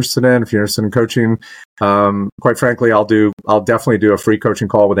that's what you're interested in. If you're interested in coaching, quite frankly, I'll definitely do a free coaching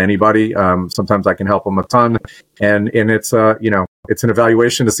call with anybody. Sometimes I can help them a ton, and it's you know, it's an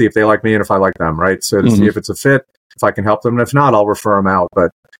evaluation to see if they like me and if I like them, right? So to see if it's a fit, if I can help them, and if not, I'll refer them out.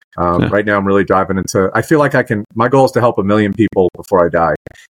 But right now, I'm really diving into. I feel like I can. My goal is to help 1 million people before I die,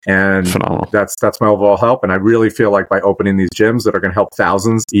 and phenomenal. That's my overall help. And I really feel like by opening these gyms that are going to help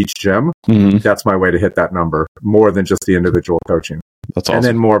thousands each gym, that's my way to hit that number, more than just the individual coaching. That's awesome. And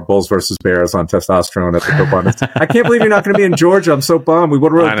then more bulls versus bears on testosterone at the GoBundance. I can't believe you're not going to be in Georgia. I'm so bummed. We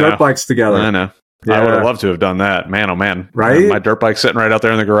would have rode dirt bikes together. I know. Yeah. I would have loved to have done that. Man, oh man. Right? My dirt bike's sitting right out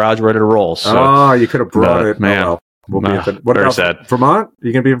there in the garage ready to roll. So. You could have brought it. Man. Oh, well. We'll be at what very about sad. Vermont? Are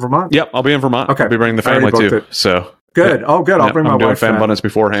you going to be in Vermont? Yep, I'll be in Vermont. Okay. I'll be bringing the family too. So good. Oh, good. I'll bring my wife. I'm doing Fan Abundance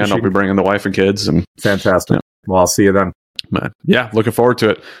beforehand. I'll be bringing the wife and kids. And fantastic. Well, I'll see you then. Man. Yeah, looking forward to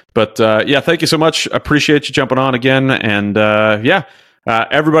it. But thank you so much. Appreciate you jumping on again. And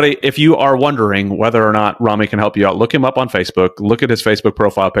everybody, if you are wondering whether or not Rami can help you out, look him up on Facebook. Look at his Facebook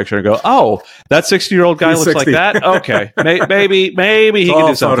profile picture and go, "Oh, that 60-year-old guy looks 60. Like that. Okay, maybe he can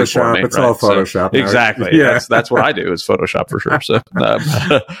do something for me." It's all Photoshop. So, exactly. Yeah, that's what I do is Photoshop for sure. So,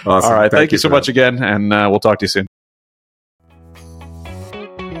 awesome. All right, thank you so much again, and we'll talk to you soon.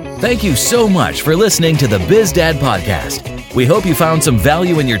 Thank you so much for listening to the Biz Dad Podcast. We hope you found some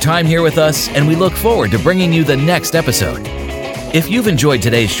value in your time here with us, and we look forward to bringing you the next episode. If you've enjoyed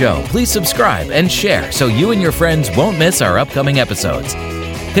today's show, please subscribe and share so you and your friends won't miss our upcoming episodes.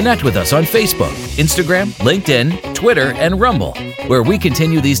 Connect with us on Facebook, Instagram, LinkedIn, Twitter, and Rumble, where we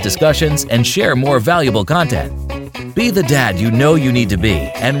continue these discussions and share more valuable content. Be the dad you know you need to be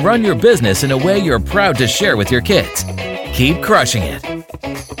and run your business in a way you're proud to share with your kids. Keep crushing it.